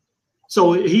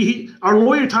 So our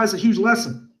lawyer ties a huge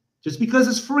lesson. Just because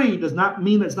it's free does not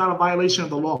mean it's not a violation of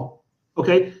the law.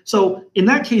 Okay, so in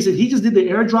that case, if he just did the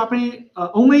airdropping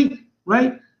only,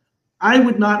 right, I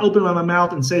would not open my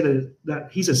mouth and say that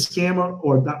he's a scammer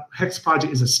or that Hex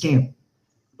project is a scam.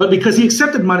 But because he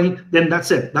accepted money, then that's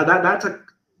it. That's a,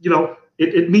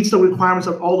 it meets the requirements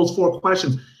of all those four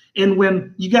questions. And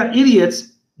when you got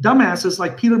idiots, dumbasses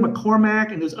like Peter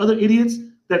McCormack and there's other idiots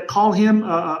that call him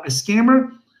a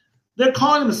scammer, they're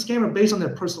calling him a scammer based on their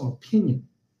personal opinion.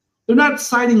 They're not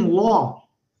citing law.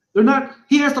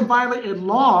 He has to violate a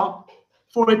law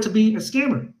for it to be a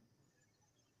scammer.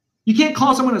 You can't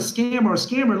call someone a scammer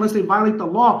unless they violate the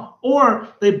law or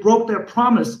they broke their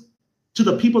promise to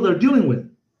the people they're dealing with.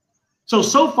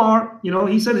 So far,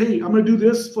 he said, hey, I'm going to do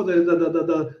this for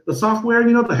the software,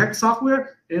 the Hex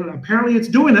software, and apparently it's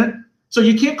doing it. So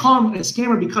you can't call him a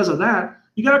scammer because of that.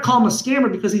 You got to call him a scammer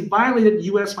because he violated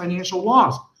U.S. financial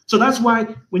laws. So that's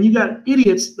why when you got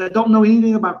idiots that don't know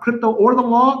anything about crypto or the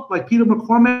law, like Peter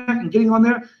McCormack, and getting on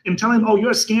there and telling him, oh,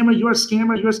 you're a scammer, you're a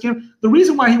scammer, you're a scammer. The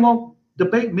reason why he won't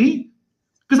debate me,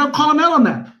 because I'll call him out on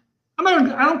that.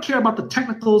 I don't care about the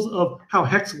technicals of how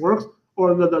Hex works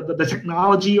or the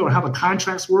technology or how the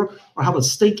contracts work or how the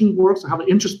staking works or how the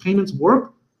interest payments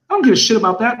work. I don't give a shit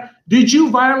about that. Did you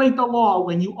violate the law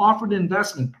when you offered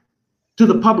investment to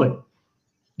the public?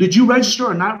 Did you register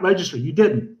or not register? You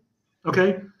didn't.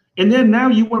 Okay. And then now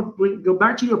you want to go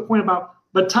back to your point about,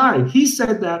 but Tai, he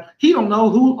said that he don't know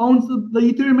who owns the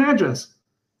Ethereum address.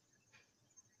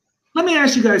 Let me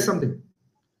ask you guys something.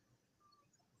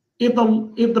 If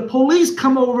the police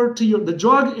come over to the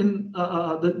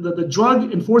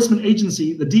drug enforcement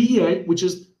agency, the DEA, which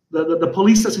is the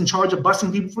police that's in charge of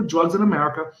busting people for drugs in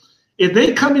America, if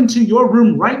they come into your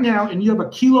room right now and you have a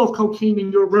kilo of cocaine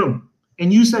in your room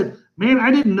and you said, man, I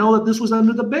didn't know that this was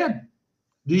under the bed.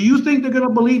 Do you think they're going to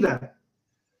believe that?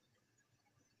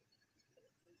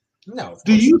 No.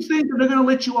 Do you think that they're going to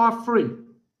let you off free?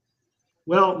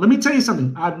 Well, let me tell you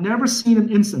something. I've never seen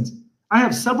an instance. I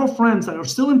have several friends that are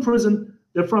still in prison.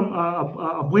 They're from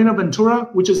Buenaventura,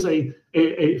 which is a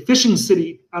fishing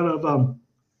city out of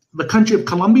the country of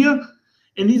Colombia.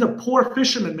 And these are poor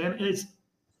fishermen, man. And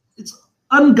it's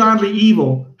ungodly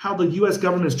evil how the U.S.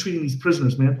 government is treating these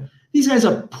prisoners, man. These guys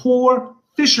are poor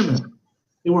fishermen.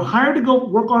 They were hired to go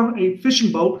work on a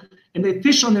fishing boat, and they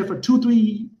fished on there for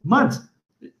 2-3 months.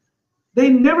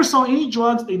 They never saw any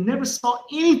drugs. They never saw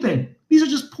anything. These are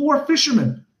just poor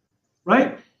fishermen,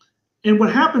 right? And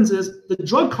what happens is the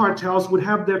drug cartels would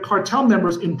have their cartel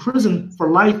members in prison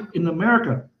for life in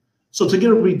America. So to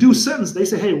get a reduced sentence, they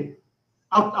say, hey,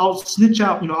 I'll snitch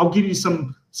out. I'll give you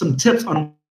some tips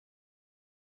on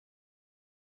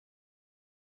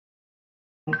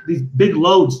these big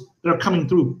loads that are coming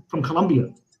through from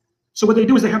Colombia. So what they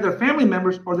do is they have their family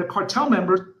members or their cartel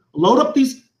members load up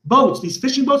these boats, these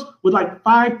fishing boats, with like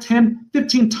 5, 10,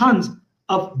 15 tons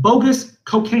of bogus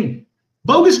cocaine,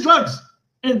 bogus drugs.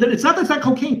 And it's not that it's not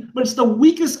cocaine, but it's the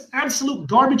weakest, absolute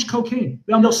garbage cocaine.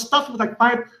 They'll stuff it with like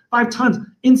five tons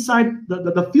inside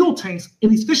the fuel tanks in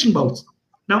these fishing boats.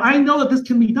 Now, I know that this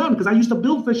can be done because I used to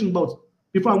build fishing boats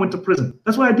before I went to prison.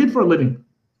 That's what I did for a living.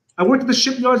 I worked at the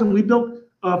shipyards and we built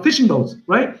fishing boats,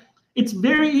 right? It's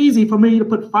very easy for me to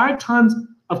put 5 tons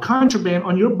of contraband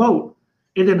on your boat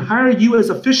and then hire you as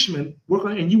a fisherman,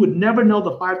 and you would never know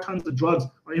the 5 tons of drugs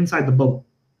are inside the boat.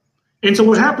 And so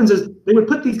what happens is they would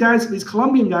put these guys, these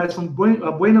Colombian guys from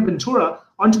Buenaventura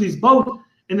onto these boats,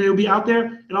 and they would be out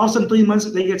there, and all of a sudden 3 months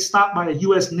they get stopped by a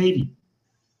U.S. Navy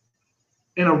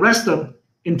and arrest them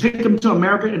and take them to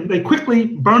America, and they quickly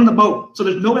burn the boat. So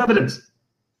there's no evidence,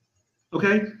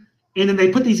 okay? And then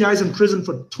they put these guys in prison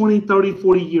for 20, 30,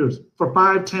 40 years for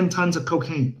 5, 10 tons of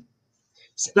cocaine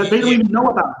that they don't even know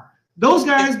about. Those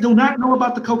guys do not know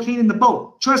about the cocaine in the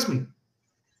boat. Trust me,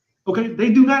 okay?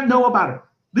 They do not know about it.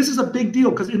 This is a big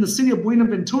deal because in the city of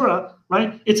Buenaventura,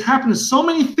 right, it's happened to so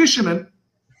many fishermen,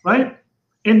 right?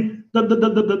 And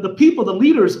the people, the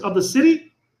leaders of the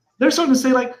city, they're starting to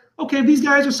say like, okay, these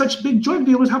guys are such big drug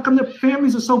dealers. How come their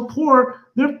families are so poor?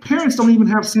 Their parents don't even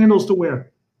have sandals to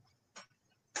wear.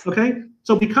 Okay,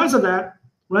 so because of that,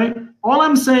 right, all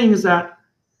I'm saying is that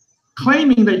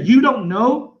claiming that you don't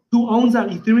know who owns that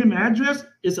Ethereum address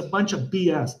is a bunch of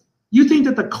BS. You think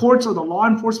that the courts or the law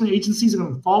enforcement agencies are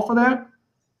going to fall for that?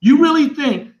 You really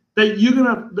think that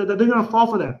they're gonna fall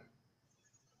for that?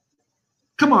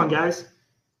 Come on, guys.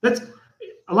 That's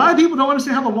a lot of people don't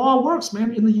understand how the law works,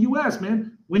 man. In the U.S.,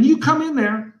 man, when you come in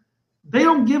there, they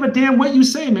don't give a damn what you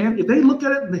say, man. If they look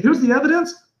at it and here's the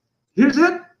evidence, here's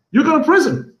it, you're going to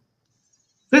prison.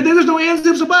 There's no ands,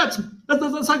 ifs, or buts.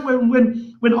 That's like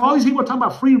when all these people are talking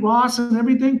about free Ross and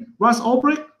everything. Ross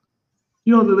Ulbricht,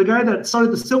 you know, the guy that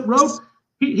started the Silk Road,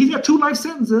 he's got 2 life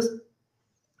sentences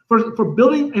for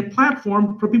building a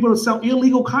platform for people to sell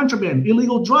illegal contraband,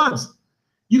 illegal drugs.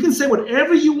 You can say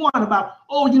whatever you want about,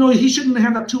 oh, you know, he shouldn't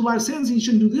have that 2 life sentences, he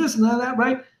shouldn't do this and that,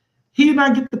 right? He did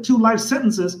not get the 2 life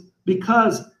sentences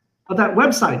because of that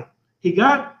website. He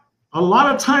got a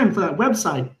lot of time for that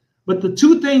website, but the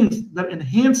 2 things that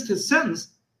enhanced his sentence,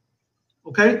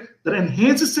 okay, that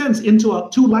enhanced his sentence into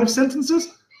 2 life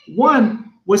sentences,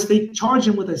 one was they charged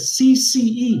him with a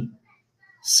CCE.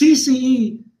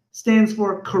 CCE stands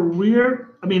for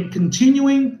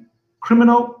continuing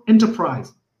criminal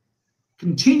enterprise.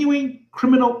 Continuing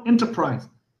criminal enterprise.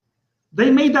 They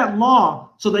made that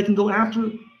law so they can go after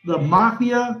the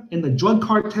mafia and the drug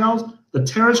cartels, the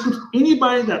terrorist groups,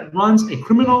 anybody that runs a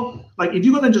criminal, like if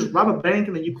you go there and just rob a bank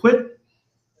and then you quit,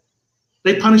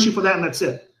 they punish you for that and that's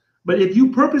it. But if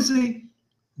you purposely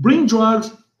bring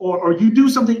drugs or you do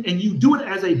something and you do it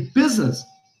as a business,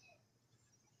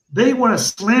 they want to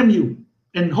slam you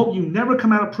and hope you never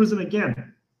come out of prison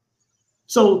again.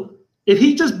 So if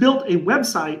he just built a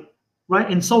website, right,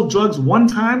 and sold drugs one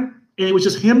time and it was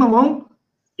just him alone,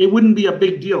 it wouldn't be a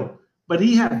big deal. But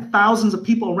he had thousands of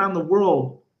people around the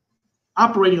world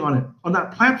operating on it, on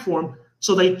that platform.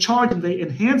 So they charged him, they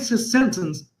enhanced his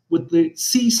sentence with the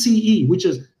CCE, which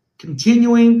is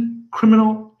continuing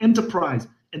criminal enterprise.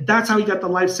 And that's how he got the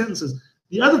life sentences.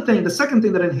 The other thing, the second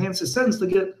thing that enhanced his sentence to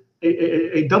get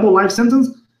a double life sentence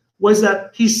was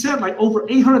that he sent like over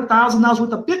 $800,000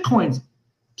 worth of Bitcoins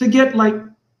to get like,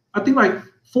 I think like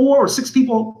 4 or 6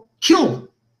 people killed.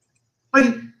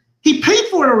 Like he paid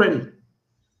for it already.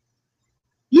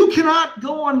 You cannot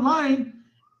go online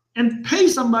and pay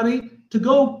somebody to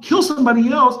go kill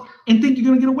somebody else and think you're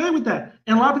going to get away with that.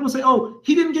 And a lot of people say, oh,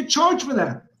 he didn't get charged for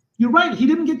that. You're right. He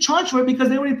didn't get charged for it because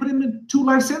they already put him in 2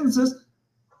 life sentences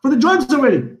for the drugs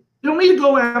already. They don't need to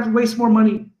go after, waste more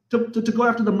money to go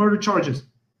after the murder charges,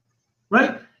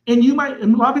 right? And a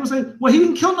lot of people say, well, he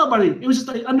didn't kill nobody. It was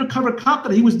just an undercover cop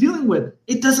that he was dealing with.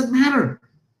 It doesn't matter.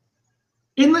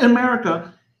 In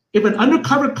America, if an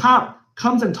undercover cop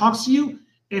comes and talks to you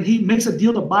and he makes a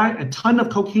deal to buy a ton of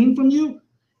cocaine from you,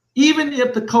 even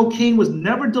if the cocaine was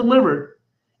never delivered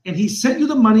and he sent you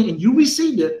the money and you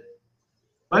received it,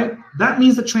 right? That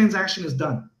means the transaction is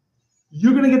done.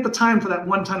 You're going to get the time for that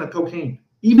 1 ton of cocaine,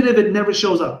 even if it never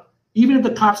shows up. Even if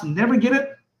the cops never get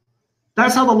it,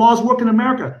 that's how the laws work in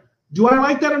America. Do I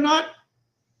like that or not?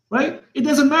 Right? It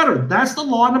doesn't matter. That's the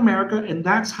law in America, and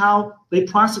that's how they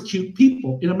prosecute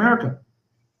people in America.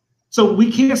 So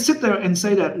we can't sit there and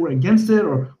say that we're against it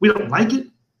or we don't like it.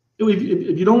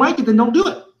 If you don't like it, then don't do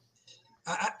it.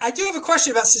 I do have a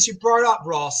question about, since you brought up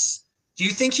Ross. Do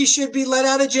you think he should be let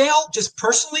out of jail, just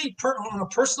personally, on a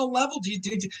personal level? Do you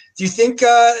think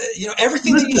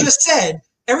everything that you just said?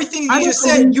 Everything you just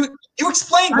said, you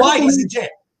explained why he's in jail.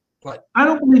 But I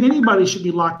don't believe anybody should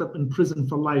be locked up in prison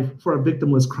for life for a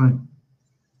victimless crime.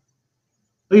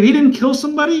 Like if he didn't kill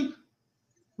somebody,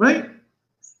 right?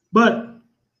 But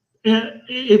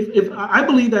if I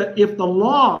believe that if the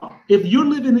law, if you're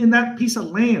living in that piece of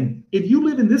land, if you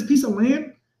live in this piece of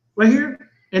land right here,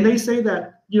 and they say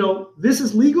that, you know, this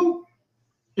is legal,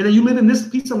 and then you live in this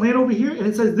piece of land over here, and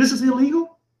it says this is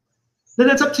illegal, then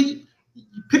that's up to you.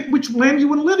 Pick which land you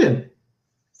want to live in.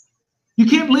 You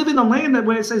can't live in a land that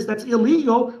where it says that's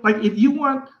illegal. Like if you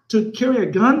want to carry a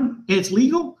gun and it's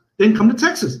legal, then come to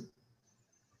Texas.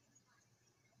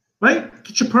 Right?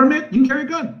 Get your permit, you can carry a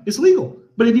gun. It's legal.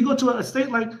 But if you go to a state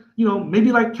like, you know,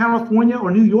 maybe like California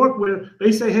or New York, where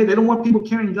they say, hey, they don't want people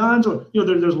carrying guns, or, you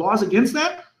know, there's laws against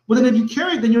that, well, then if you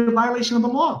carry it, then you're in violation of the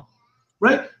law,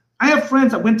 right? I have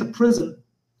friends that went to prison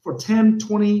for 10,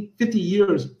 20, 50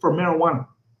 years for marijuana.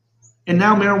 And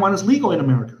now marijuana is legal in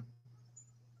America.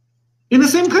 In the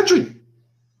same country.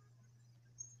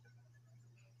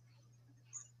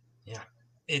 Yeah.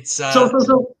 It's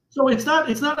So it's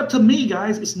not up to me,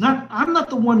 guys. It's not. I'm not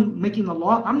the one making the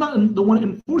law. I'm not the one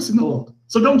enforcing the law.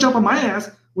 So don't jump on my ass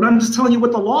when I'm just telling you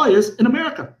what the law is in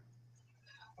America.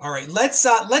 All right, let's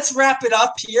wrap it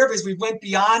up here because we went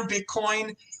beyond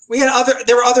Bitcoin.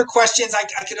 There were other questions.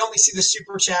 I could only see the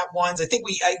super chat ones. I think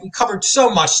we covered so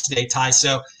much today, Ty.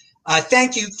 So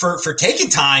thank you for taking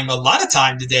time, a lot of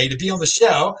time today, to be on the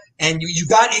show. And you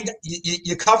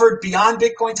covered beyond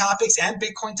Bitcoin topics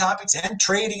and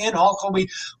trading and all. We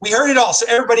heard it all. So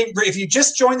everybody, if you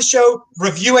just joined the show,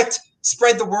 review it,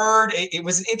 spread the word. It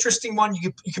was an interesting one.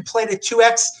 You could play it at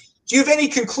 2x. Do you have any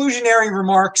conclusionary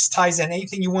remarks, Tai Zen?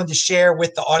 Anything you wanted to share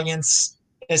with the audience?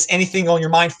 Is anything on your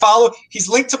mind? He's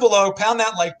linked to below. Pound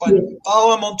that like button.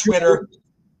 Follow him on Twitter.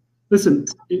 Listen,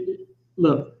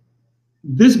 look.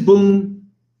 This boom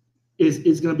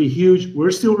is going to be huge.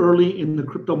 We're still early in the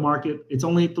crypto market. It's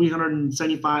only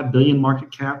 375 billion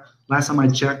market cap. Last time I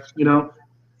checked, you know,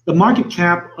 the market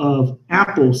cap of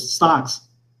Apple's stocks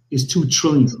is 2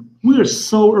 trillion. We are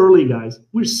so early, guys.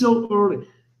 We're so early.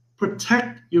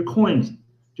 Protect your coins.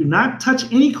 Do not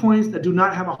touch any coins that do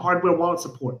not have a hardware wallet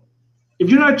support. If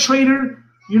you're not a trader,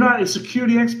 you're not a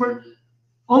security expert,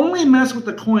 only mess with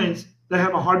the coins that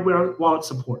have a hardware wallet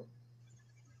support.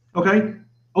 Okay?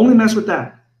 Only mess with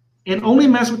that. And only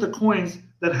mess with the coins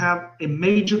that have a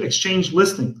major exchange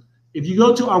listing. If you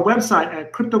go to our website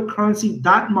at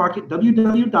cryptocurrency.market,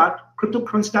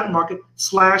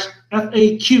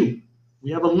 www.cryptocurrency.market/FAQ,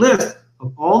 we have a list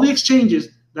of all the exchanges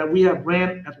that we have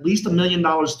ran at least $1 million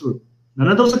through. None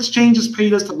of those exchanges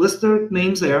paid us to list their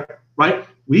names there, right?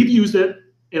 We've used it,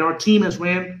 and our team has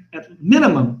ran at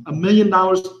minimum $1 million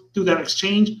through that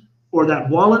exchange or that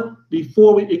wallet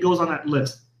before it goes on that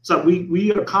list. So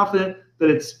we are confident that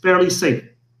it's fairly safe,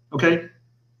 okay?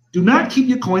 Do not keep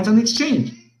your coins on the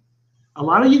exchange. A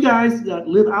lot of you guys that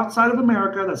live outside of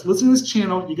America that's listening to this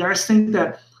channel, you guys think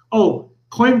that, oh,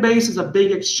 Coinbase is a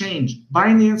big exchange.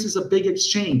 Binance is a big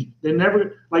exchange. They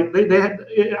never, like they had,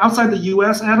 outside the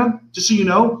US, Adam, just so you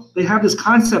know, they have this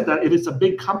concept that if it's a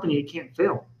big company, it can't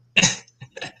fail.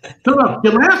 No,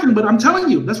 you're laughing, but I'm telling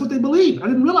you, that's what they believe. I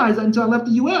didn't realize that until I left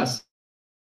the US.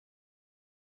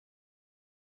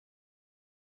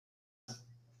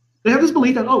 They have this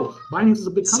belief that, oh, Binance is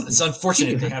a big company. It's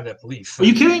unfortunate they have that belief. Are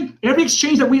you kidding? Every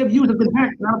exchange that we have used has been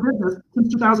hacked and out of business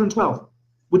since 2012,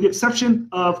 with the exception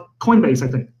of Coinbase, I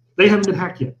think. They haven't been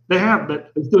hacked yet. They have,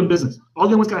 but it's still in business. All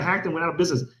the ones got hacked and went out of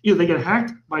business. Either they get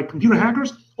hacked by computer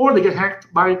hackers or they get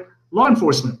hacked by law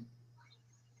enforcement.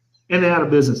 And they're out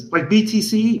of business, like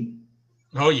BTC.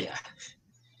 Oh, yeah.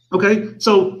 Okay,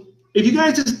 so if you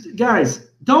guys,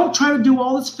 don't try to do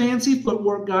all this fancy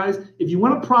footwork, guys. If you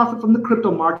want to profit from the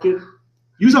crypto market,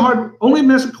 only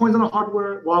mess with coins on a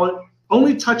hardware wallet,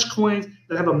 only touch coins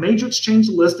that have a major exchange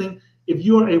listing. If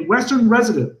you're a Western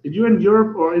resident, if you're in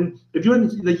Europe or if you're in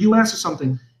the US or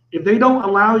something, if they don't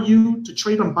allow you to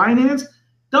trade on Binance,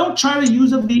 don't try to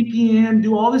use a VPN,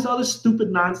 do all this other stupid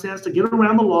nonsense to get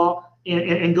around the law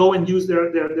and go and use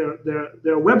their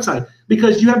website,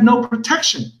 because you have no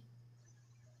protection.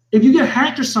 If you get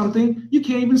hacked or something, you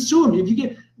can't even sue them.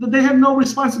 They have no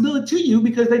responsibility to you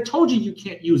because they told you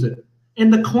can't use it.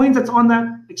 And the coins that's on that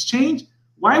exchange,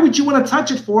 why would you want to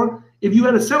touch it for? If you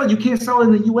had to sell it, you can't sell it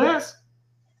in the US,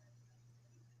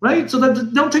 right? So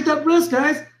don't take that risk,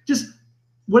 guys. Just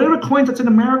whatever coins that's in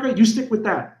America, you stick with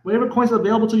that. Whatever coins are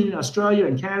available to you in Australia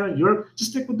and Canada and Europe, just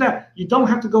stick with that. You don't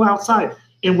have to go outside.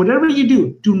 And whatever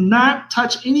you do not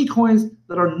touch any coins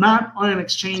that are not on an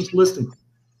exchange listing.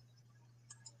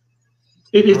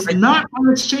 If it's not on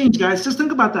an exchange, guys, just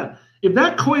think about that. If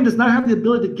that coin does not have the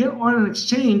ability to get on an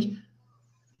exchange,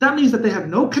 that means that they have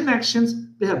no connections,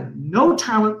 they have no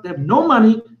talent, they have no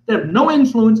money, they have no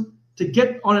influence to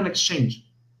get on an exchange.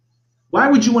 Why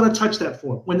would you want to touch that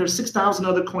for when there's 6,000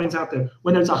 other coins out there?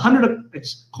 When there's 100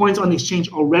 coins on the exchange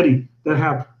already that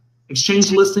have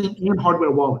exchange listing and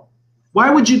hardware wallet? Why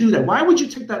would you do that? Why would you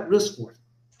take that risk for it?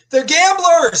 They're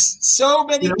gamblers. So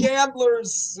many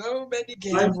gamblers. So many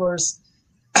gamblers.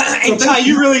 And Ty,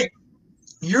 you're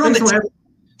on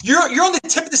the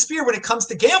tip of the spear when it comes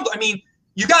to gambling. I mean,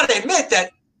 you got to admit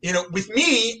that, you know, with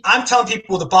me, I'm telling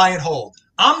people to buy and hold.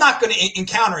 I'm not going to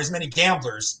encounter as many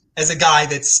gamblers as a guy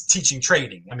that's teaching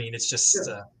trading. I mean, it's just.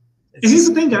 And here's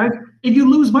the thing, guys. If you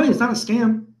lose money, it's not a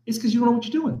scam. It's because you don't know what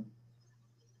you're doing.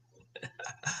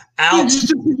 Ouch.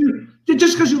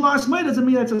 Just because you lost money doesn't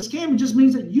mean that's a scam. It just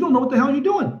means that you don't know what the hell you're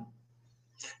doing.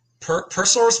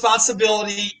 Personal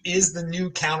responsibility is the new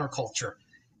counterculture.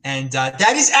 And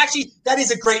that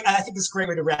is a great, I think it's a great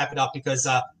way to wrap it up, because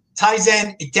Tai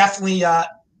Zen, definitely,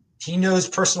 he knows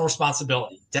personal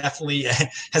responsibility, definitely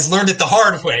has learned it the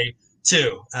hard way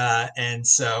too. And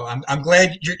so I'm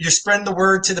glad you're spreading the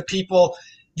word to the people.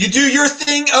 You do your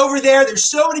thing over there. There's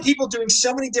so many people doing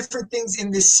so many different things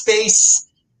in this space.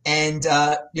 And,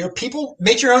 you know, people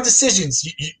make your own decisions.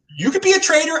 You could be a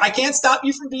trader. I can't stop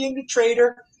you from being a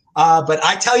trader. But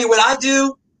I tell you what I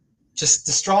do, just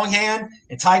the strong hand,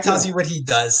 and Ty tells you what he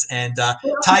does. And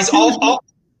Ty's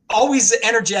always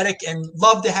energetic, and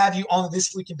love to have you on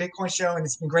This Week in Bitcoin show. And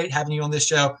it's been great having you on this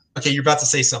show. Okay, you're about to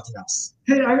say something else.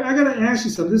 Hey, I got to ask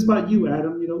you something. This is about you,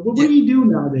 Adam. You know, what do you do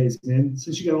nowadays, man?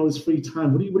 Since you got all this free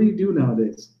time, what do you do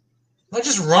nowadays? I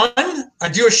just run. I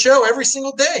do a show every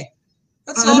single day.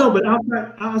 I know, but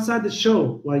outside the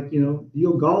show, like, you know,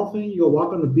 you go golfing, you go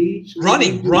walk on the beach.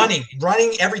 Running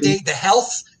every day. The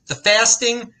health, the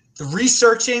fasting, the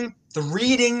researching, the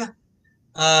reading,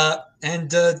 and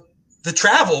the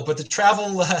travel. But the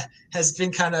travel has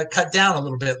been kind of cut down a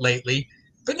little bit lately.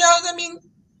 But no, I mean,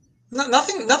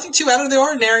 nothing too out of the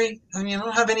ordinary. I mean, I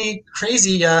don't have any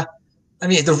crazy. I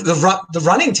mean, the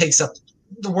running takes up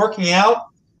the working out.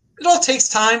 It all takes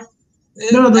time.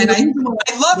 No,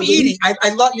 I love eating.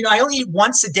 I love, you know, I only eat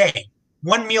once a day,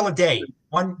 one meal a day.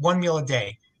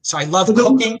 So I love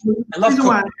cooking. I love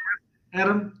cooking.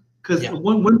 Adam, because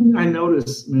one thing I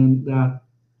noticed, man, that,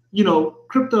 you know,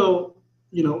 crypto,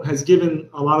 you know, has given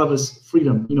a lot of us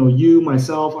freedom. You know, you,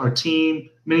 myself, our team,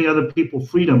 many other people,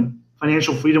 freedom,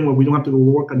 financial freedom, where we don't have to go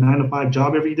work a 9-to-5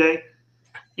 job every day.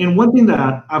 And one thing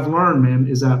that I've learned, man,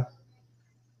 is that,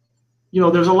 you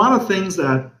know, there's a lot of things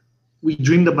that we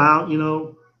dreamed about, you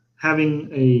know, having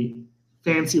a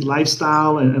fancy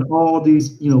lifestyle and all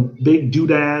these, you know, big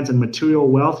doodads and material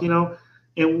wealth, you know.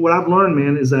 And what I've learned,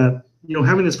 man, is that, you know,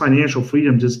 having this financial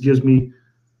freedom just gives me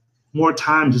more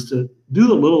time just to do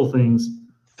the little things.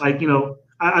 Like, you know,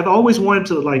 I've always wanted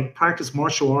to, like, practice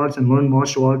martial arts and learn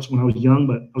martial arts when I was young,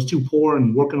 but I was too poor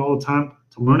and working all the time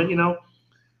to learn it, you know.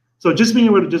 So just being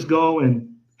able to just go and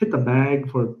hit the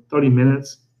bag for 30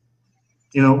 minutes,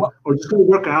 you know, or just go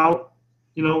work out,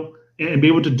 you know, and be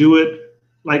able to do it,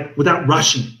 like, without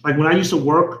rushing. Like, when I used to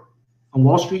work on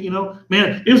Wall Street, you know,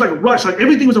 man, it was like a rush. Like,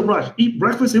 everything was a rush. Eat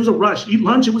breakfast, it was a rush. Eat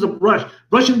lunch, it was a rush.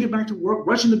 Rushing to get back to work,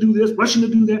 rushing to do this, rushing to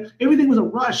do that. Everything was a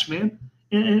rush, man.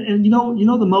 And you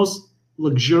know the most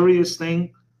luxurious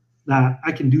thing that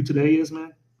I can do today is,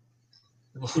 man,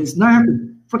 is not have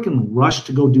to freaking rush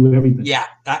to go do everything. Yeah,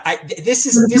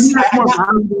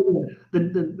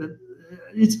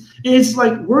 It's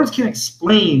like words can't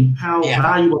explain how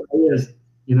valuable it is,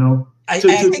 you know. I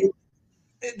think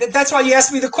that's why you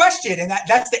asked me the question, and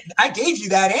I gave you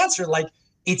that answer. Like,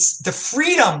 it's the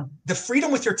freedom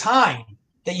with your time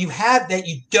that you have, that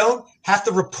you don't have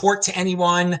to report to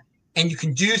anyone, and you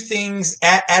can do things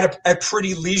at a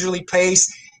pretty leisurely pace.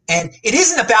 And it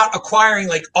isn't about acquiring,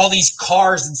 like, all these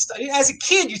cars and stuff. As a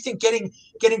kid, you think getting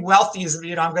wealthy is,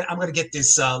 you know, I'm going to get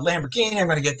this Lamborghini, I'm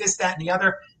going to get this, that, and the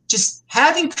other. Just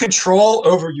having control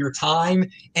over your time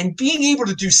and being able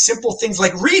to do simple things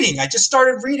like reading. I just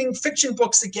started reading fiction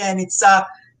books again. It's,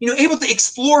 you know, able to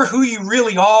explore who you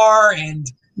really are. And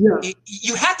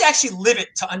you have to actually live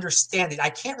it to understand it. I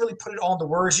can't really put it all into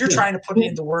words. You're trying to put it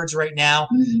into words right now.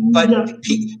 But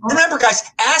remember, guys,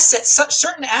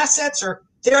 certain assets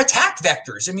they're attack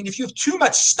vectors. I mean, if you have too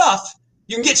much stuff,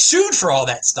 you can get sued for all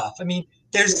that stuff. I mean,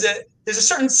 there's a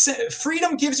certain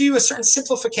freedom gives you a certain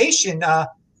simplification, a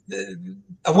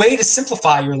way to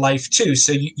simplify your life too.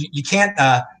 So you can't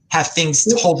have things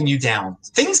holding you down.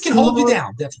 Things can hold you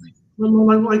down, definitely.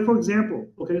 Like for example,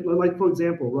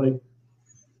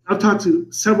 I've talked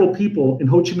to several people in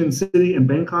Ho Chi Minh City and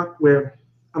Bangkok where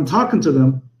I'm talking to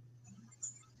them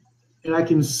and I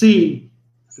can see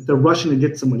that they're rushing to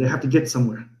get somewhere. They have to get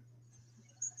somewhere.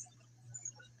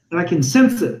 And I can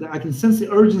sense it. I can sense the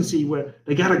urgency where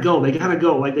they gotta go. Like,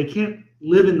 they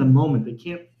live in the moment. They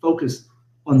can't focus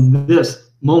on this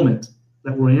moment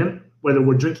that we're in, whether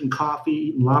we're drinking coffee,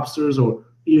 eating lobsters, or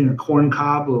eating a corn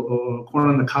cob or corn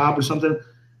on the cob or something.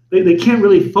 They can't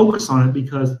really focus on it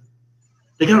because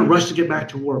they got to rush to get back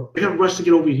to work. They got to rush to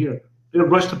get over here. They got to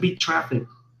rush to beat traffic,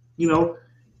 you know.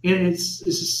 And it's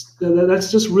just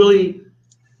that's just really.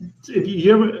 If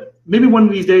you ever, maybe one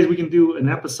of these days we can do an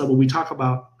episode where we talk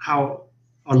about how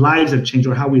our lives have changed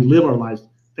or how we live our lives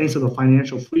thanks to the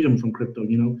financial freedom from crypto,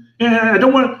 you know. And I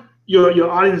don't want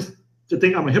your audience to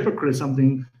think I'm a hypocrite or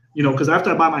something, you know, because after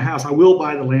I buy my house, I will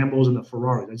buy the Lambos and the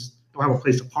Ferraris. I just don't have a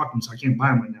place to park them, so I can't buy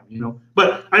them right now, you know.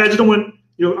 But I just don't want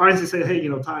your audience to say, hey, you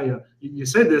know, Tai, you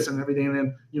said this and everything, and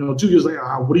then, you know, 2 years later,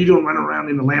 what are you doing running around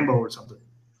in the Lambo or something,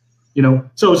 you know?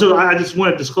 So I just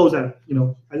want to disclose that, you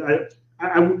know.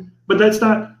 But that's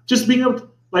not just being able to,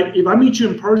 like, if I meet you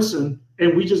in person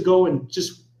and we just go and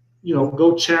just, you know,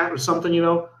 go chat or something, you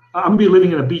know, I'm gonna be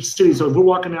living in a beach city. So if we're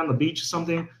walking down the beach or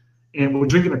something and we're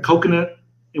drinking a coconut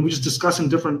and we're just discussing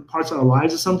different parts of our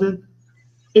lives or something,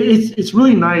 it's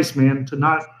really nice, man, to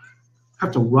not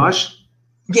have to rush.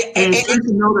 Yeah, and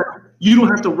to know that you don't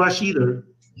have to rush either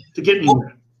to get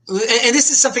anywhere. And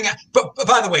this is something, but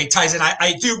by the way, Tai Zen,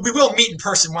 we will meet in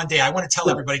person one day. I want to tell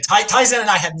everybody, Tai Zen and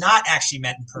I have not actually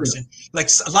met in person. Yeah. Like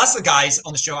lots of the guys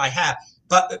on the show I have,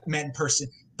 but met in person.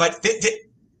 But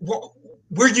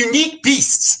we're unique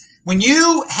beasts. When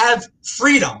you have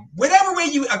freedom, whatever way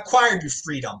you acquired your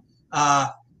freedom,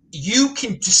 you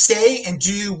can just stay and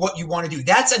do what you want to do.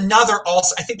 That's another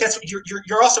also. I think that's what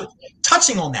you're also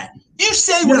touching on that. You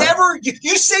say whatever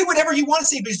you say whatever you want to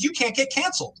say because you can't get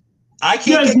canceled. I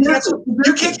can't get canceled.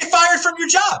 You can't get fired from your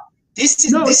job. This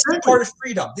is part of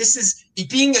freedom. This is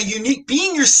being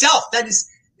being yourself.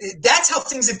 That's how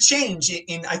things have changed.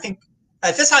 And I think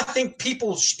that's how I think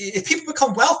if people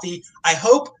become wealthy, I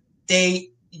hope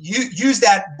they use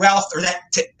that wealth or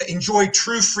that to enjoy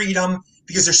true freedom.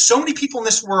 Because there's so many people in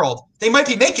this world, they might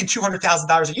be making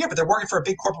 $200,000 a year, but they're working for a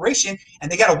big corporation and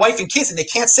they got a wife and kids and they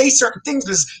can't say certain things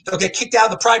because they'll get kicked out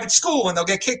of the private school and they'll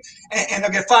get kicked and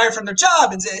they'll get fired from their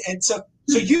job. And so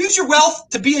use your wealth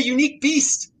to be a unique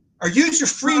beast, or use your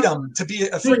freedom to be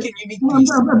a freaking unique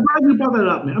beast. I'm glad you brought that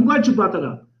up, man. I'm glad you brought that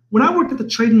up. When I worked at the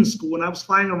trading school and I was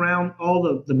flying around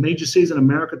all the major cities in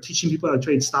America, teaching people how to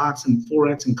trade stocks and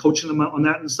Forex and coaching them on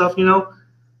that and stuff, you know,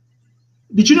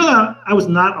 did you know that I was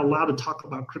not allowed to talk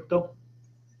about crypto?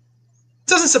 It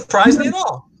doesn't surprise me at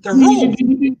all. They're rules.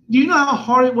 Do you know how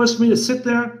hard it was for me to sit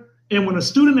there and when a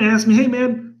student asked me, hey,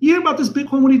 man, you hear about this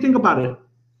Bitcoin? What do you think about it?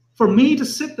 For me to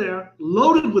sit there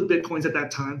loaded with Bitcoins at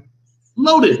that time,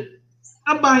 loaded.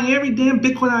 I'm buying every damn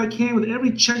Bitcoin I can with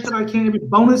every check that I can, every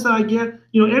bonus that I get,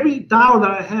 you know, every dollar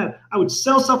that I had. I would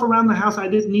sell stuff around the house I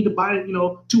didn't need to buy, you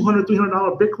know, $200,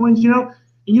 $300 Bitcoins, you know.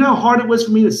 And you know how hard it was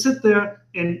for me to sit there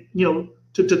and, you know,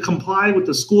 to comply with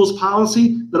the school's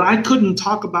policy that I couldn't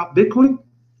talk about Bitcoin.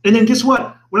 And then guess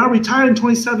what? When I retired in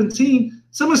 2017,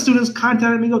 some of the students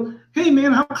contacted me and go, hey,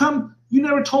 man, how come you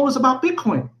never told us about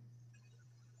Bitcoin?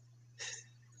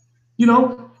 You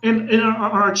know, and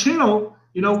our channel,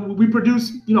 you know, we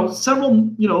produce, you know, several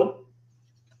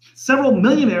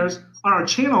millionaires on our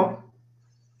channel.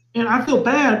 And I feel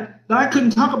bad that I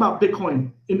couldn't talk about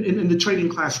Bitcoin in the trading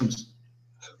classrooms.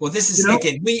 Well, this is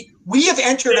again. We have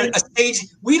entered a stage.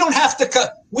 We don't have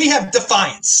to. We have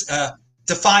defiance.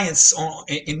 Defiance,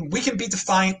 and we can be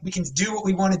defiant. We can do what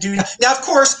we want to do. Now, of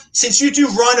course, since you do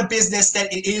run a business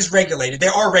that it is regulated,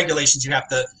 there are regulations you have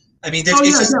to. I mean,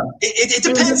 it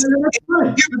depends.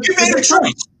 You made a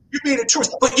choice. You made a choice,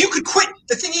 but you could quit.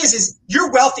 The thing is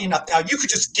you're wealthy enough now. You could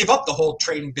just give up the whole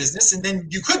trading business, and then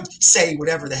you could say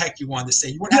whatever the heck you wanted to say.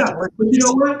 You wouldn't have to work. But you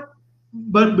know what?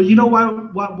 But you know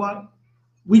what?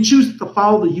 We choose to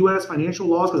follow the U.S. financial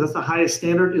laws because that's the highest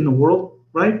standard in the world,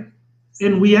 right?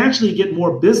 And we actually get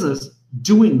more business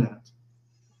doing that.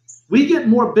 We get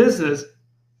more business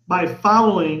by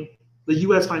following the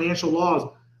U.S. financial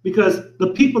laws because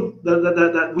the people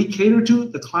that we cater to,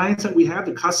 the clients that we have,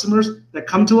 the customers that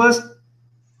come to us,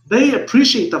 they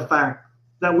appreciate the fact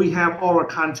that we have all our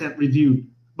content reviewed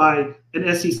by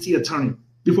an SEC attorney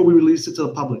before we release it to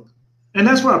the public. And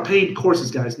that's for our paid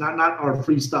courses, guys, not our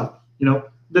free stuff. You know,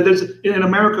 that there's in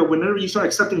America, whenever you start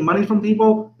accepting money from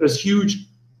people, there's huge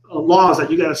laws that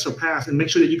you got to surpass and make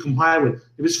sure that you comply with.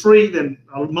 If it's free, then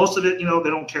most of it, you know, they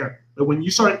don't care. But when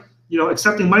you start, you know,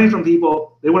 accepting money from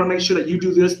people, they want to make sure that you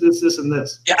do this, and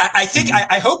this. Yeah, I think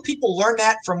I hope people learn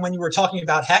that from when you were talking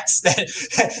about Hex,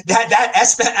 that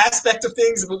aspect of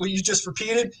things what you just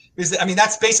repeated. Is I mean,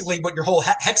 that's basically what your whole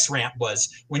Hex rant was.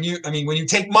 When you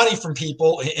take money from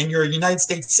people and you're a United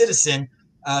States citizen,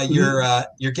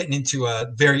 you're getting into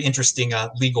a very interesting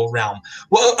legal realm.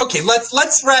 Well, okay,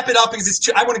 let's wrap it up because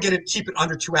I want to keep it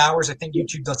under 2 hours. I think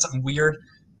YouTube does something weird.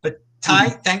 But Tai,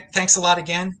 thanks a lot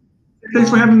again. Thanks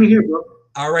for having me here, bro.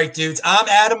 All right, dudes. I'm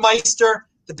Adam Meister,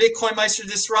 the Bitcoin Meister,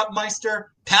 Disrupt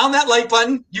Meister. Pound that like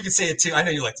button. You can say it too. I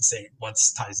know you like to say it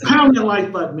once Tai Zen. Pound that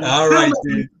like button, man. All right,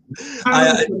 dude.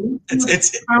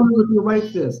 It's pound with your right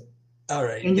fist. All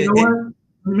right. And you know what?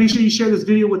 Make sure you share this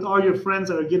video with all your friends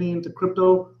that are getting into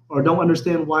crypto or don't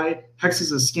understand why Hex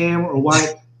is a scam or why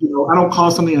I don't call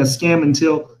something a scam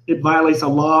until it violates a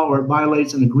law or it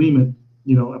violates an agreement,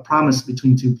 a promise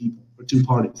between two people or two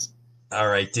parties. All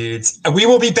right, dudes. We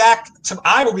will be back.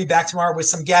 I will be back tomorrow with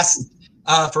some guests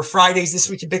for Fridays this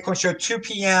week in Bitcoin Show, 2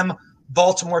 p.m.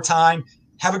 Baltimore time.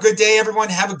 Have a good day, everyone.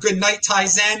 Have a good night, Tai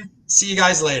Zen. See you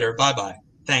guys later. Bye-bye.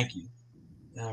 Thank you.